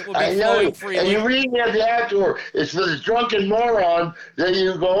will. It will be flowing freely. And you read at the outdoor, it's for the drunken moron that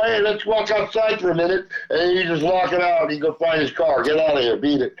you go, hey, let's walk outside for a minute, and you just walk it out, and you go find his car. Get out of here.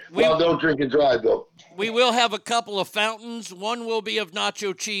 Beat it. Don't drink and drive, though. We will have a couple of fountains. One will be of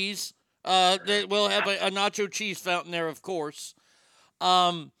nacho cheese. We'll have a nacho cheese fountain there, of course.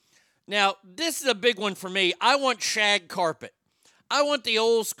 Now, this is a big one for me. I want shag carpet. I want the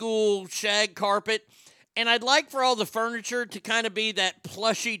old school shag carpet. And I'd like for all the furniture to kind of be that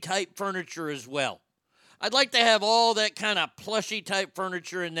plushy type furniture as well. I'd like to have all that kind of plushy type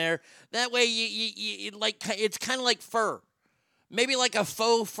furniture in there. That way, you like it's kind of like fur, maybe like a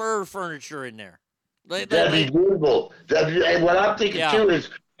faux fur furniture in there. That'd be beautiful. And what I'm thinking too is,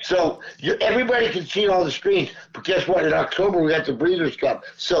 so everybody can see all the screens. But guess what? In October we got the Breeders' Cup.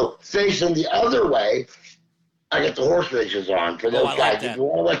 So facing the other way, I get the horse races on for those guys. If you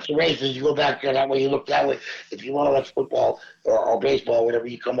want to watch the races, you go back there. That way you look that way. If you want to watch football or baseball, whatever,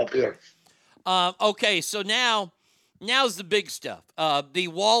 you come up here. Okay, so now's the big stuff. The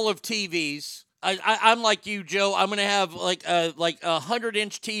wall of TVs. I'm like you, Joe. I'm gonna have like a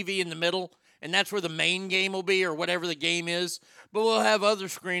 100-inch TV in the middle, and that's where the main game will be, or whatever the game is. But we'll have other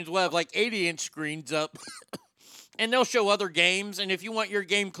screens. We'll have like 80-inch screens up, and they'll show other games. And if you want your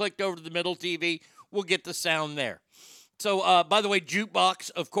game clicked over to the middle TV, we'll get the sound there. So, by the way,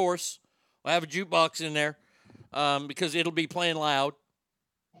 jukebox, of course. We'll have a jukebox in there because it'll be playing loud.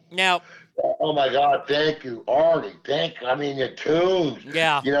 Now. Oh, my God. Thank you, Artie. The tunes.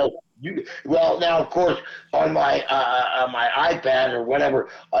 Yeah. Now, of course, on my iPad or whatever,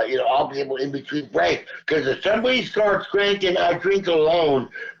 I'll be able in between breaks. Because if somebody starts cranking I Drink Alone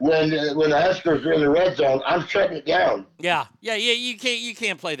when the Huskers are in the red zone, I'm shutting it down. Yeah. You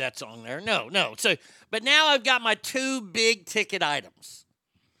can't play that song there. No. So, but now I've got my two big ticket items.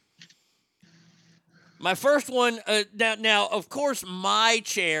 My first one, now, of course, my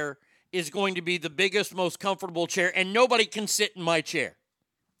chair is going to be the biggest, most comfortable chair, and nobody can sit in my chair.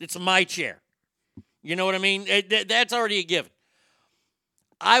 It's my chair. You know what I mean? That's already a given.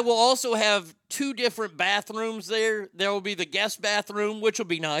 I will also have 2 different bathrooms there. There will be the guest bathroom, which will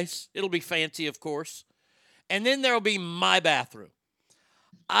be nice. It'll be fancy, of course. And then there will be my bathroom.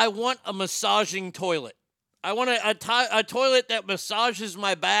 I want a massaging toilet. I want a toilet that massages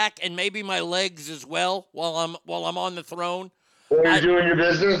my back and maybe my legs as well while I'm on the throne. While you're doing your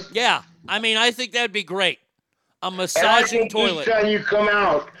business? Yeah. I mean, I think that'd be great. A massaging toilet. Each time you come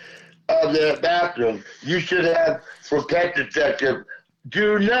out of the bathroom, you should have for Pet Detective,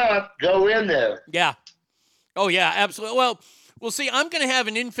 do not go in there. Yeah. Oh, yeah, absolutely. Well, see, I'm going to have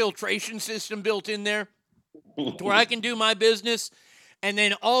an infiltration system built in there to where I can do my business, and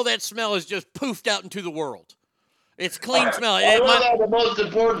then all that smell is just poofed out into the world. It's clean smell. The most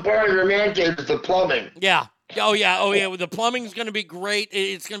important part of your man cave is the plumbing. Yeah. Oh, yeah. Well, the plumbing's going to be great.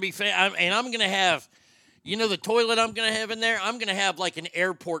 It's going to be and I'm going to have, the toilet I'm going to have in there? I'm going to have like an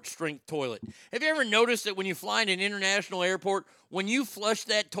airport-strength toilet. Have you ever noticed that when you fly in an international airport, when you flush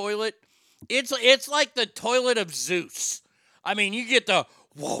that toilet, it's like the toilet of Zeus. I mean, you get the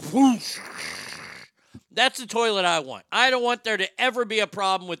whoosh. That's the toilet I want. I don't want there to ever be a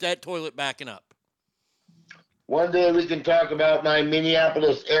problem with that toilet backing up. One day we can talk about my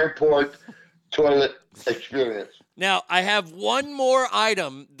Minneapolis airport toilet experience. Now, I have one more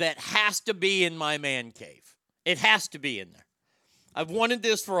item that has to be in my man cave. It has to be in there. I've wanted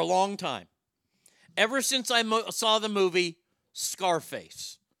this for a long time. Ever since I saw the movie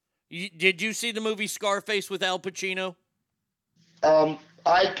Scarface. Did you see the movie Scarface with Al Pacino?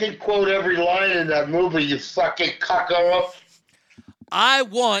 I can quote every line in that movie, you fucking cucko. I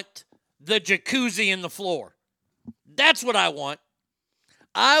want the jacuzzi in the floor. That's what I want.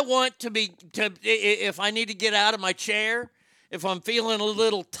 I want if I need to get out of my chair, if I'm feeling a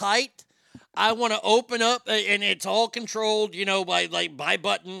little tight, I want to open up, and it's all controlled, by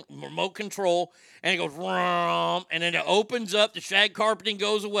button, remote control, and it goes, and then it opens up, the shag carpeting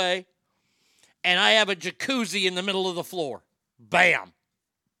goes away, and I have a jacuzzi in the middle of the floor. Bam.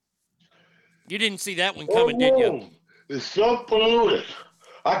 You didn't see that one coming, did you? It's so polluted.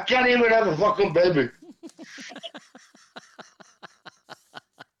 I can't even have a fucking baby.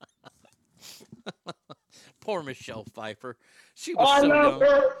 Poor Michelle Pfeiffer. She was so young.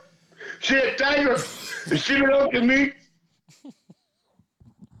 Her. She a tiger. She belongs to me.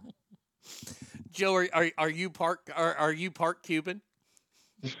 Joe, are you part Cuban?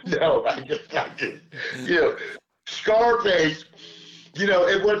 No, I just Scarface.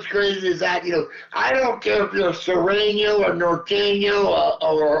 And what's crazy is that I don't care if you're Sereno or Norteño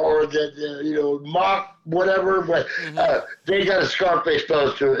or the mock whatever, but they got a Scarface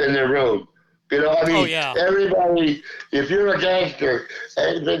poster in their room. Everybody, if you're a gangster,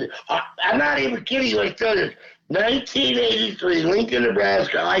 I'm not even kidding you. I tell you, 1983, Lincoln,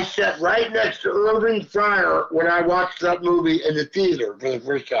 Nebraska, I sat right next to Irving Fryer when I watched that movie in the theater for the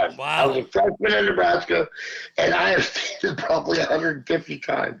first time. Wow. I was a freshman in Nebraska, and I have seen it probably 150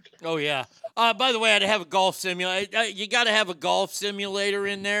 times. Oh, yeah. By the way, I'd have a golf simulator. You got to have a golf simulator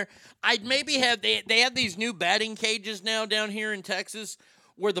in there. I'd maybe have, they have these new batting cages now down here in Texas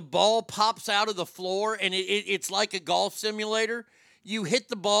where the ball pops out of the floor, and it's like a golf simulator. You hit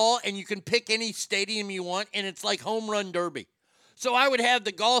the ball, and you can pick any stadium you want, and it's like home run derby. So I would have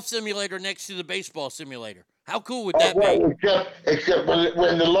the golf simulator next to the baseball simulator. How cool would that be? Except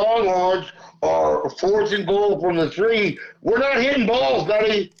when the Longhorns are 4th and goal from the 3, we're not hitting balls,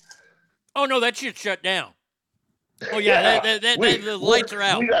 buddy. Oh, no, that shit's shut down. Oh, yeah, the lights are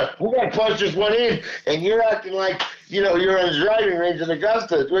out. We got to punch this one in, and you're acting like, you're in the driving range in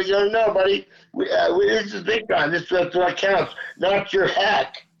Augusta. No, buddy. This is big time. That's what counts, not your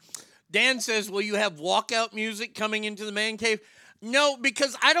hack. Dan says, will you have walkout music coming into the man cave? No,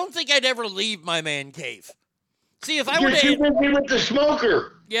 because I don't think I'd ever leave my man cave. See, if I were to... You're busy with the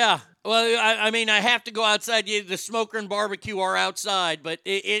smoker. Yeah. Well, I mean, I have to go outside. The smoker and barbecue are outside, but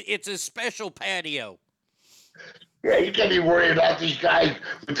it's a special patio. Yeah, you can't be worried about these guys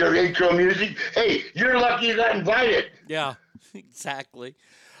with their intro music. Hey, you're lucky you got invited. Yeah, exactly.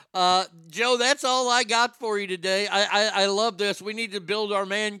 Joe, that's all I got for you today. I love this. We need to build our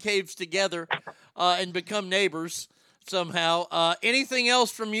man caves together and become neighbors somehow. Anything else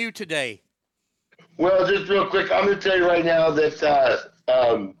from you today? Well, just real quick, I'm going to tell you right now that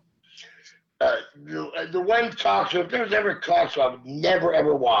the one talk show, if there was ever a talk show I would never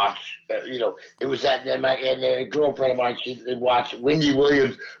ever watch, it was that, and a girlfriend of mine, she watched Wendy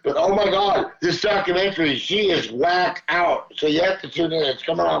Williams. But oh my God, this documentary, she is whacked out. So you have to tune in. It's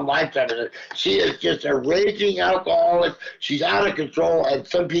coming on Lifetime. And she is just a raging alcoholic. She's out of control, and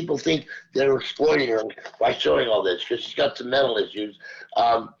some people think they're exploiting her by showing all this because she's got some mental issues.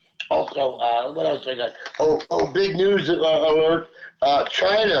 Also, what else I got? Oh, big news alert.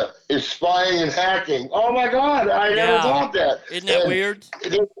 China is spying and hacking. Oh my God, I never thought that. Isn't that weird?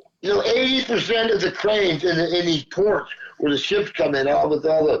 80% of the cranes in these ports where the ships come in, all the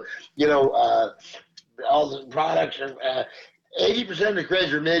products, 80% of the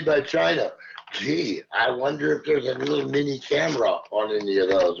cranes are made by China. Gee, I wonder if there's a little mini camera on any of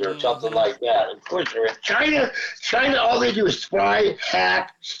those or something like that. Of course there is. China, all they do is spy,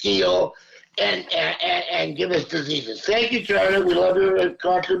 hack, steal, and give us diseases. Thank you, China. We love your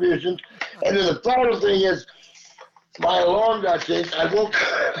contributions. And then the final thing is, my alarm got changed. I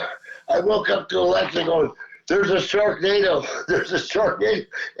woke up to Alexa going, there's a Sharknado. There's a Sharknado.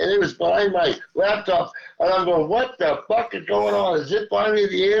 And it was behind my laptop. And I'm going, what the fuck is going on? Is it finally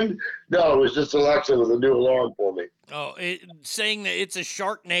the end? No, it was just Alexa with a new alarm for me. Oh, saying that it's a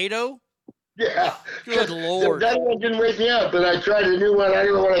Sharknado? Yeah. Good Lord. That one didn't wake me up, but I tried a new one. I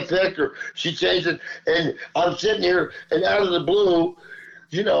don't know what I picked, or she changed it. And I'm sitting here, and out of the blue,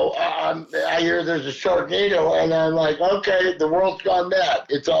 I hear there's a Sharknado, and I'm like, okay, the world's gone mad.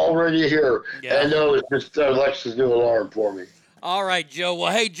 It's already here. Yeah. I know it's just Alexa's new alarm for me. All right, Joe.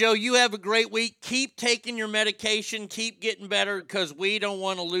 Well, hey, Joe, you have a great week. Keep taking your medication. Keep getting better because we don't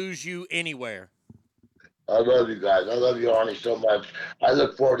want to lose you anywhere. I love you guys. I love you, Arnie, so much. I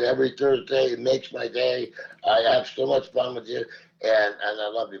look forward to every Thursday. It makes my day. I have so much fun with you, and I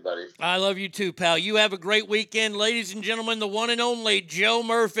love you, buddy. I love you too, pal. You have a great weekend. Ladies and gentlemen, the one and only Joe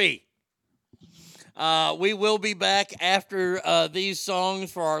Murphy. We will be back after these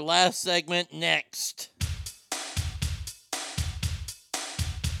songs for our last segment next.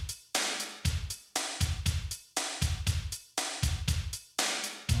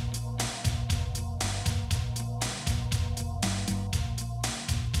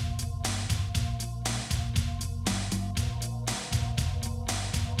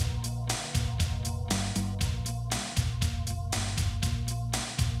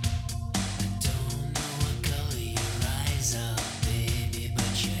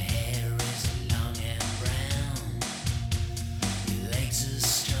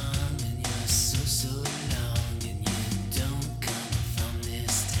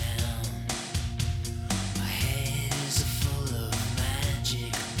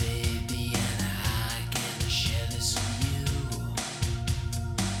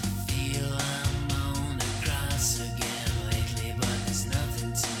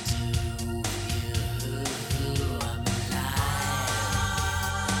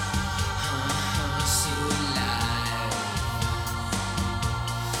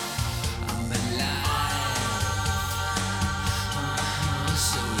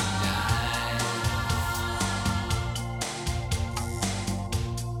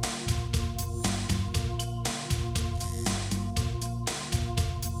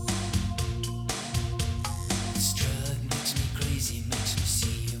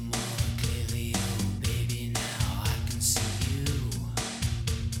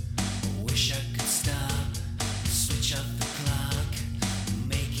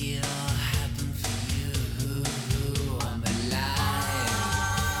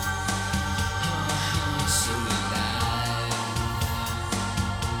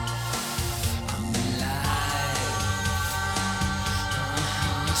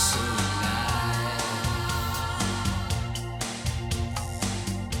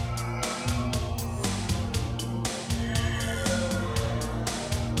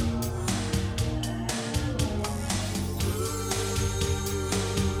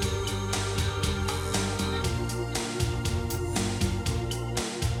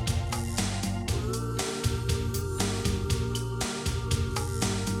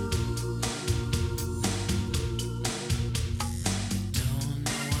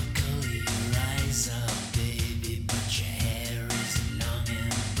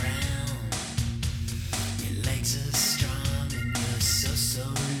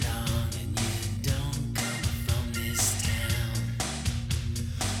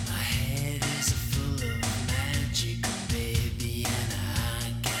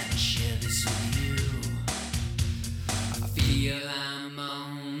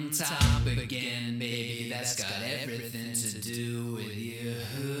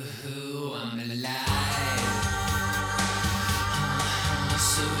 I'm alive.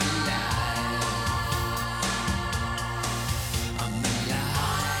 So alive.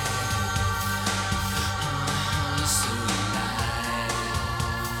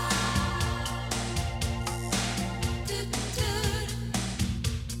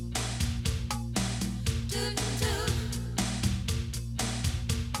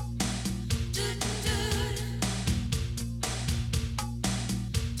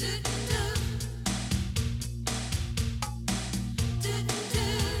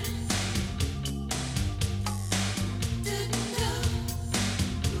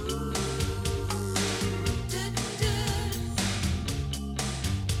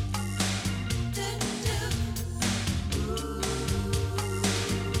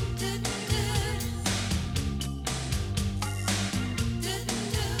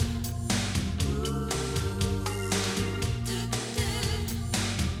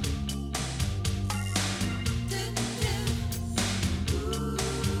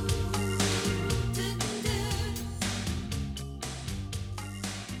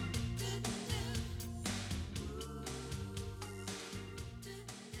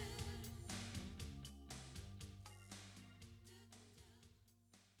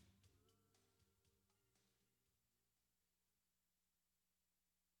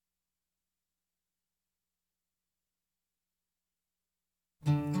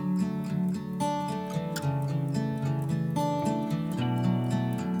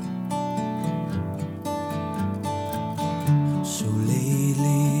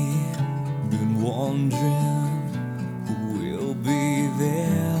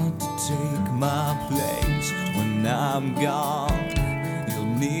 gone, you'll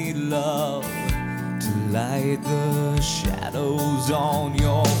need love to light the shadows on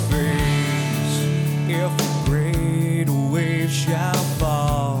your face. If a great wave shall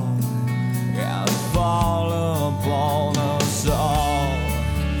fall and fall upon us all,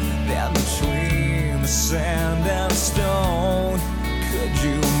 then between the sand and stone, could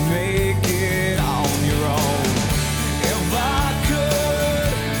you make it on your own? If I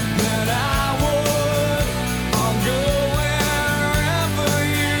could, then I would. I'll go wherever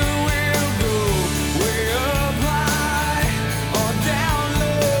you will go, way up high or down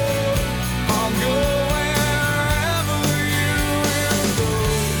low. I'll go wherever you will go,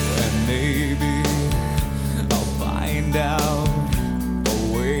 and maybe I'll find out a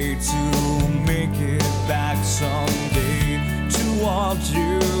way to make it back someday, to want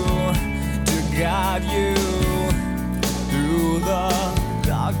you, to guide you through the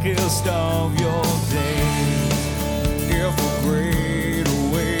darkest of your days. If a great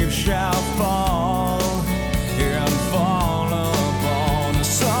wave shall fall and fall upon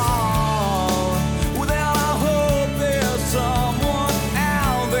us all, well, then I hope there's someone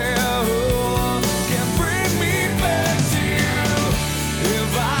out there who can bring me back to you.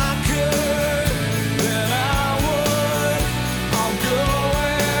 If I could, then I would. I'll go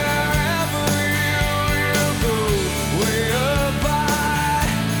wherever you will go, way up high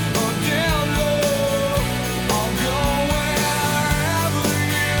or down low. I'll go wherever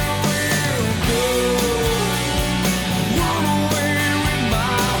you will go. Run away with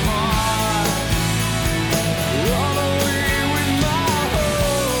my heart, run away with my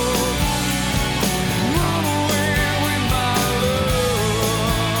hope, run away with my love.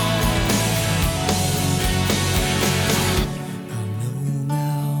 I know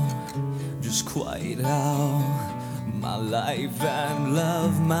now just quite how my life and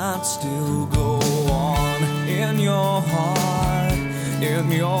love might still go on. In your heart,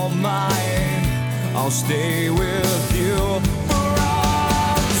 in your mind, I'll stay with you for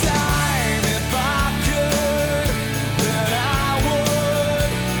all time. If I could, then I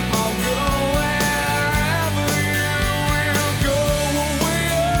would. I'll go wherever you will go, way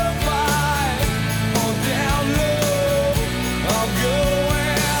up high or down low. I'll go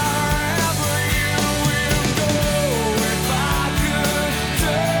wherever you will go. If I could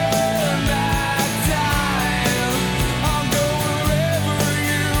turn back time, I'll go wherever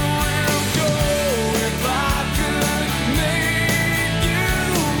you will go. If I could make you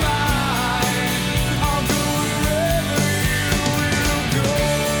mine, I'll go wherever you will go.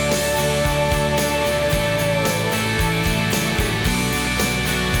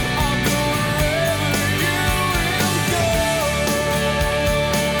 I'll go wherever you will go.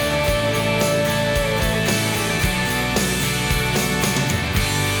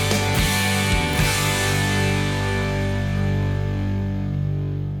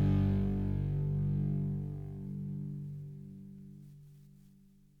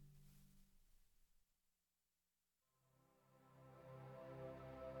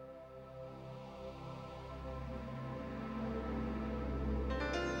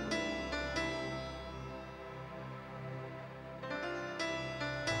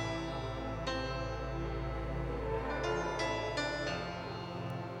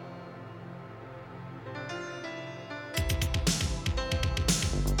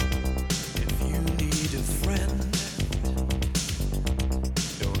 If you need a friend,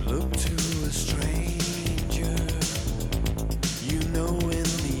 don't look to a stranger. You know in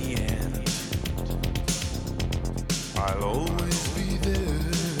the end, I'll always be there.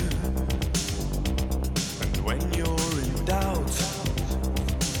 And when you're in doubt,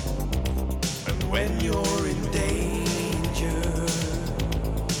 and when you're in danger,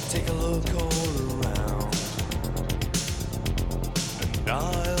 take a look all around, and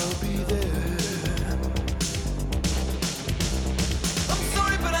I'll be there. I'm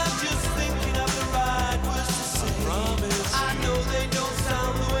sorry, but I'm just thinking of the right words to say. I promise. I know they don't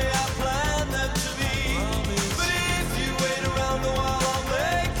sound the way I planned them to be. But if you wait around a while, I'll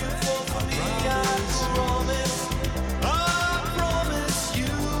make you fall for me. I promise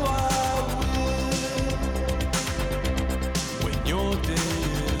you I will. When your day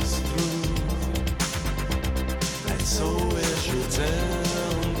is through, and so is your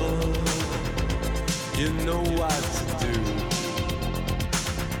temper, you know what to do.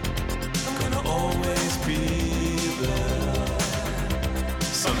 I'm gonna always be there.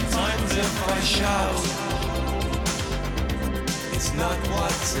 Sometimes if I shout, it's not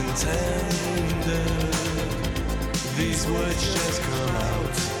what's intended. These words just come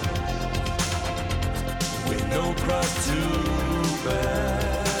out with no cross to bear.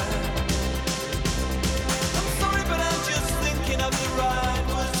 I'm sorry, but I'm just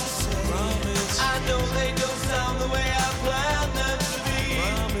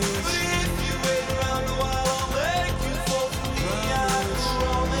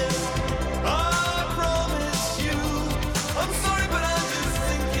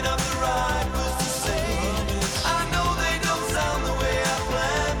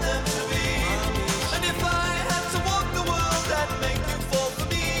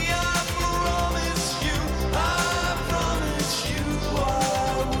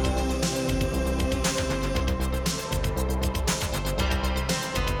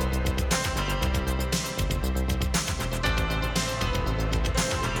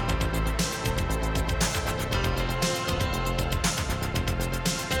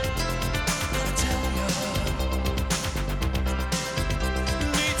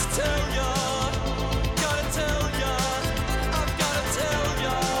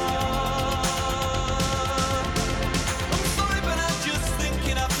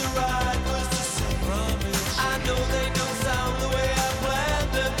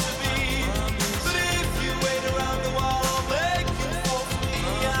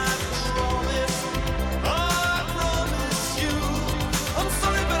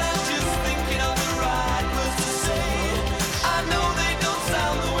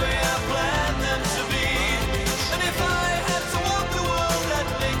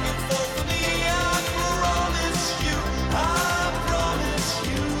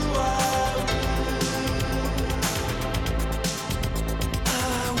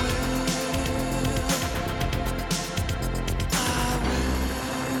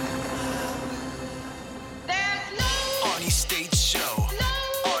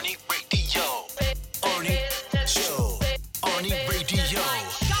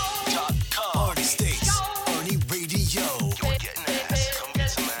ArnieStates.com. Arnie States. Arnie Radio. You're getting ass. Come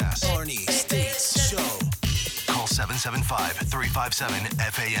get some ass. Arnie States Show. Call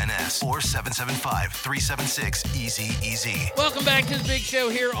 775-357-FANS or 775-376-EASY. Welcome back to the Big Show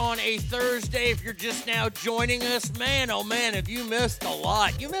here on a Thursday. If you're just now joining us, man, oh man, have you missed a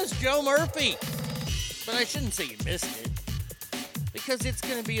lot. You missed Joe Murphy. But I shouldn't say you missed it, because it's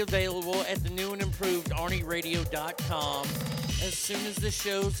going to be available at the new and improved ArnieRadio.com. As soon as the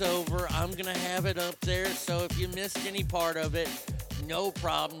show's over, I'm going to have it up there. So if you missed any part of it, no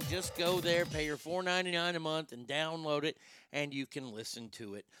problem. Just go there, pay your $4.99 a month, and download it, and you can listen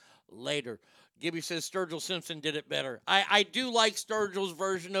to it later. Gibby says Sturgill Simpson did it better. I do like Sturgill's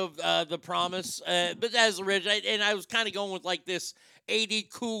version of The Promise, but as original, and I was kind of going with like this 80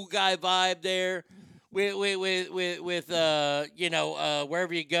 cool guy vibe there. With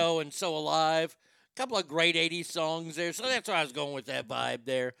Wherever You Go and So Alive. A couple of great 80s songs there, so that's why I was going with that vibe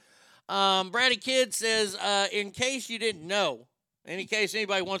there. Brady Kidd says, in case you didn't know, in case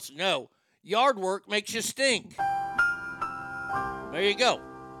anybody wants to know, yard work makes you stink. There you go.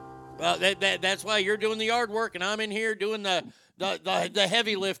 Well, that's why you're doing the yard work, and I'm in here doing the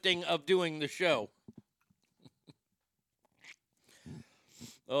heavy lifting of doing the show.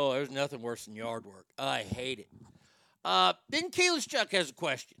 Oh, there's nothing worse than yard work. I hate it. Ben Keyless Chuck has a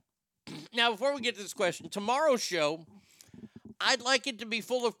question. Now, before we get to this question, tomorrow's show, I'd like it to be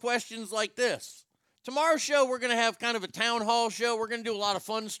full of questions like this. Tomorrow's show, we're going to have kind of a town hall show. We're going to do a lot of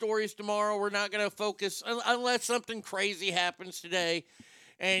fun stories tomorrow. We're not going to focus, unless something crazy happens today,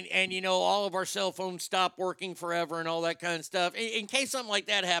 and all of our cell phones stop working forever and all that kind of stuff. In case something like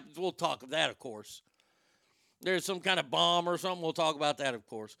that happens, we'll talk of that, of course. There's some kind of bomb or something, we'll talk about that, of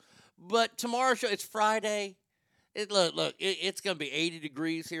course. But tomorrow's show, it's Friday. It's going to be 80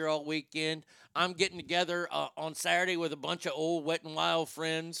 degrees here all weekend. I'm getting together on Saturday with a bunch of old Wet n Wild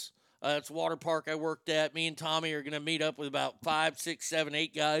friends. It's a water park I worked at. Me and Tommy are going to meet up with about 5, 6, 7,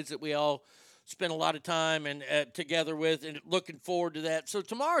 8 guys that we all spend a lot of time and together with, and looking forward to that. So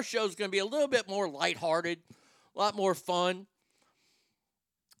tomorrow's show is going to be a little bit more lighthearted, a lot more fun.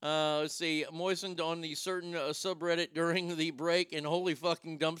 Let's see, moistened on the certain subreddit during the break, and holy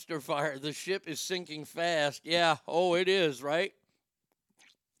fucking dumpster fire. The ship is sinking fast. Yeah, it is, right?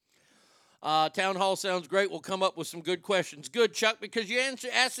 Town hall sounds great. We'll come up with some good questions. Good, Chuck, because you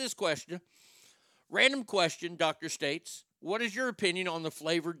asked this question. Random question, Dr. States. What is your opinion on the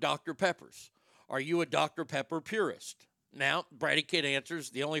flavored Dr. Peppers? Are you a Dr. Pepper purist? Now, Brady Kidd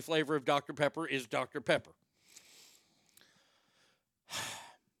answers, the only flavor of Dr. Pepper is Dr. Pepper.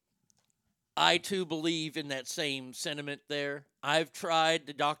 I, too, believe in that same sentiment there. I've tried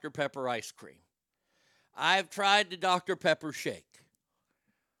the Dr. Pepper ice cream. I've tried the Dr. Pepper shake.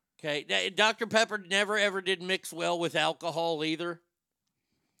 Okay, Dr. Pepper never, ever did mix well with alcohol either.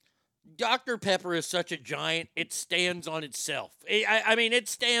 Dr. Pepper is such a giant, it stands on itself. It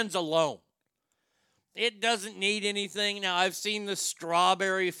stands alone. It doesn't need anything. Now, I've seen the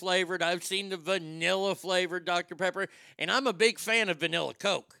strawberry flavored, I've seen the vanilla flavored Dr. Pepper, and I'm a big fan of vanilla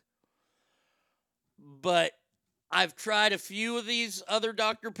Coke. But I've tried a few of these other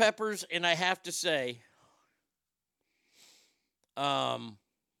Dr. Peppers, and I have to say, not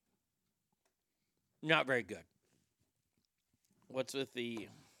very good. What's with the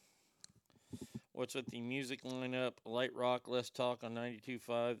music lineup? Light rock, less talk on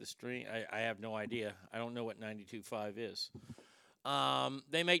 92.5. The stream. I have no idea. I don't know what 92.5 is.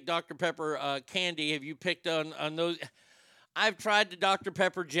 They make Dr. Pepper candy. Have you picked on those? I've tried the Dr.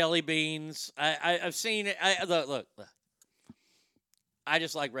 Pepper jelly beans. I've seen it. Look. I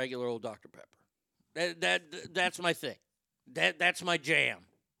just like regular old Dr. Pepper. That's my thing. That's my jam.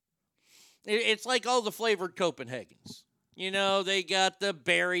 It's like all the flavored Copenhagens. They got the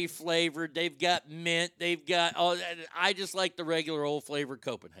berry flavored. They've got mint. They've got all. I just like the regular old flavored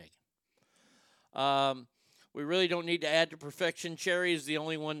Copenhagen. We really don't need to add to perfection. Cherry is the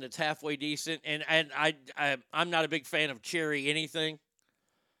only one that's halfway decent, and I'm not a big fan of cherry anything.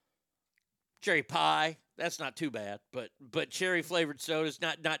 Cherry pie, that's not too bad, but cherry flavored soda is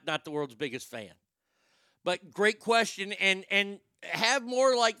not the world's biggest fan. But great question, and have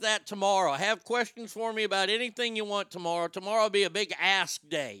more like that tomorrow. Have questions for me about anything you want tomorrow. Tomorrow will be a big ask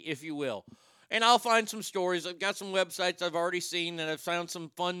day, if you will. And I'll find some stories. I've got some websites I've already seen, and I've found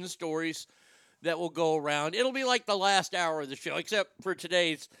some fun stories that will go around. It'll be like the last hour of the show, except for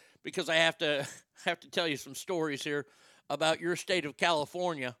today's, because I have to tell you some stories here about your state of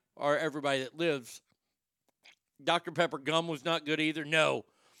California, or everybody that lives. Dr. Pepper gum was not good either. No.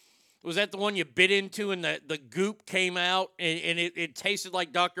 Was that the one you bit into and the goop came out and it tasted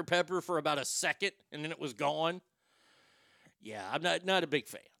like Dr. Pepper for about a second and then it was gone? Yeah, I'm not a big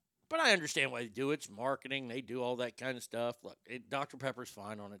fan. But I understand why they do it. It's marketing. They do all that kind of stuff. Look, Dr. Pepper's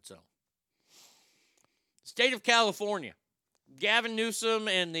fine on its own. State of California. Gavin Newsom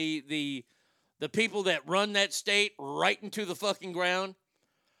and the people that run that state right into the fucking ground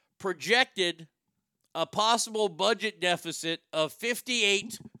projected a possible budget deficit of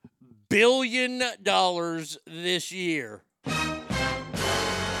 $58 billion this year.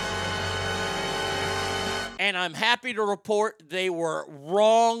 And I'm happy to report they were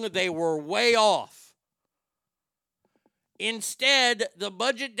wrong. They were way off. Instead, the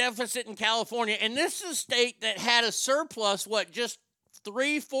budget deficit in California, and this is a state that had a surplus, just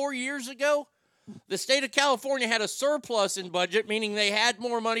 3-4 years ago? The state of California had a surplus in budget, meaning they had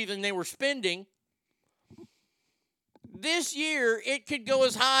more money than they were spending. This year, it could go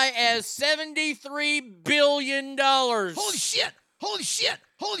as high as $73 billion. Holy shit! Holy shit!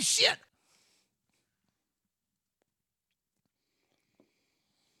 Holy shit!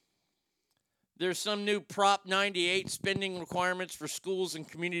 There's some new Prop 98 spending requirements for schools and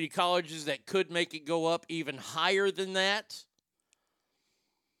community colleges that could make it go up even higher than that.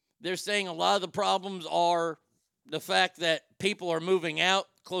 They're saying a lot of the problems are the fact that people are moving out.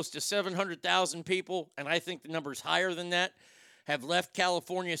 Close to 700,000 people, and I think the number's higher than that, have left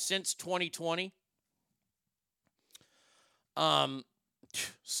California since 2020.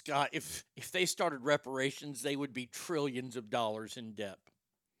 Scott, if they started reparations, they would be trillions of dollars in debt.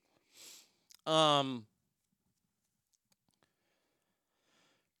 A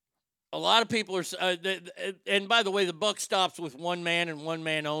lot of people are, and by the way, the buck stops with one man and one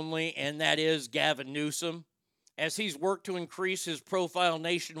man only, and that is Gavin Newsom, as he's worked to increase his profile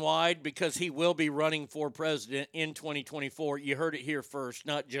nationwide because he will be running for president in 2024. You heard it here first,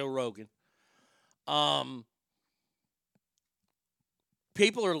 not Joe Rogan.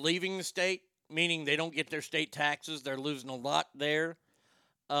 People are leaving the state, meaning they don't get their state taxes. They're losing a lot there.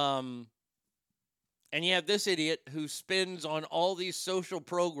 And you have this idiot who spends on all these social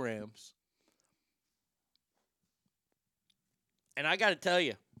programs. And I got to tell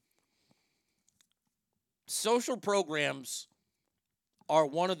you, social programs are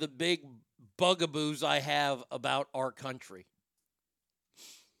one of the big bugaboos I have about our country.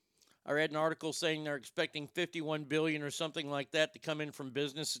 I read an article saying they're expecting $51 billion or something like that to come in from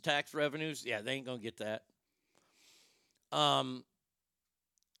business tax revenues. Yeah, they ain't going to get that.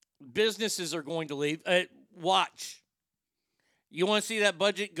 Businesses are going to leave. Watch. You want to see that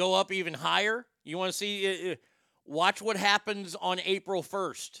budget go up even higher? You want to see, watch what happens on April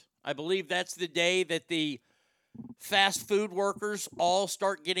 1st. I believe that's the day that the fast food workers all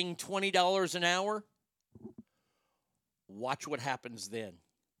start getting $20 an hour. Watch what happens then.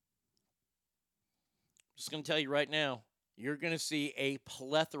 Just going to tell you right now, you're going to see a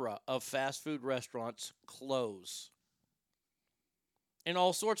plethora of fast food restaurants close. In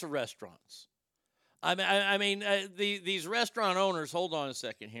all sorts of restaurants. These restaurant owners, hold on a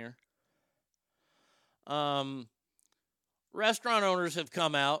second here. Restaurant owners have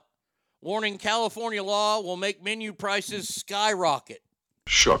come out warning California law will make menu prices skyrocket.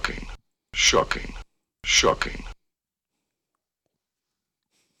 Shocking. Shocking. Shocking.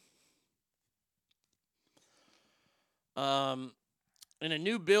 In a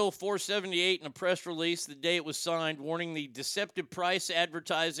new bill 478 in a press release the day it was signed, warning the deceptive price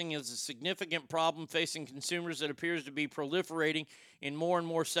advertising is a significant problem facing consumers that appears to be proliferating in more and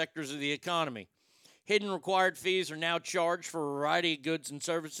more sectors of the economy. Hidden required fees are now charged for a variety of goods and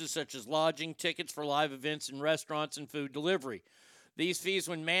services such as lodging, tickets for live events in restaurants, and food delivery. These fees,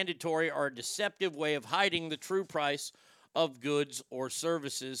 when mandatory, are a deceptive way of hiding the true price of goods or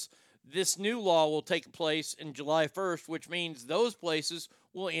services. This new law will take place in July 1st, which means those places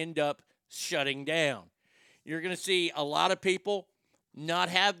will end up shutting down. You're going to see a lot of people not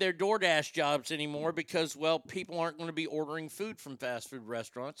have their DoorDash jobs anymore because, well, people aren't going to be ordering food from fast food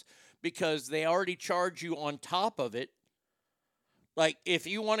restaurants because they already charge you on top of it. Like, if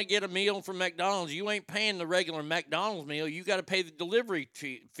you want to get a meal from McDonald's, you ain't paying the regular McDonald's meal. You got to pay the delivery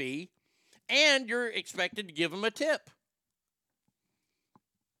fee, and you're expected to give them a tip.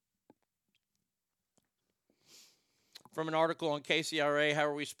 From an article on KCRA, how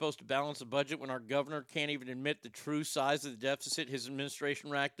are we supposed to balance a budget when our governor can't even admit the true size of the deficit his administration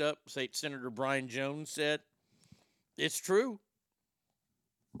racked up? State Senator Brian Jones said. It's true.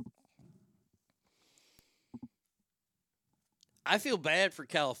 I feel bad for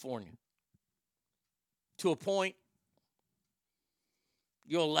California. To a point,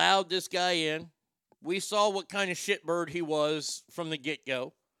 you allowed this guy in. We saw what kind of shitbird he was from the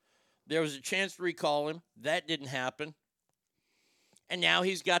get-go. There was a chance to recall him. That didn't happen. And now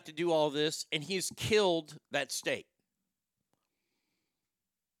he's got to do all this, and he's killed that state.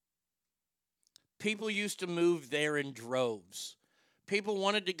 people used to move there in droves. People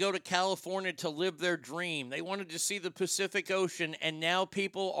wanted to go to California to live their dream. They wanted to see the Pacific Ocean, and now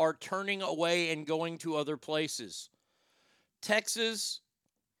people are turning away and going to other places. Texas,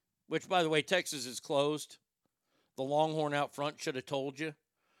 which, by the way, Texas is closed. The Longhorn out front should have told you.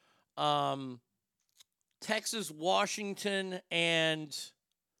 Texas, Washington, and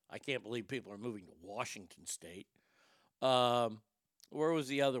I can't believe people are moving to Washington State. Where was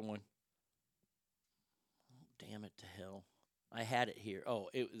the other one? Oh, damn it to hell. I had it here. Oh,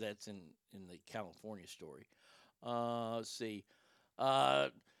 that's in the California story. Let's see.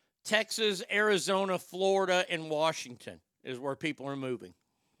 Texas, Arizona, Florida, and Washington is where people are moving.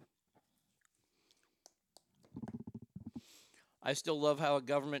 I still love how a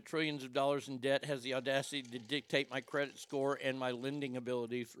government trillions of dollars in debt has the audacity to dictate my credit score and my lending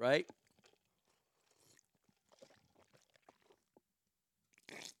abilities, right?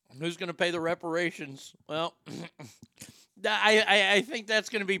 Who's going to pay the reparations? Well, I think that's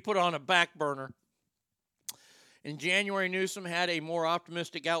going to be put on a back burner. In January, Newsom had a more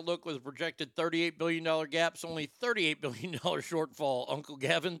optimistic outlook with a projected $38 billion gaps, only $38 billion shortfall. Uncle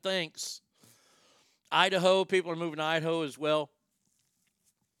Gavin, thanks. Idaho, people are moving to Idaho as well.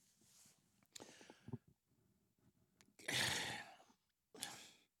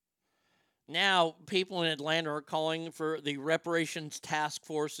 Now, people in Atlanta are calling for the reparations task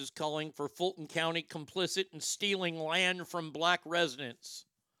force is calling for Fulton County complicit in stealing land from black residents.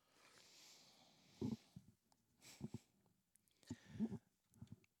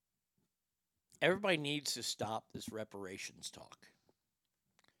 Everybody needs to stop this reparations talk.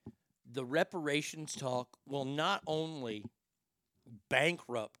 The reparations talk will not only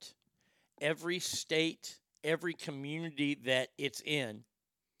bankrupt every state, every community that it's in,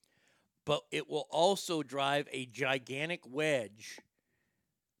 but it will also drive a gigantic wedge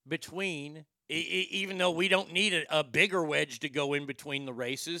between, even though we don't need a bigger wedge to go in between the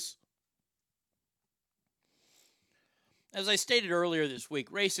races. As I stated earlier this week,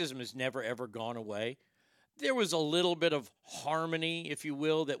 racism has never, ever gone away. There was a little bit of harmony, if you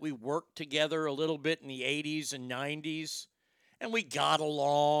will, that we worked together a little bit in the 80s and 90s, and we got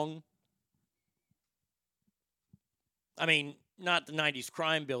along. I mean, not the 90s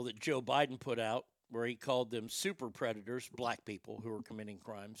crime bill that Joe Biden put out, where he called them super predators, black people who were committing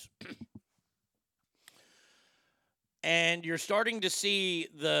crimes. And you're starting to see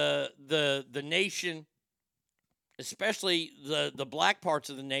the nation, especially the black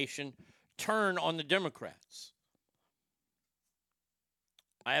parts of the nation, turn on the Democrats.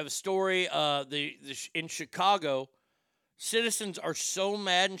 I have a story in Chicago. Citizens are so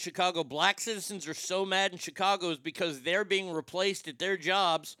mad in Chicago. Black citizens are so mad in Chicago is because they're being replaced at their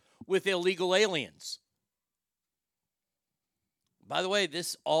jobs with illegal aliens. By the way,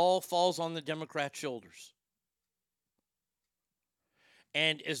 this all falls on the Democrats' shoulders.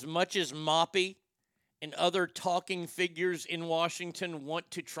 And as much as Moppy and other talking figures in Washington want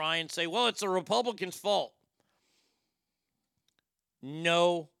to try and say, well, it's the Republicans' fault.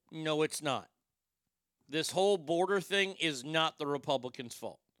 No, it's not. This whole border thing is not the Republicans'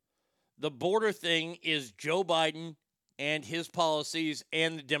 fault. The border thing is Joe Biden and his policies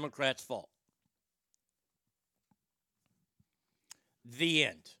and the Democrats' fault. The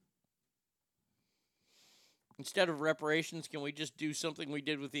end. Instead of reparations, can we just do something we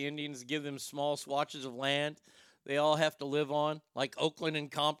did with the Indians, give them small swatches of land they all have to live on, like Oakland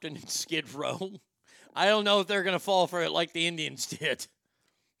and Compton and Skid Row? I don't know if they're going to fall for it like the Indians did.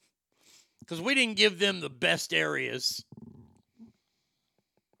 Because we didn't give them the best areas.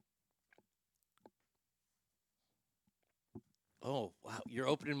 Oh, wow. You're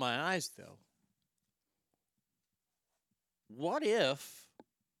opening my eyes, though. What if,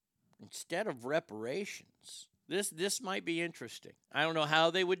 instead of reparations, this might be interesting. I don't know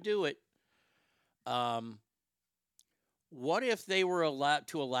how they would do it. What if they were allowed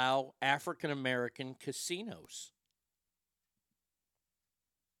to allow African-American casinos?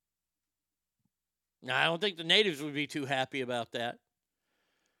 Now, I don't think the natives would be too happy about that.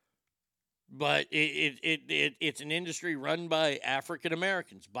 But it's an industry run by African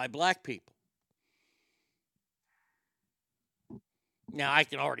Americans, by black people. Now, I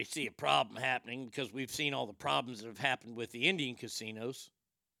can already see a problem happening because we've seen all the problems that have happened with the Indian casinos.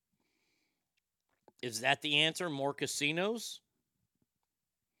 Is that the answer? More casinos?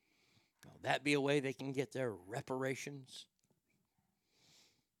 Will that be a way they can get their reparations?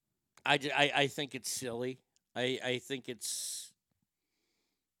 I think it's silly. I think it's...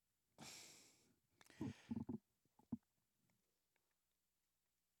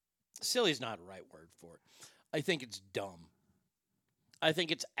 Silly is not a right word for it. I think it's dumb. I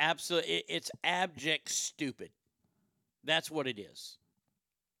think it's it's abject stupid. That's what it is.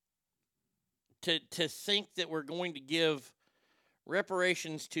 To think that we're going to give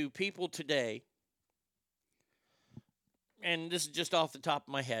reparations to people today, and this is just off the top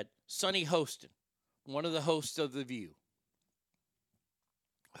of my head, Sonny Hostin, one of the hosts of The View,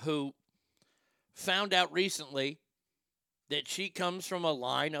 who found out recently that she comes from a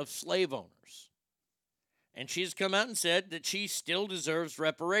line of slave owners. And she's come out and said that she still deserves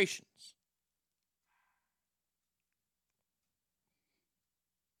reparations.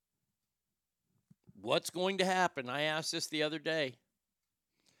 What's going to happen? I asked this the other day.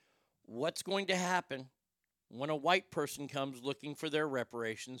 What's going to happen when a white person comes looking for their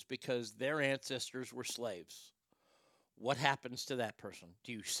reparations because their ancestors were slaves? What happens to that person?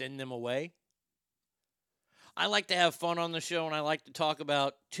 Do you send them away? I like to have fun on the show, and I like to talk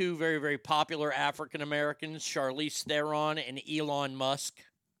about two very, very popular African Americans, Charlize Theron and Elon Musk.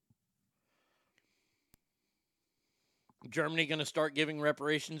 Germany going to start giving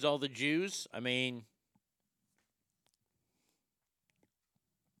reparations to all the Jews? I mean,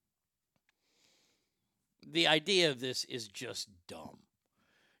 the idea of this is just dumb.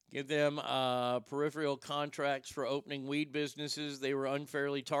 Give them peripheral contracts for opening weed businesses. They were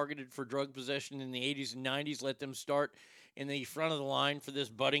unfairly targeted for drug possession in the 80s and 90s. Let them start in the front of the line for this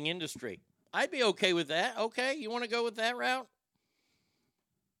budding industry. I'd be okay with that. Okay, you want to go with that route?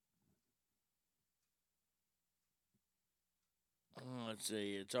 Let's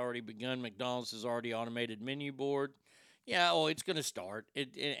see. It's already begun. McDonald's has already automated menu board. Yeah, it's going to start.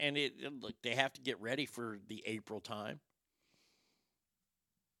 Look, they have to get ready for the April time.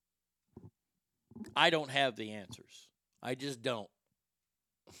 I don't have the answers. I just don't.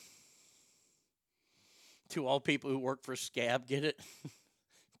 Do all people who work for Scab get it?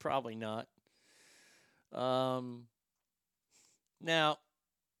 Probably not. Now,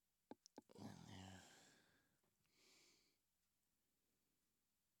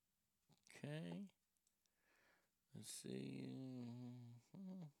 okay. Let's see.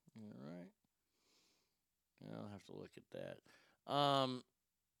 All right. I'll have to look at that.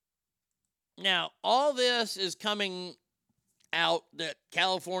 Now, all this is coming out that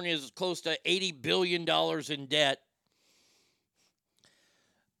California is close to $80 billion in debt.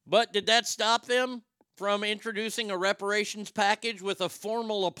 But did that stop them from introducing a reparations package with a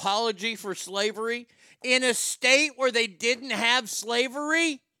formal apology for slavery in a state where they didn't have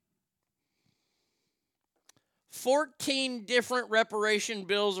slavery? 14 different reparation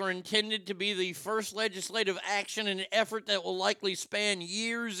bills are intended to be the first legislative action in an effort that will likely span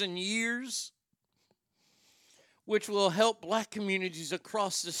years and years, which will help black communities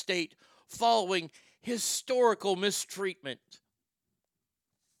across the state following historical mistreatment.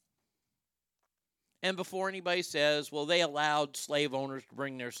 And before anybody says, well, they allowed slave owners to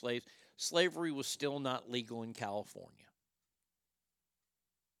bring their slaves, slavery was still not legal in California.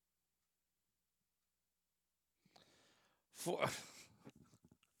 For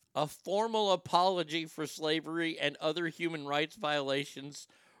a formal apology for slavery and other human rights violations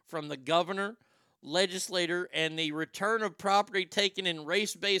from the governor, legislator, and the return of property taken in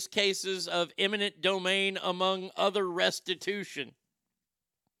race-based cases of eminent domain, among other restitution.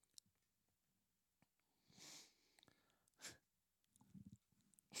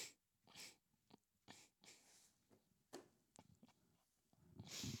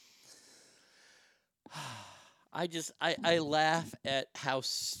 I laugh at how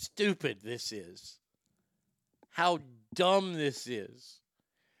stupid this is. How dumb this is.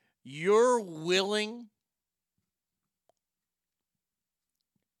 You're willing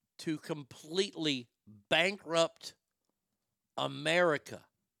to completely bankrupt America.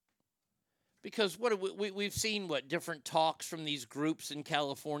 Because we've seen different talks from these groups in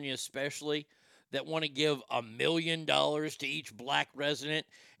California especially that want to give $1 million to each black resident.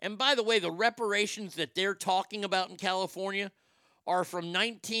 And by the way, the reparations that they're talking about in California are from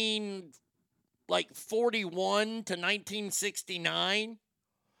 1941 to 1969.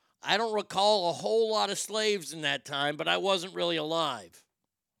 I don't recall a whole lot of slaves in that time, but I wasn't really alive.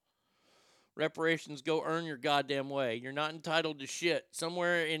 Reparations, go earn your goddamn way. You're not entitled to shit.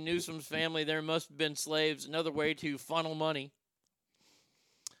 Somewhere in Newsom's family, there must have been slaves. Another way to funnel money.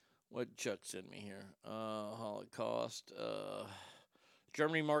 What did Chuck send me here? Holocaust.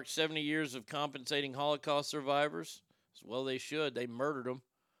 Germany marks 70 years of compensating Holocaust survivors. Well, they should. They murdered them.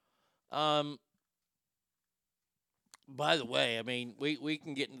 By the way, I mean, we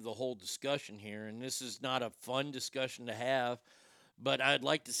can get into the whole discussion here, and this is not a fun discussion to have, but I'd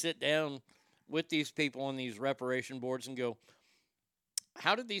like to sit down with these people on these reparation boards and go,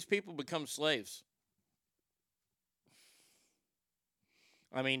 how did these people become slaves?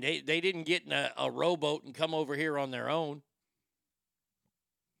 I mean, they didn't get in a rowboat and come over here on their own.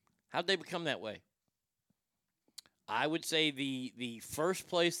 How'd they become that way? I would say the first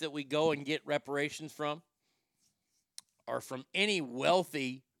place that we go and get reparations from are from any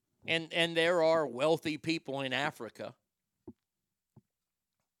wealthy, and there are wealthy people in Africa.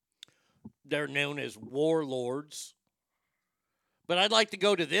 They're known as warlords. But I'd like to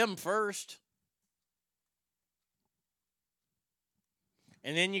go to them first.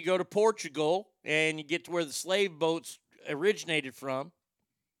 And then you go to Portugal, and you get to where the slave boats originated from.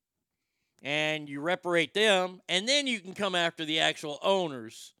 And you reparate them, and then you can come after the actual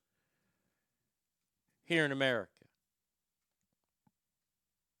owners here in America.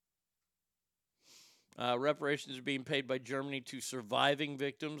 Reparations are being paid by Germany to surviving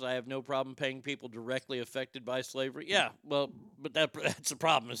victims. I have no problem paying people directly affected by slavery. Yeah, well, but that's the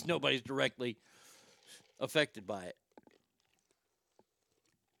problem, is nobody's directly affected by it.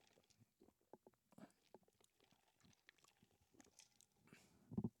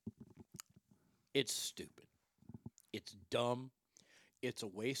 It's stupid. It's dumb. It's a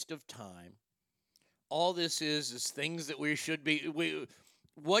waste of time. All this is things that we should be...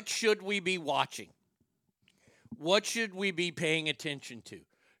 what should we be watching? What should we be paying attention to?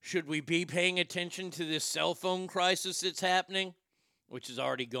 Should we be paying attention to this cell phone crisis that's happening, which is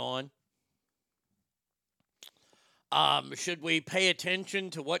already gone? Should we pay attention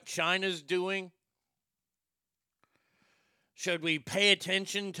to what China's doing? Should we pay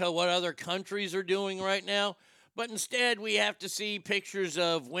attention to what other countries are doing right now? But instead, we have to see pictures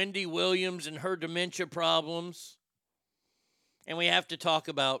of Wendy Williams and her dementia problems. And we have to talk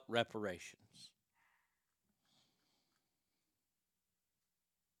about reparations.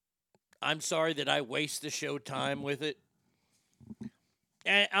 I'm sorry that I waste the show time with it.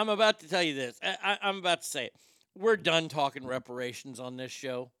 And I'm about to tell you this. I'm about to say it. We're done talking reparations on this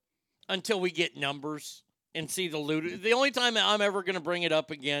show until we get numbers and see the loot. The only time I'm ever going to bring it up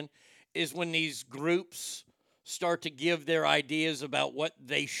again is when these groups start to give their ideas about what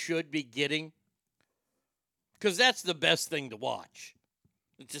they should be getting. Because that's the best thing to watch,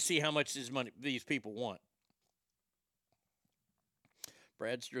 to see how much these people want.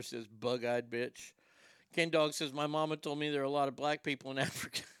 Bradster says, bug-eyed bitch. Ken Dog says, my mama told me there are a lot of black people in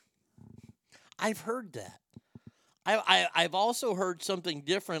Africa. I've heard that. I've also heard something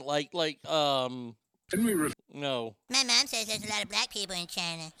different, no. My mom says there's a lot of black people in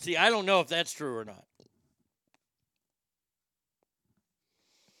China. See, I don't know if that's true or not.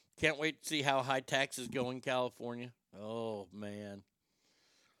 Can't wait to see how high taxes go in California. Oh, man.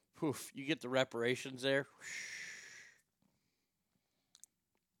 Oof, you get the reparations there.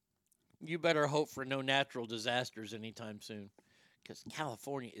 You better hope for no natural disasters anytime soon. Because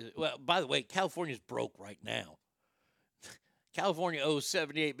California is... Well, by the way, California's broke right now. California owes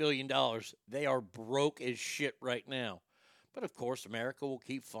 $78 billion. They are broke as shit right now. But, of course, America will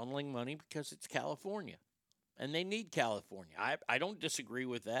keep funneling money because it's California. And they need California. I don't disagree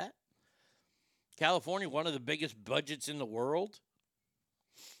with that. California, one of the biggest budgets in the world.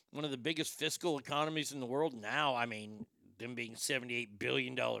 One of the biggest fiscal economies in the world. Now, I mean, them being $78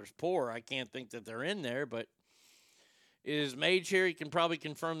 billion poor, I can't think that they're in there. But is Mage here? He can probably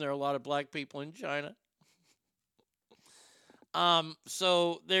confirm there are a lot of black people in China.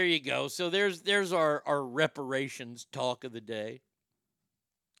 So there you go. So there's our reparations talk of the day.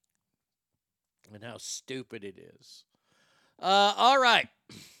 And how stupid it is. All right.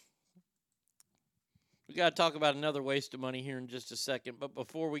 We got to talk about another waste of money here in just a second. But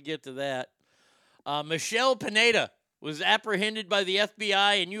before we get to that, Michelle Pineda was apprehended by the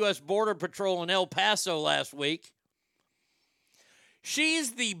FBI and U.S. Border Patrol in El Paso last week.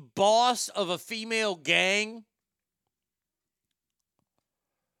 She's the boss of a female gang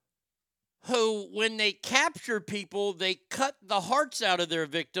who, when they capture people, they cut the hearts out of their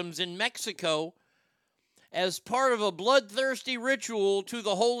victims in Mexico as part of a bloodthirsty ritual to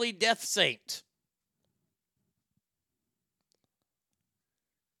the holy death saint.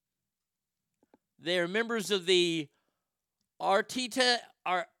 They are members of the Artistas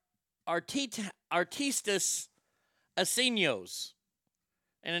Asinos,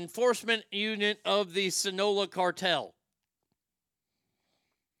 an enforcement unit of the Sinaloa cartel.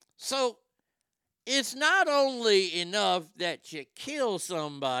 So, it's not only enough that you kill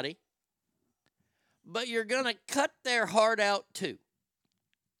somebody, but you're going to cut their heart out too.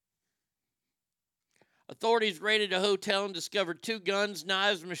 Authorities raided a hotel and discovered 2 guns,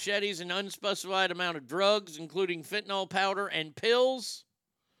 knives, machetes, and an unspecified amount of drugs, including fentanyl powder and pills.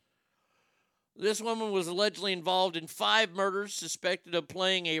 This woman was allegedly involved in 5 murders, suspected of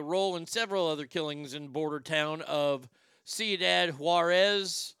playing a role in several other killings in border town of Ciudad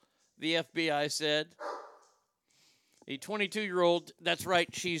Juarez, the FBI said. A 22-year-old, that's right,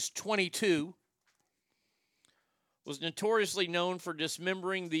 she's 22, was notoriously known for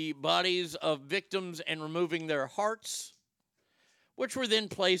dismembering the bodies of victims and removing their hearts, which were then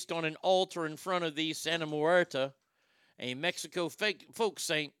placed on an altar in front of the Santa Muerta, a Mexico folk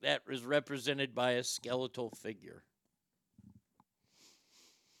saint that is represented by a skeletal figure.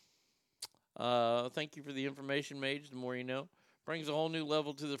 Thank you for the information, Mage. The more you know. Brings a whole new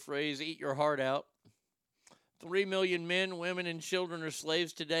level to the phrase, eat your heart out. 3 million men, women, and children are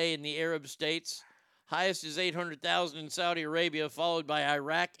slaves today in the Arab states. Highest is 800,000 in Saudi Arabia, followed by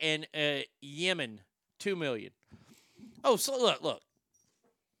Iraq and Yemen, 2 million. Oh, so look.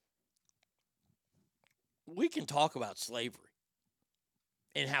 We can talk about slavery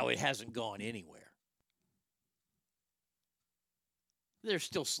and how it hasn't gone anywhere. There's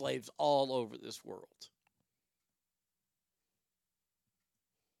still slaves all over this world.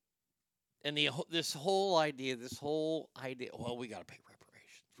 And this whole idea, well, we got to pay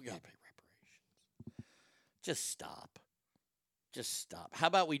reparations. Just stop. How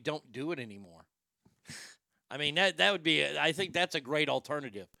about we don't do it anymore? I mean, that would be, I think that's a great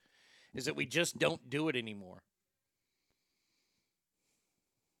alternative, is that we just don't do it anymore.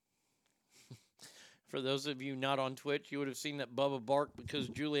 For those of you not on Twitch, you would have seen that Bubba barked because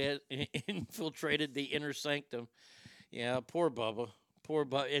Juliet infiltrated the inner sanctum. Yeah, poor Bubba.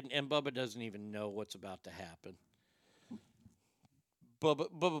 And Bubba doesn't even know what's about to happen.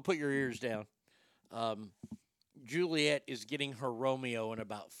 Bubba, put your ears down. Juliet is getting her Romeo in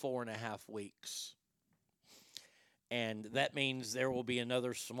about 4.5 weeks. And that means there will be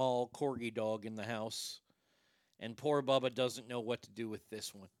another small corgi dog in the house. And poor Bubba doesn't know what to do with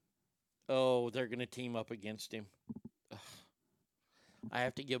this one. Oh, they're going to team up against him. Ugh. I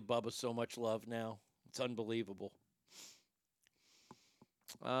have to give Bubba so much love now. It's unbelievable.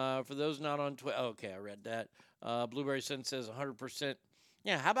 For those not on Twitter, okay, I read that. Blueberry Sun says 100%.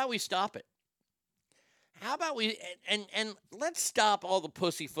 Yeah, how about we stop it? How about we, and let's stop all the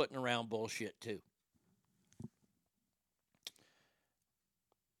pussyfooting around bullshit, too.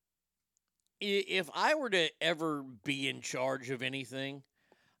 If I were to ever be in charge of anything,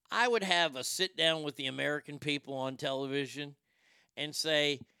 I would have a sit down with the American people on television and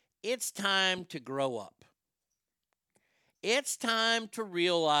say, it's time to grow up. It's time to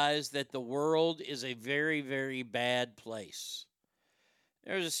realize that the world is a very, very bad place.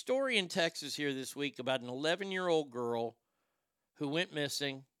 There's a story in Texas here this week about an 11-year-old girl who went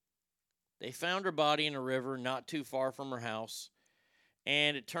missing. They found her body in a river not too far from her house.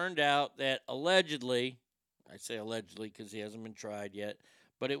 And it turned out that allegedly, I say allegedly because he hasn't been tried yet,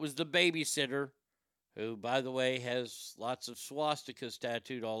 but it was the babysitter, who, by the way, has lots of swastikas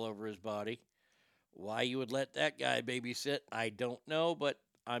tattooed all over his body. Why you would let that guy babysit, I don't know, but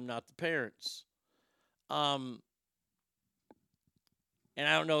I'm not the parents. And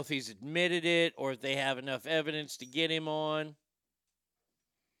I don't know if he's admitted it or if they have enough evidence to get him on.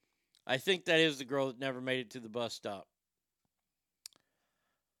 I think that is the girl that never made it to the bus stop.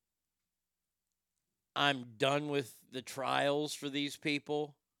 I'm done with the trials for these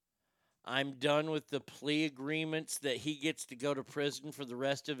people. I'm done with the plea agreements that he gets to go to prison for the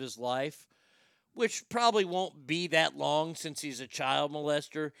rest of his life, which probably won't be that long since he's a child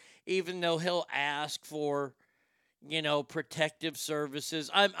molester, even though he'll ask for, protective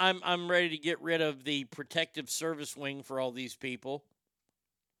services. I'm ready to get rid of the protective service wing for all these people.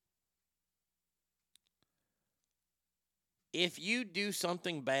 If you do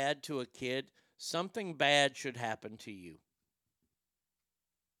something bad to a kid, something bad should happen to you.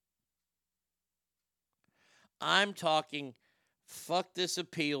 I'm talking, fuck this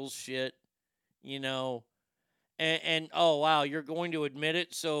appeals shit, and oh, wow, you're going to admit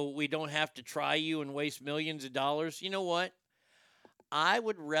it so we don't have to try you and waste millions of dollars. You know what? I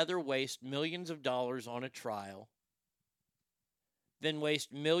would rather waste millions of dollars on a trial than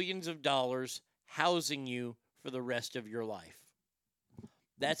waste millions of dollars housing you for the rest of your life.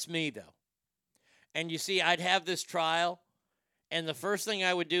 That's me, though. And you see, I'd have this trial, and the first thing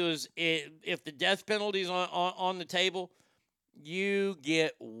I would do is, if the death penalty is on the table, you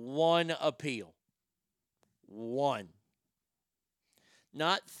get one appeal. One.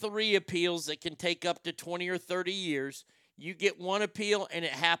 Not 3 appeals that can take up to 20 or 30 years. You get one appeal, and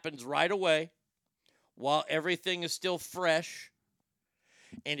it happens right away while everything is still fresh.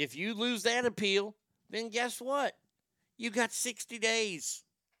 And if you lose that appeal, then guess what? You got 60 days.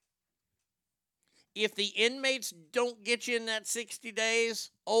 If the inmates don't get you in that 60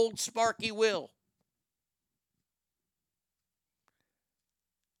 days, old Sparky will.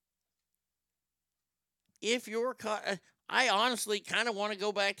 If you're caught, I honestly kind of want to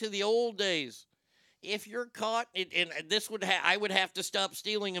go back to the old days. If you're caught, and this I would have to stop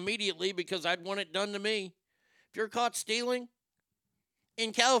stealing immediately because I'd want it done to me. If you're caught stealing,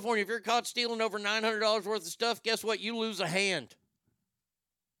 in California, if you're caught stealing over $900 worth of stuff, guess what? You lose a hand.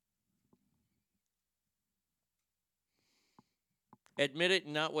 Admit it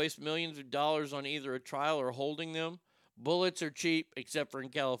and not waste millions of dollars on either a trial or holding them. Bullets are cheap, except for in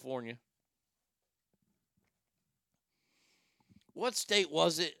California. What state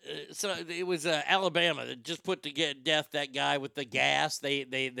was it? So it was Alabama that just put to get death that guy with the gas.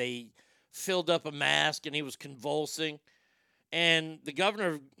 They filled up a mask and he was convulsing. And the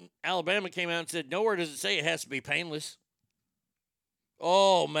governor of Alabama came out and said, nowhere does it say it has to be painless.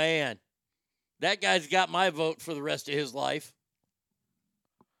 Oh, man. That guy's got my vote for the rest of his life.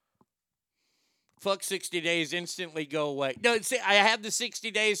 Fuck 60 days, instantly go away. No, see, I have the 60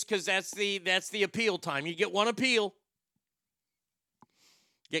 days because that's the appeal time. You get one appeal.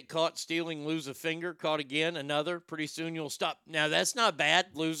 Get caught stealing, lose a finger. Caught again, another. Pretty soon you'll stop. Now, that's not bad.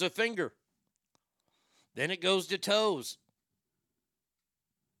 Lose a finger. Then it goes to toes.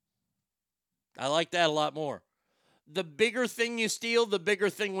 I like that a lot more. The bigger thing you steal, the bigger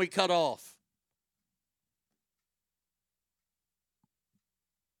thing we cut off.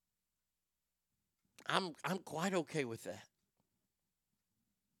 I'm quite okay with that.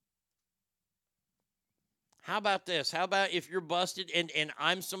 How about this? How about if you're busted and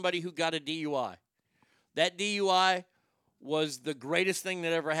I'm somebody who got a DUI? That DUI was the greatest thing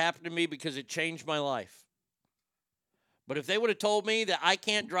that ever happened to me because it changed my life. But if they would have told me that I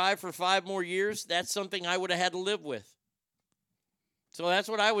can't drive for 5 more years, that's something I would have had to live with. So that's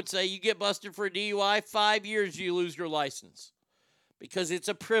what I would say. You get busted for a DUI, 5 years you lose your license. Because it's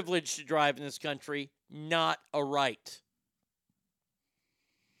a privilege to drive in this country, not a right.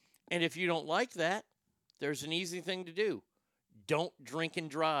 And if you don't like that, there's an easy thing to do. Don't drink and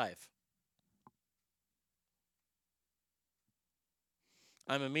drive.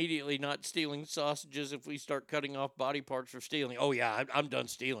 I'm immediately not stealing sausages if we start cutting off body parts for stealing. Oh, yeah, I'm done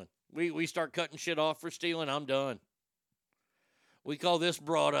stealing. We start cutting shit off for stealing, I'm done. We call this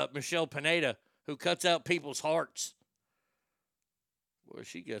broad up Michelle Pineda, who cuts out people's hearts. Boy,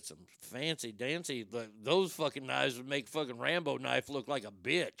 she got some fancy dancy. Those fucking knives would make fucking Rambo knife look like a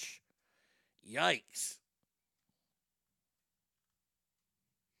bitch. Yikes.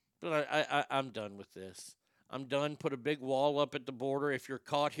 But I'm done with this. I'm done. Put a big wall up at the border. If you're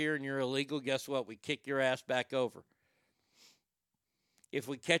caught here and you're illegal, guess what? We kick your ass back over. If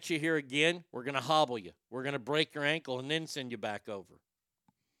we catch you here again, we're going to hobble you. We're going to break your ankle and then send you back over.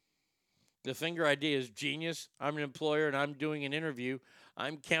 The finger idea is genius. I'm an employer and I'm doing an interview.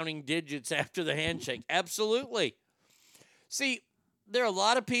 I'm counting digits after the handshake. Absolutely. See, there are a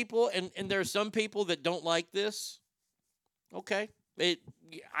lot of people, and there are some people that don't like this. Okay.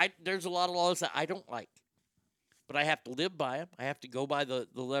 There's a lot of laws that I don't like. But I have to live by them. I have to go by the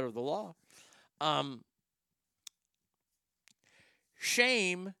letter of the law.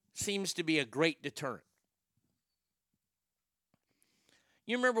 Shame seems to be a great deterrent.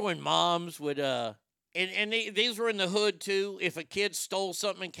 You remember when moms would, these were in the hood too, if a kid stole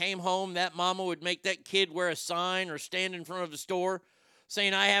something and came home, that mama would make that kid wear a sign or stand in front of the store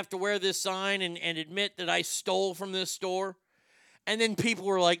saying, I have to wear this sign and admit that I stole from this store. And then people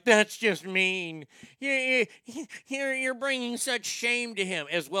were like, that's just mean. You're bringing such shame to him.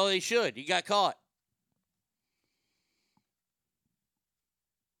 As well they should. He got caught.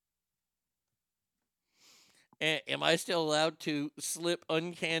 Am I still allowed to slip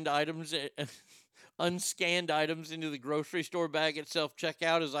unscanned items into the grocery store bag at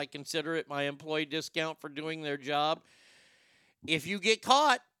self-checkout as I consider it my employee discount for doing their job? If you get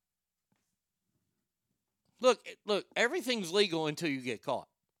caught, look, everything's legal until you get caught.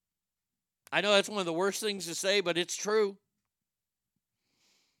 I know that's one of the worst things to say, but it's true.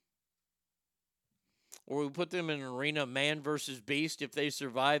 Or we put them in an arena, man versus beast. If they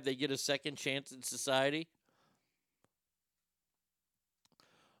survive, they get a second chance in society.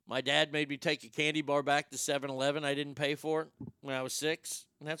 My dad made me take a candy bar back to 7-Eleven. I didn't pay for it when I was 6.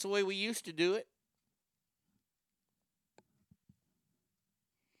 And that's the way we used to do it.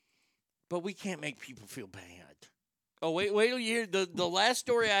 But we can't make people feel bad. Oh, wait till you hear the last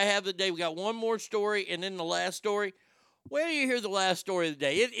story I have today. We got one more story and then the last story. Wait till you hear the last story of the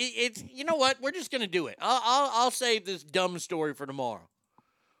day. It's you know what? We're just going to do it. I'll save this dumb story for tomorrow.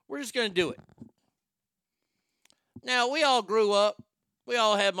 We're just going to do it. Now, we all grew up. We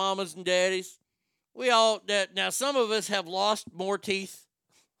all had mamas and daddies. Now, some of us have lost more teeth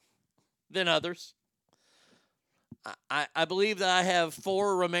than others. I believe that I have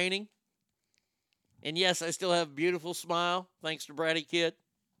 4 remaining. And yes, I still have a beautiful smile, thanks to Bratty Kid.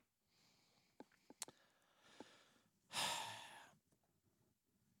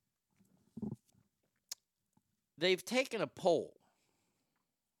 They've taken a poll.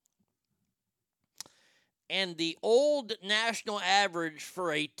 And the old national average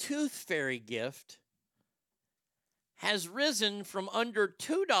for a tooth fairy gift has risen from under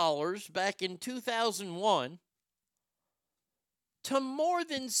 $2 back in 2001 to more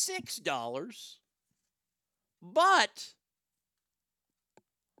than $6. But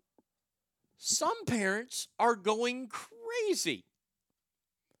some parents are going crazy.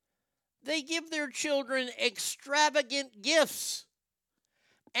 They give their children extravagant gifts.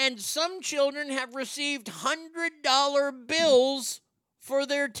 And some children have received $100 bills for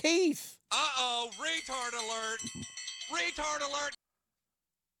their teeth. Uh-oh, retard alert. Retard alert.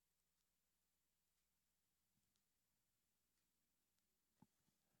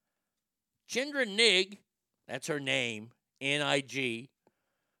 Chandra Nig, that's her name, N-I-G,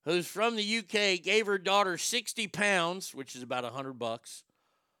 who's from the UK, gave her daughter 60 pounds, which is about $100,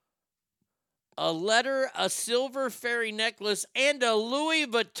 a letter, a silver fairy necklace, and a Louis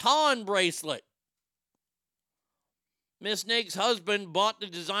Vuitton bracelet. Miss Nig's husband bought the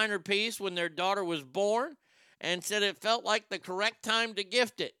designer piece when their daughter was born and said it felt like the correct time to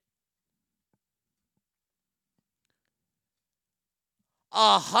gift it.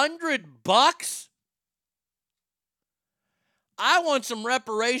 $100? I want some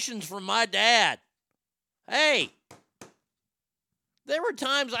reparations from my dad. Hey, there were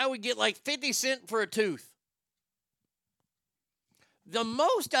times I would get like 50 cents for a tooth. The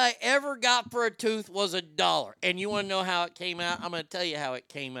most I ever got for a tooth was $1. And you want to know how it came out? I'm going to tell you how it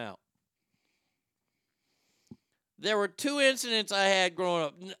came out. There were two incidents I had growing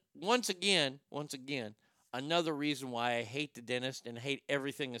up. Once again, another reason why I hate the dentist and hate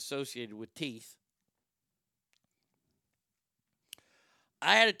everything associated with teeth.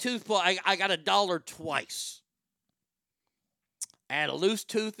 I had a tooth pull. I got $1 twice. I had a loose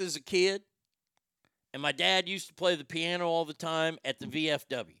tooth as a kid, and my dad used to play the piano all the time at the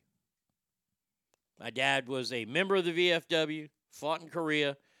VFW. My dad was a member of the VFW, fought in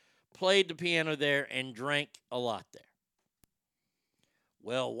Korea, played the piano there, and drank a lot there.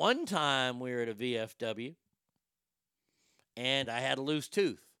 Well, one time we were at a VFW, and I had a loose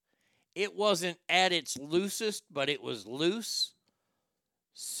tooth. It wasn't at its loosest, but it was loose.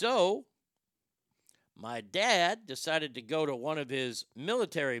 So, my dad decided to go to one of his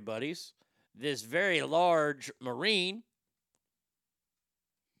military buddies, this very large Marine,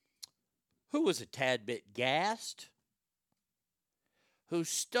 who was a tad bit gassed, who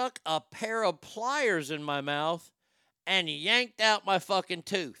stuck a pair of pliers in my mouth and yanked out my fucking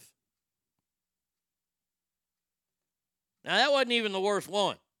tooth. Now, that wasn't even the worst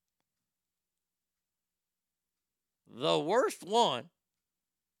one. The worst one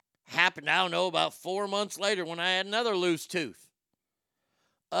happened, I don't know, about 4 months later when I had another loose tooth.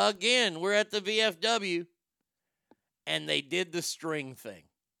 Again, we're at the VFW, and they did the string thing.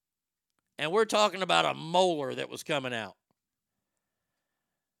 And we're talking about a molar that was coming out.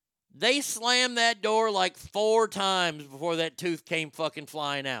 They slammed that door like 4 times before that tooth came fucking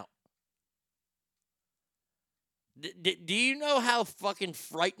flying out. Do you know how fucking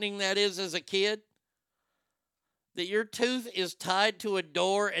frightening that is as a kid? That your tooth is tied to a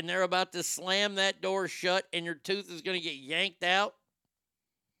door and they're about to slam that door shut and your tooth is going to get yanked out?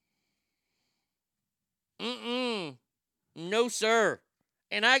 No, sir.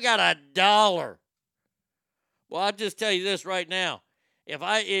 And I got $1. Well, I'll just tell you this right now.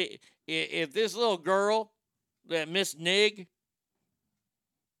 If this little girl, that Miss Nig,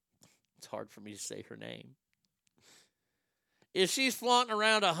 it's hard for me to say her name. If she's flaunting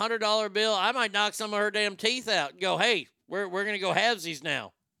around a $100 bill, I might knock some of her damn teeth out and go, hey, we're going to go halvesies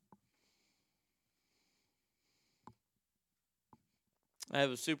now. I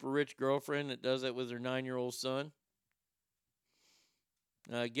have a super rich girlfriend that does that with her 9-year-old son.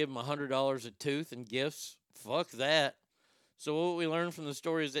 Give him $100 a tooth and gifts. Fuck that. So what we learned from the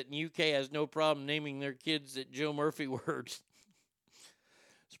story is that the UK has no problem naming their kids at Joe Murphy words.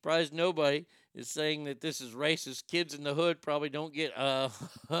 Surprised nobody is saying that this is racist. Kids in the hood probably don't get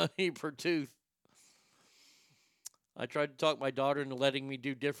honey per tooth. I tried to talk my daughter into letting me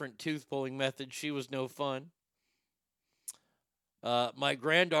do different tooth pulling methods. She was no fun. My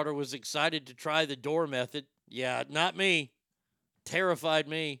granddaughter was excited to try the door method. Yeah, not me. Terrified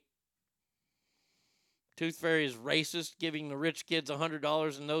me. Tooth Fairy is racist, giving the rich kids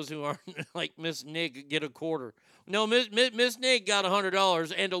 $100 and those who aren't like Miss Nig get a quarter. No, Miss Nig got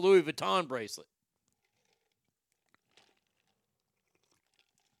 $100 and a Louis Vuitton bracelet.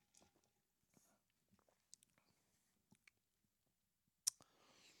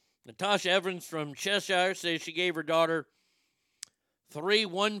 Natasha Evans from Cheshire says she gave her daughter 3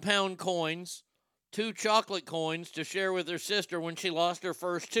 1-pound coins, 2 chocolate coins to share with her sister when she lost her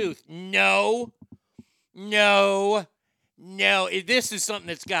first tooth. No. This is something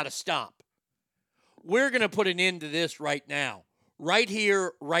that's got to stop. We're going to put an end to this right now. Right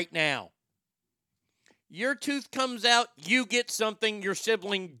here, right now. Your tooth comes out, you get something your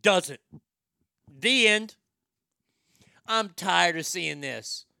sibling doesn't. The end. I'm tired of seeing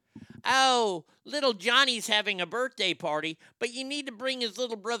this. Oh, little Johnny's having a birthday party, but you need to bring his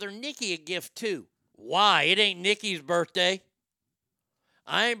little brother Nicky a gift too. Why? It ain't Nicky's birthday.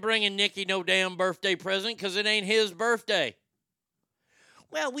 I ain't bringing Nicky no damn birthday present because it ain't his birthday.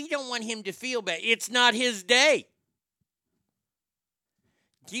 Well, we don't want him to feel bad. It's not his day.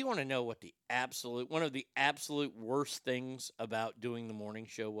 Do you want to know what one of the absolute worst things about doing the morning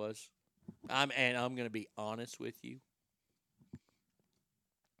show was? I'm going to be honest with you.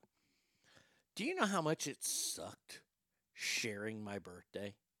 Do you know how much it sucked sharing my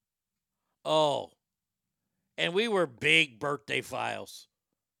birthday? Oh, and we were big birthday files.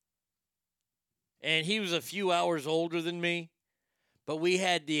 And he was a few hours older than me, but we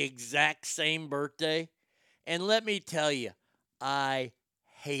had the exact same birthday. And let me tell you, I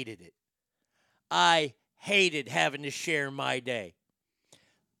hated it. I hated having to share my day.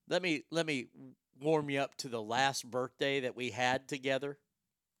 Let me warm you up to the last birthday that we had together.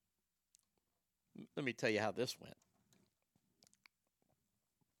 Let me tell you how this went.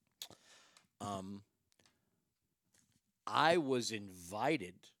 I was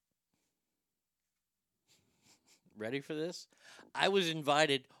invited. Ready for this? I was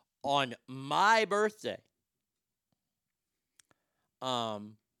invited on my birthday. The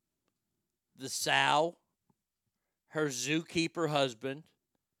sow, her zookeeper husband,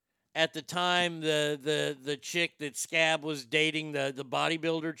 at the time the chick that Scab was dating, the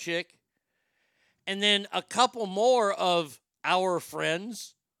bodybuilder chick, and then a couple more of our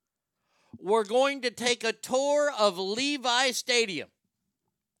friends were going to take a tour of Levi Stadium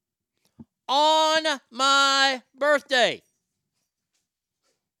on my birthday.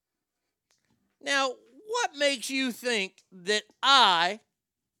 Now, what makes you think that I,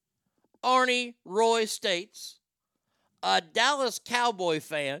 Arnie Roy States, a Dallas Cowboy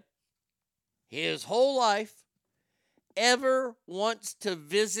fan, his whole life, ever wants to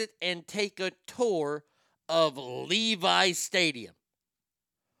visit and take a tour of Levi Stadium?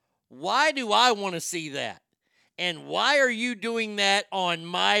 Why do I want to see that? And why are you doing that on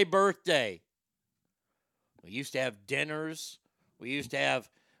my birthday? We used to have dinners. We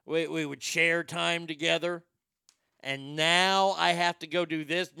would share time together. And now I have to go do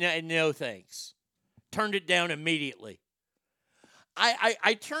this? No thanks. Turned it down immediately.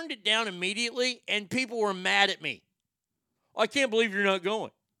 I turned it down immediately, and people were mad at me. I can't believe you're not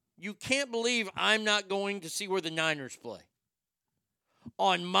going. You can't believe I'm not going to see where the Niners play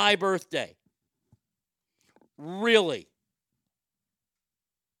on my birthday. Really?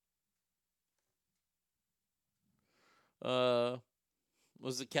 Was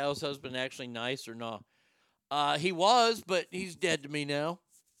the cow's husband actually nice or not? He was, but he's dead to me now.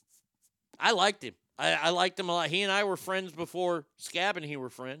 I liked him. I liked him a lot. He and I were friends before Scab and he were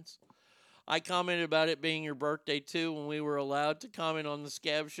friends. I commented about it being your birthday, too, when we were allowed to comment on the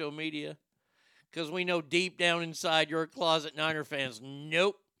Scab Show media. Because we know deep down inside you're a closet Niner fans.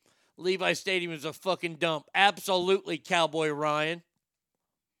 Nope. Levi Stadium is a fucking dump. Absolutely, Cowboy Ryan.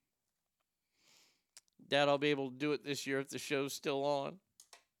 Doubt I'll be able to do it this year if the show's still on.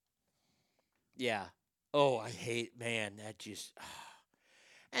 Yeah. Oh, I hate, man, that just...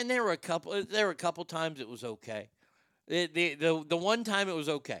 And there were a couple times it was okay. The one time it was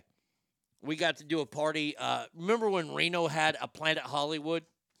okay. We got to do a party. Remember when Reno had a Planet Hollywood?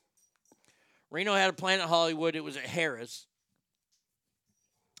 Reno had a Planet Hollywood. It was at Harris.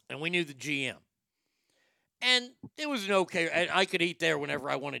 And we knew the GM. And it was an okay. And I could eat there whenever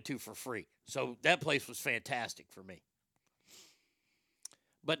I wanted to for free. So that place was fantastic for me.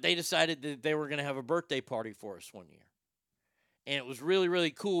 But they decided that they were going to have a birthday party for us one year. And it was really, really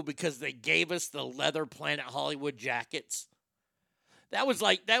cool because they gave us the leather Planet Hollywood jackets. That was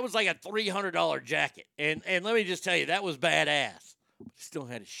like a $300 jacket. And let me just tell you, that was badass. Still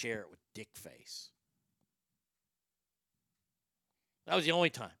had to share it with Dick Face. That was the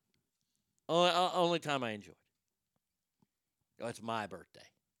only time. Only time I enjoyed. It's my birthday.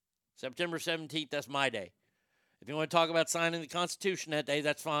 September 17th, that's my day. If you want to talk about signing the Constitution that day,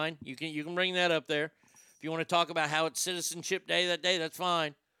 that's fine. You can bring that up there. If you want to talk about how it's Citizenship Day that day, that's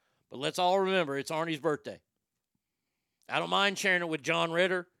fine. But let's all remember, it's Arnie's birthday. I don't mind sharing it with John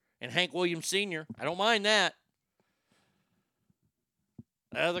Ritter and Hank Williams Sr. I don't mind that.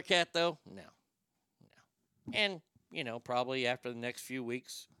 The other cat, though, no. And, probably after the next few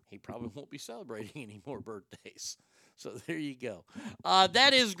weeks, he probably won't be celebrating any more birthdays. So there you go.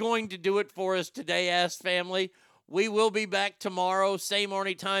 That is going to do it for us today, Ask Family. We will be back tomorrow, same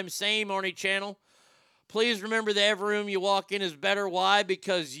Arnie time, same Arnie channel. Please remember that every room you walk in is better. Why?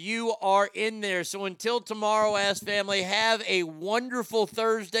 Because you are in there. So until tomorrow, Ask Family, have a wonderful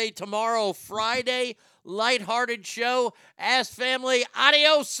Thursday. Tomorrow, Friday, lighthearted show. Ask Family,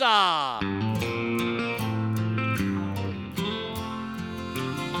 adiosa.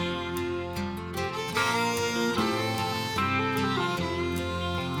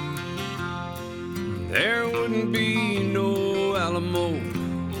 There wouldn't be no Alamo,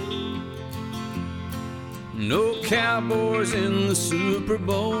 no Cowboys in the Super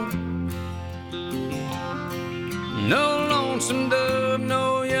Bowl, no Lonesome Dove,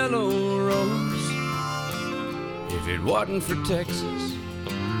 no Yellow Rose, if it wasn't for Texas.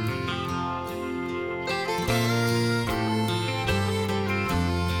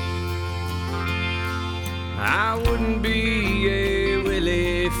 I wouldn't be a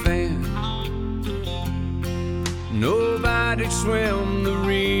Willie fan, nobody'd swim the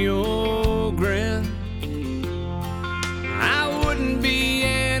Rio Grande. I wouldn't be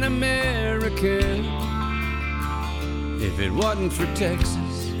an American if it wasn't for Texas.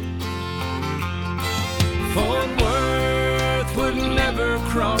 Fort Worth would never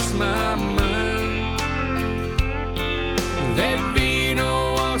cross my mind. There'd be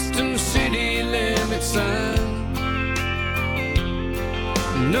no Austin city limit sign,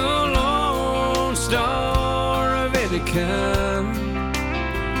 no Lone Star of any kind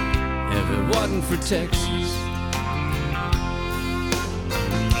if it wasn't for Texas.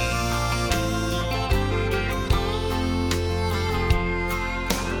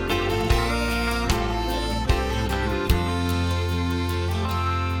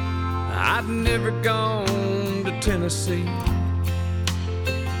 I've never gone to Tennessee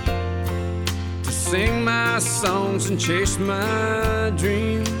to sing my songs and chase my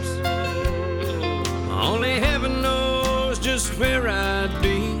dreams. Only heaven knows just where I'd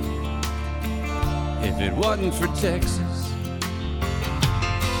be if it wasn't for Texas.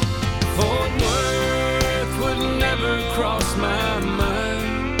 Fort Worth would never cross my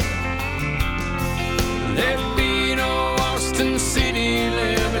mind. There'd be no Austin city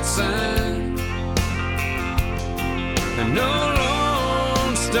limit sign, and no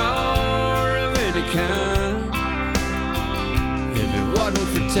Lone Star of any kind if it wasn't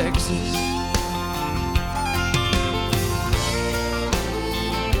for Texas.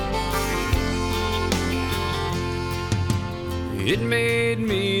 It made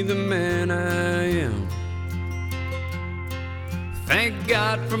me the man I am. Thank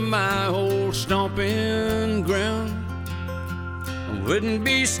God for my old stomping ground. I wouldn't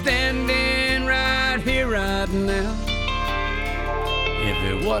be standing right here right now if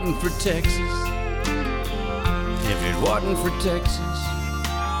it wasn't for Texas. If it wasn't for Texas.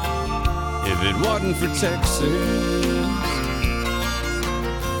 If it wasn't for Texas.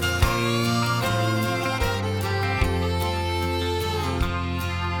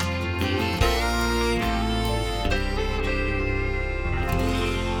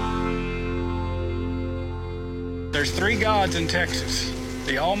 There's three gods in Texas.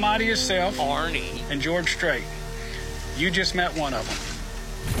 The Almighty Himself, Arnie, and George Strait. You just met one of them.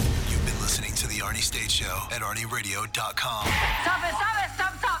 You've been listening to The Arnie State Show at ArnieRadio.com. Stop it, stop it,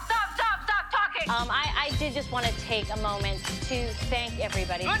 stop talking. I did just want to take a moment to thank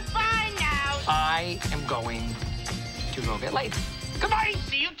everybody. Goodbye now. I am going to go get laid. Goodbye.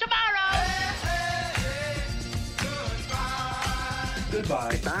 See you tomorrow.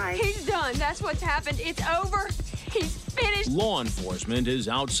 Goodbye. Bye. He's done. That's what's happened. It's over. He's finished. Law enforcement is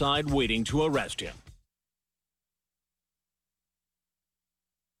outside waiting to arrest him.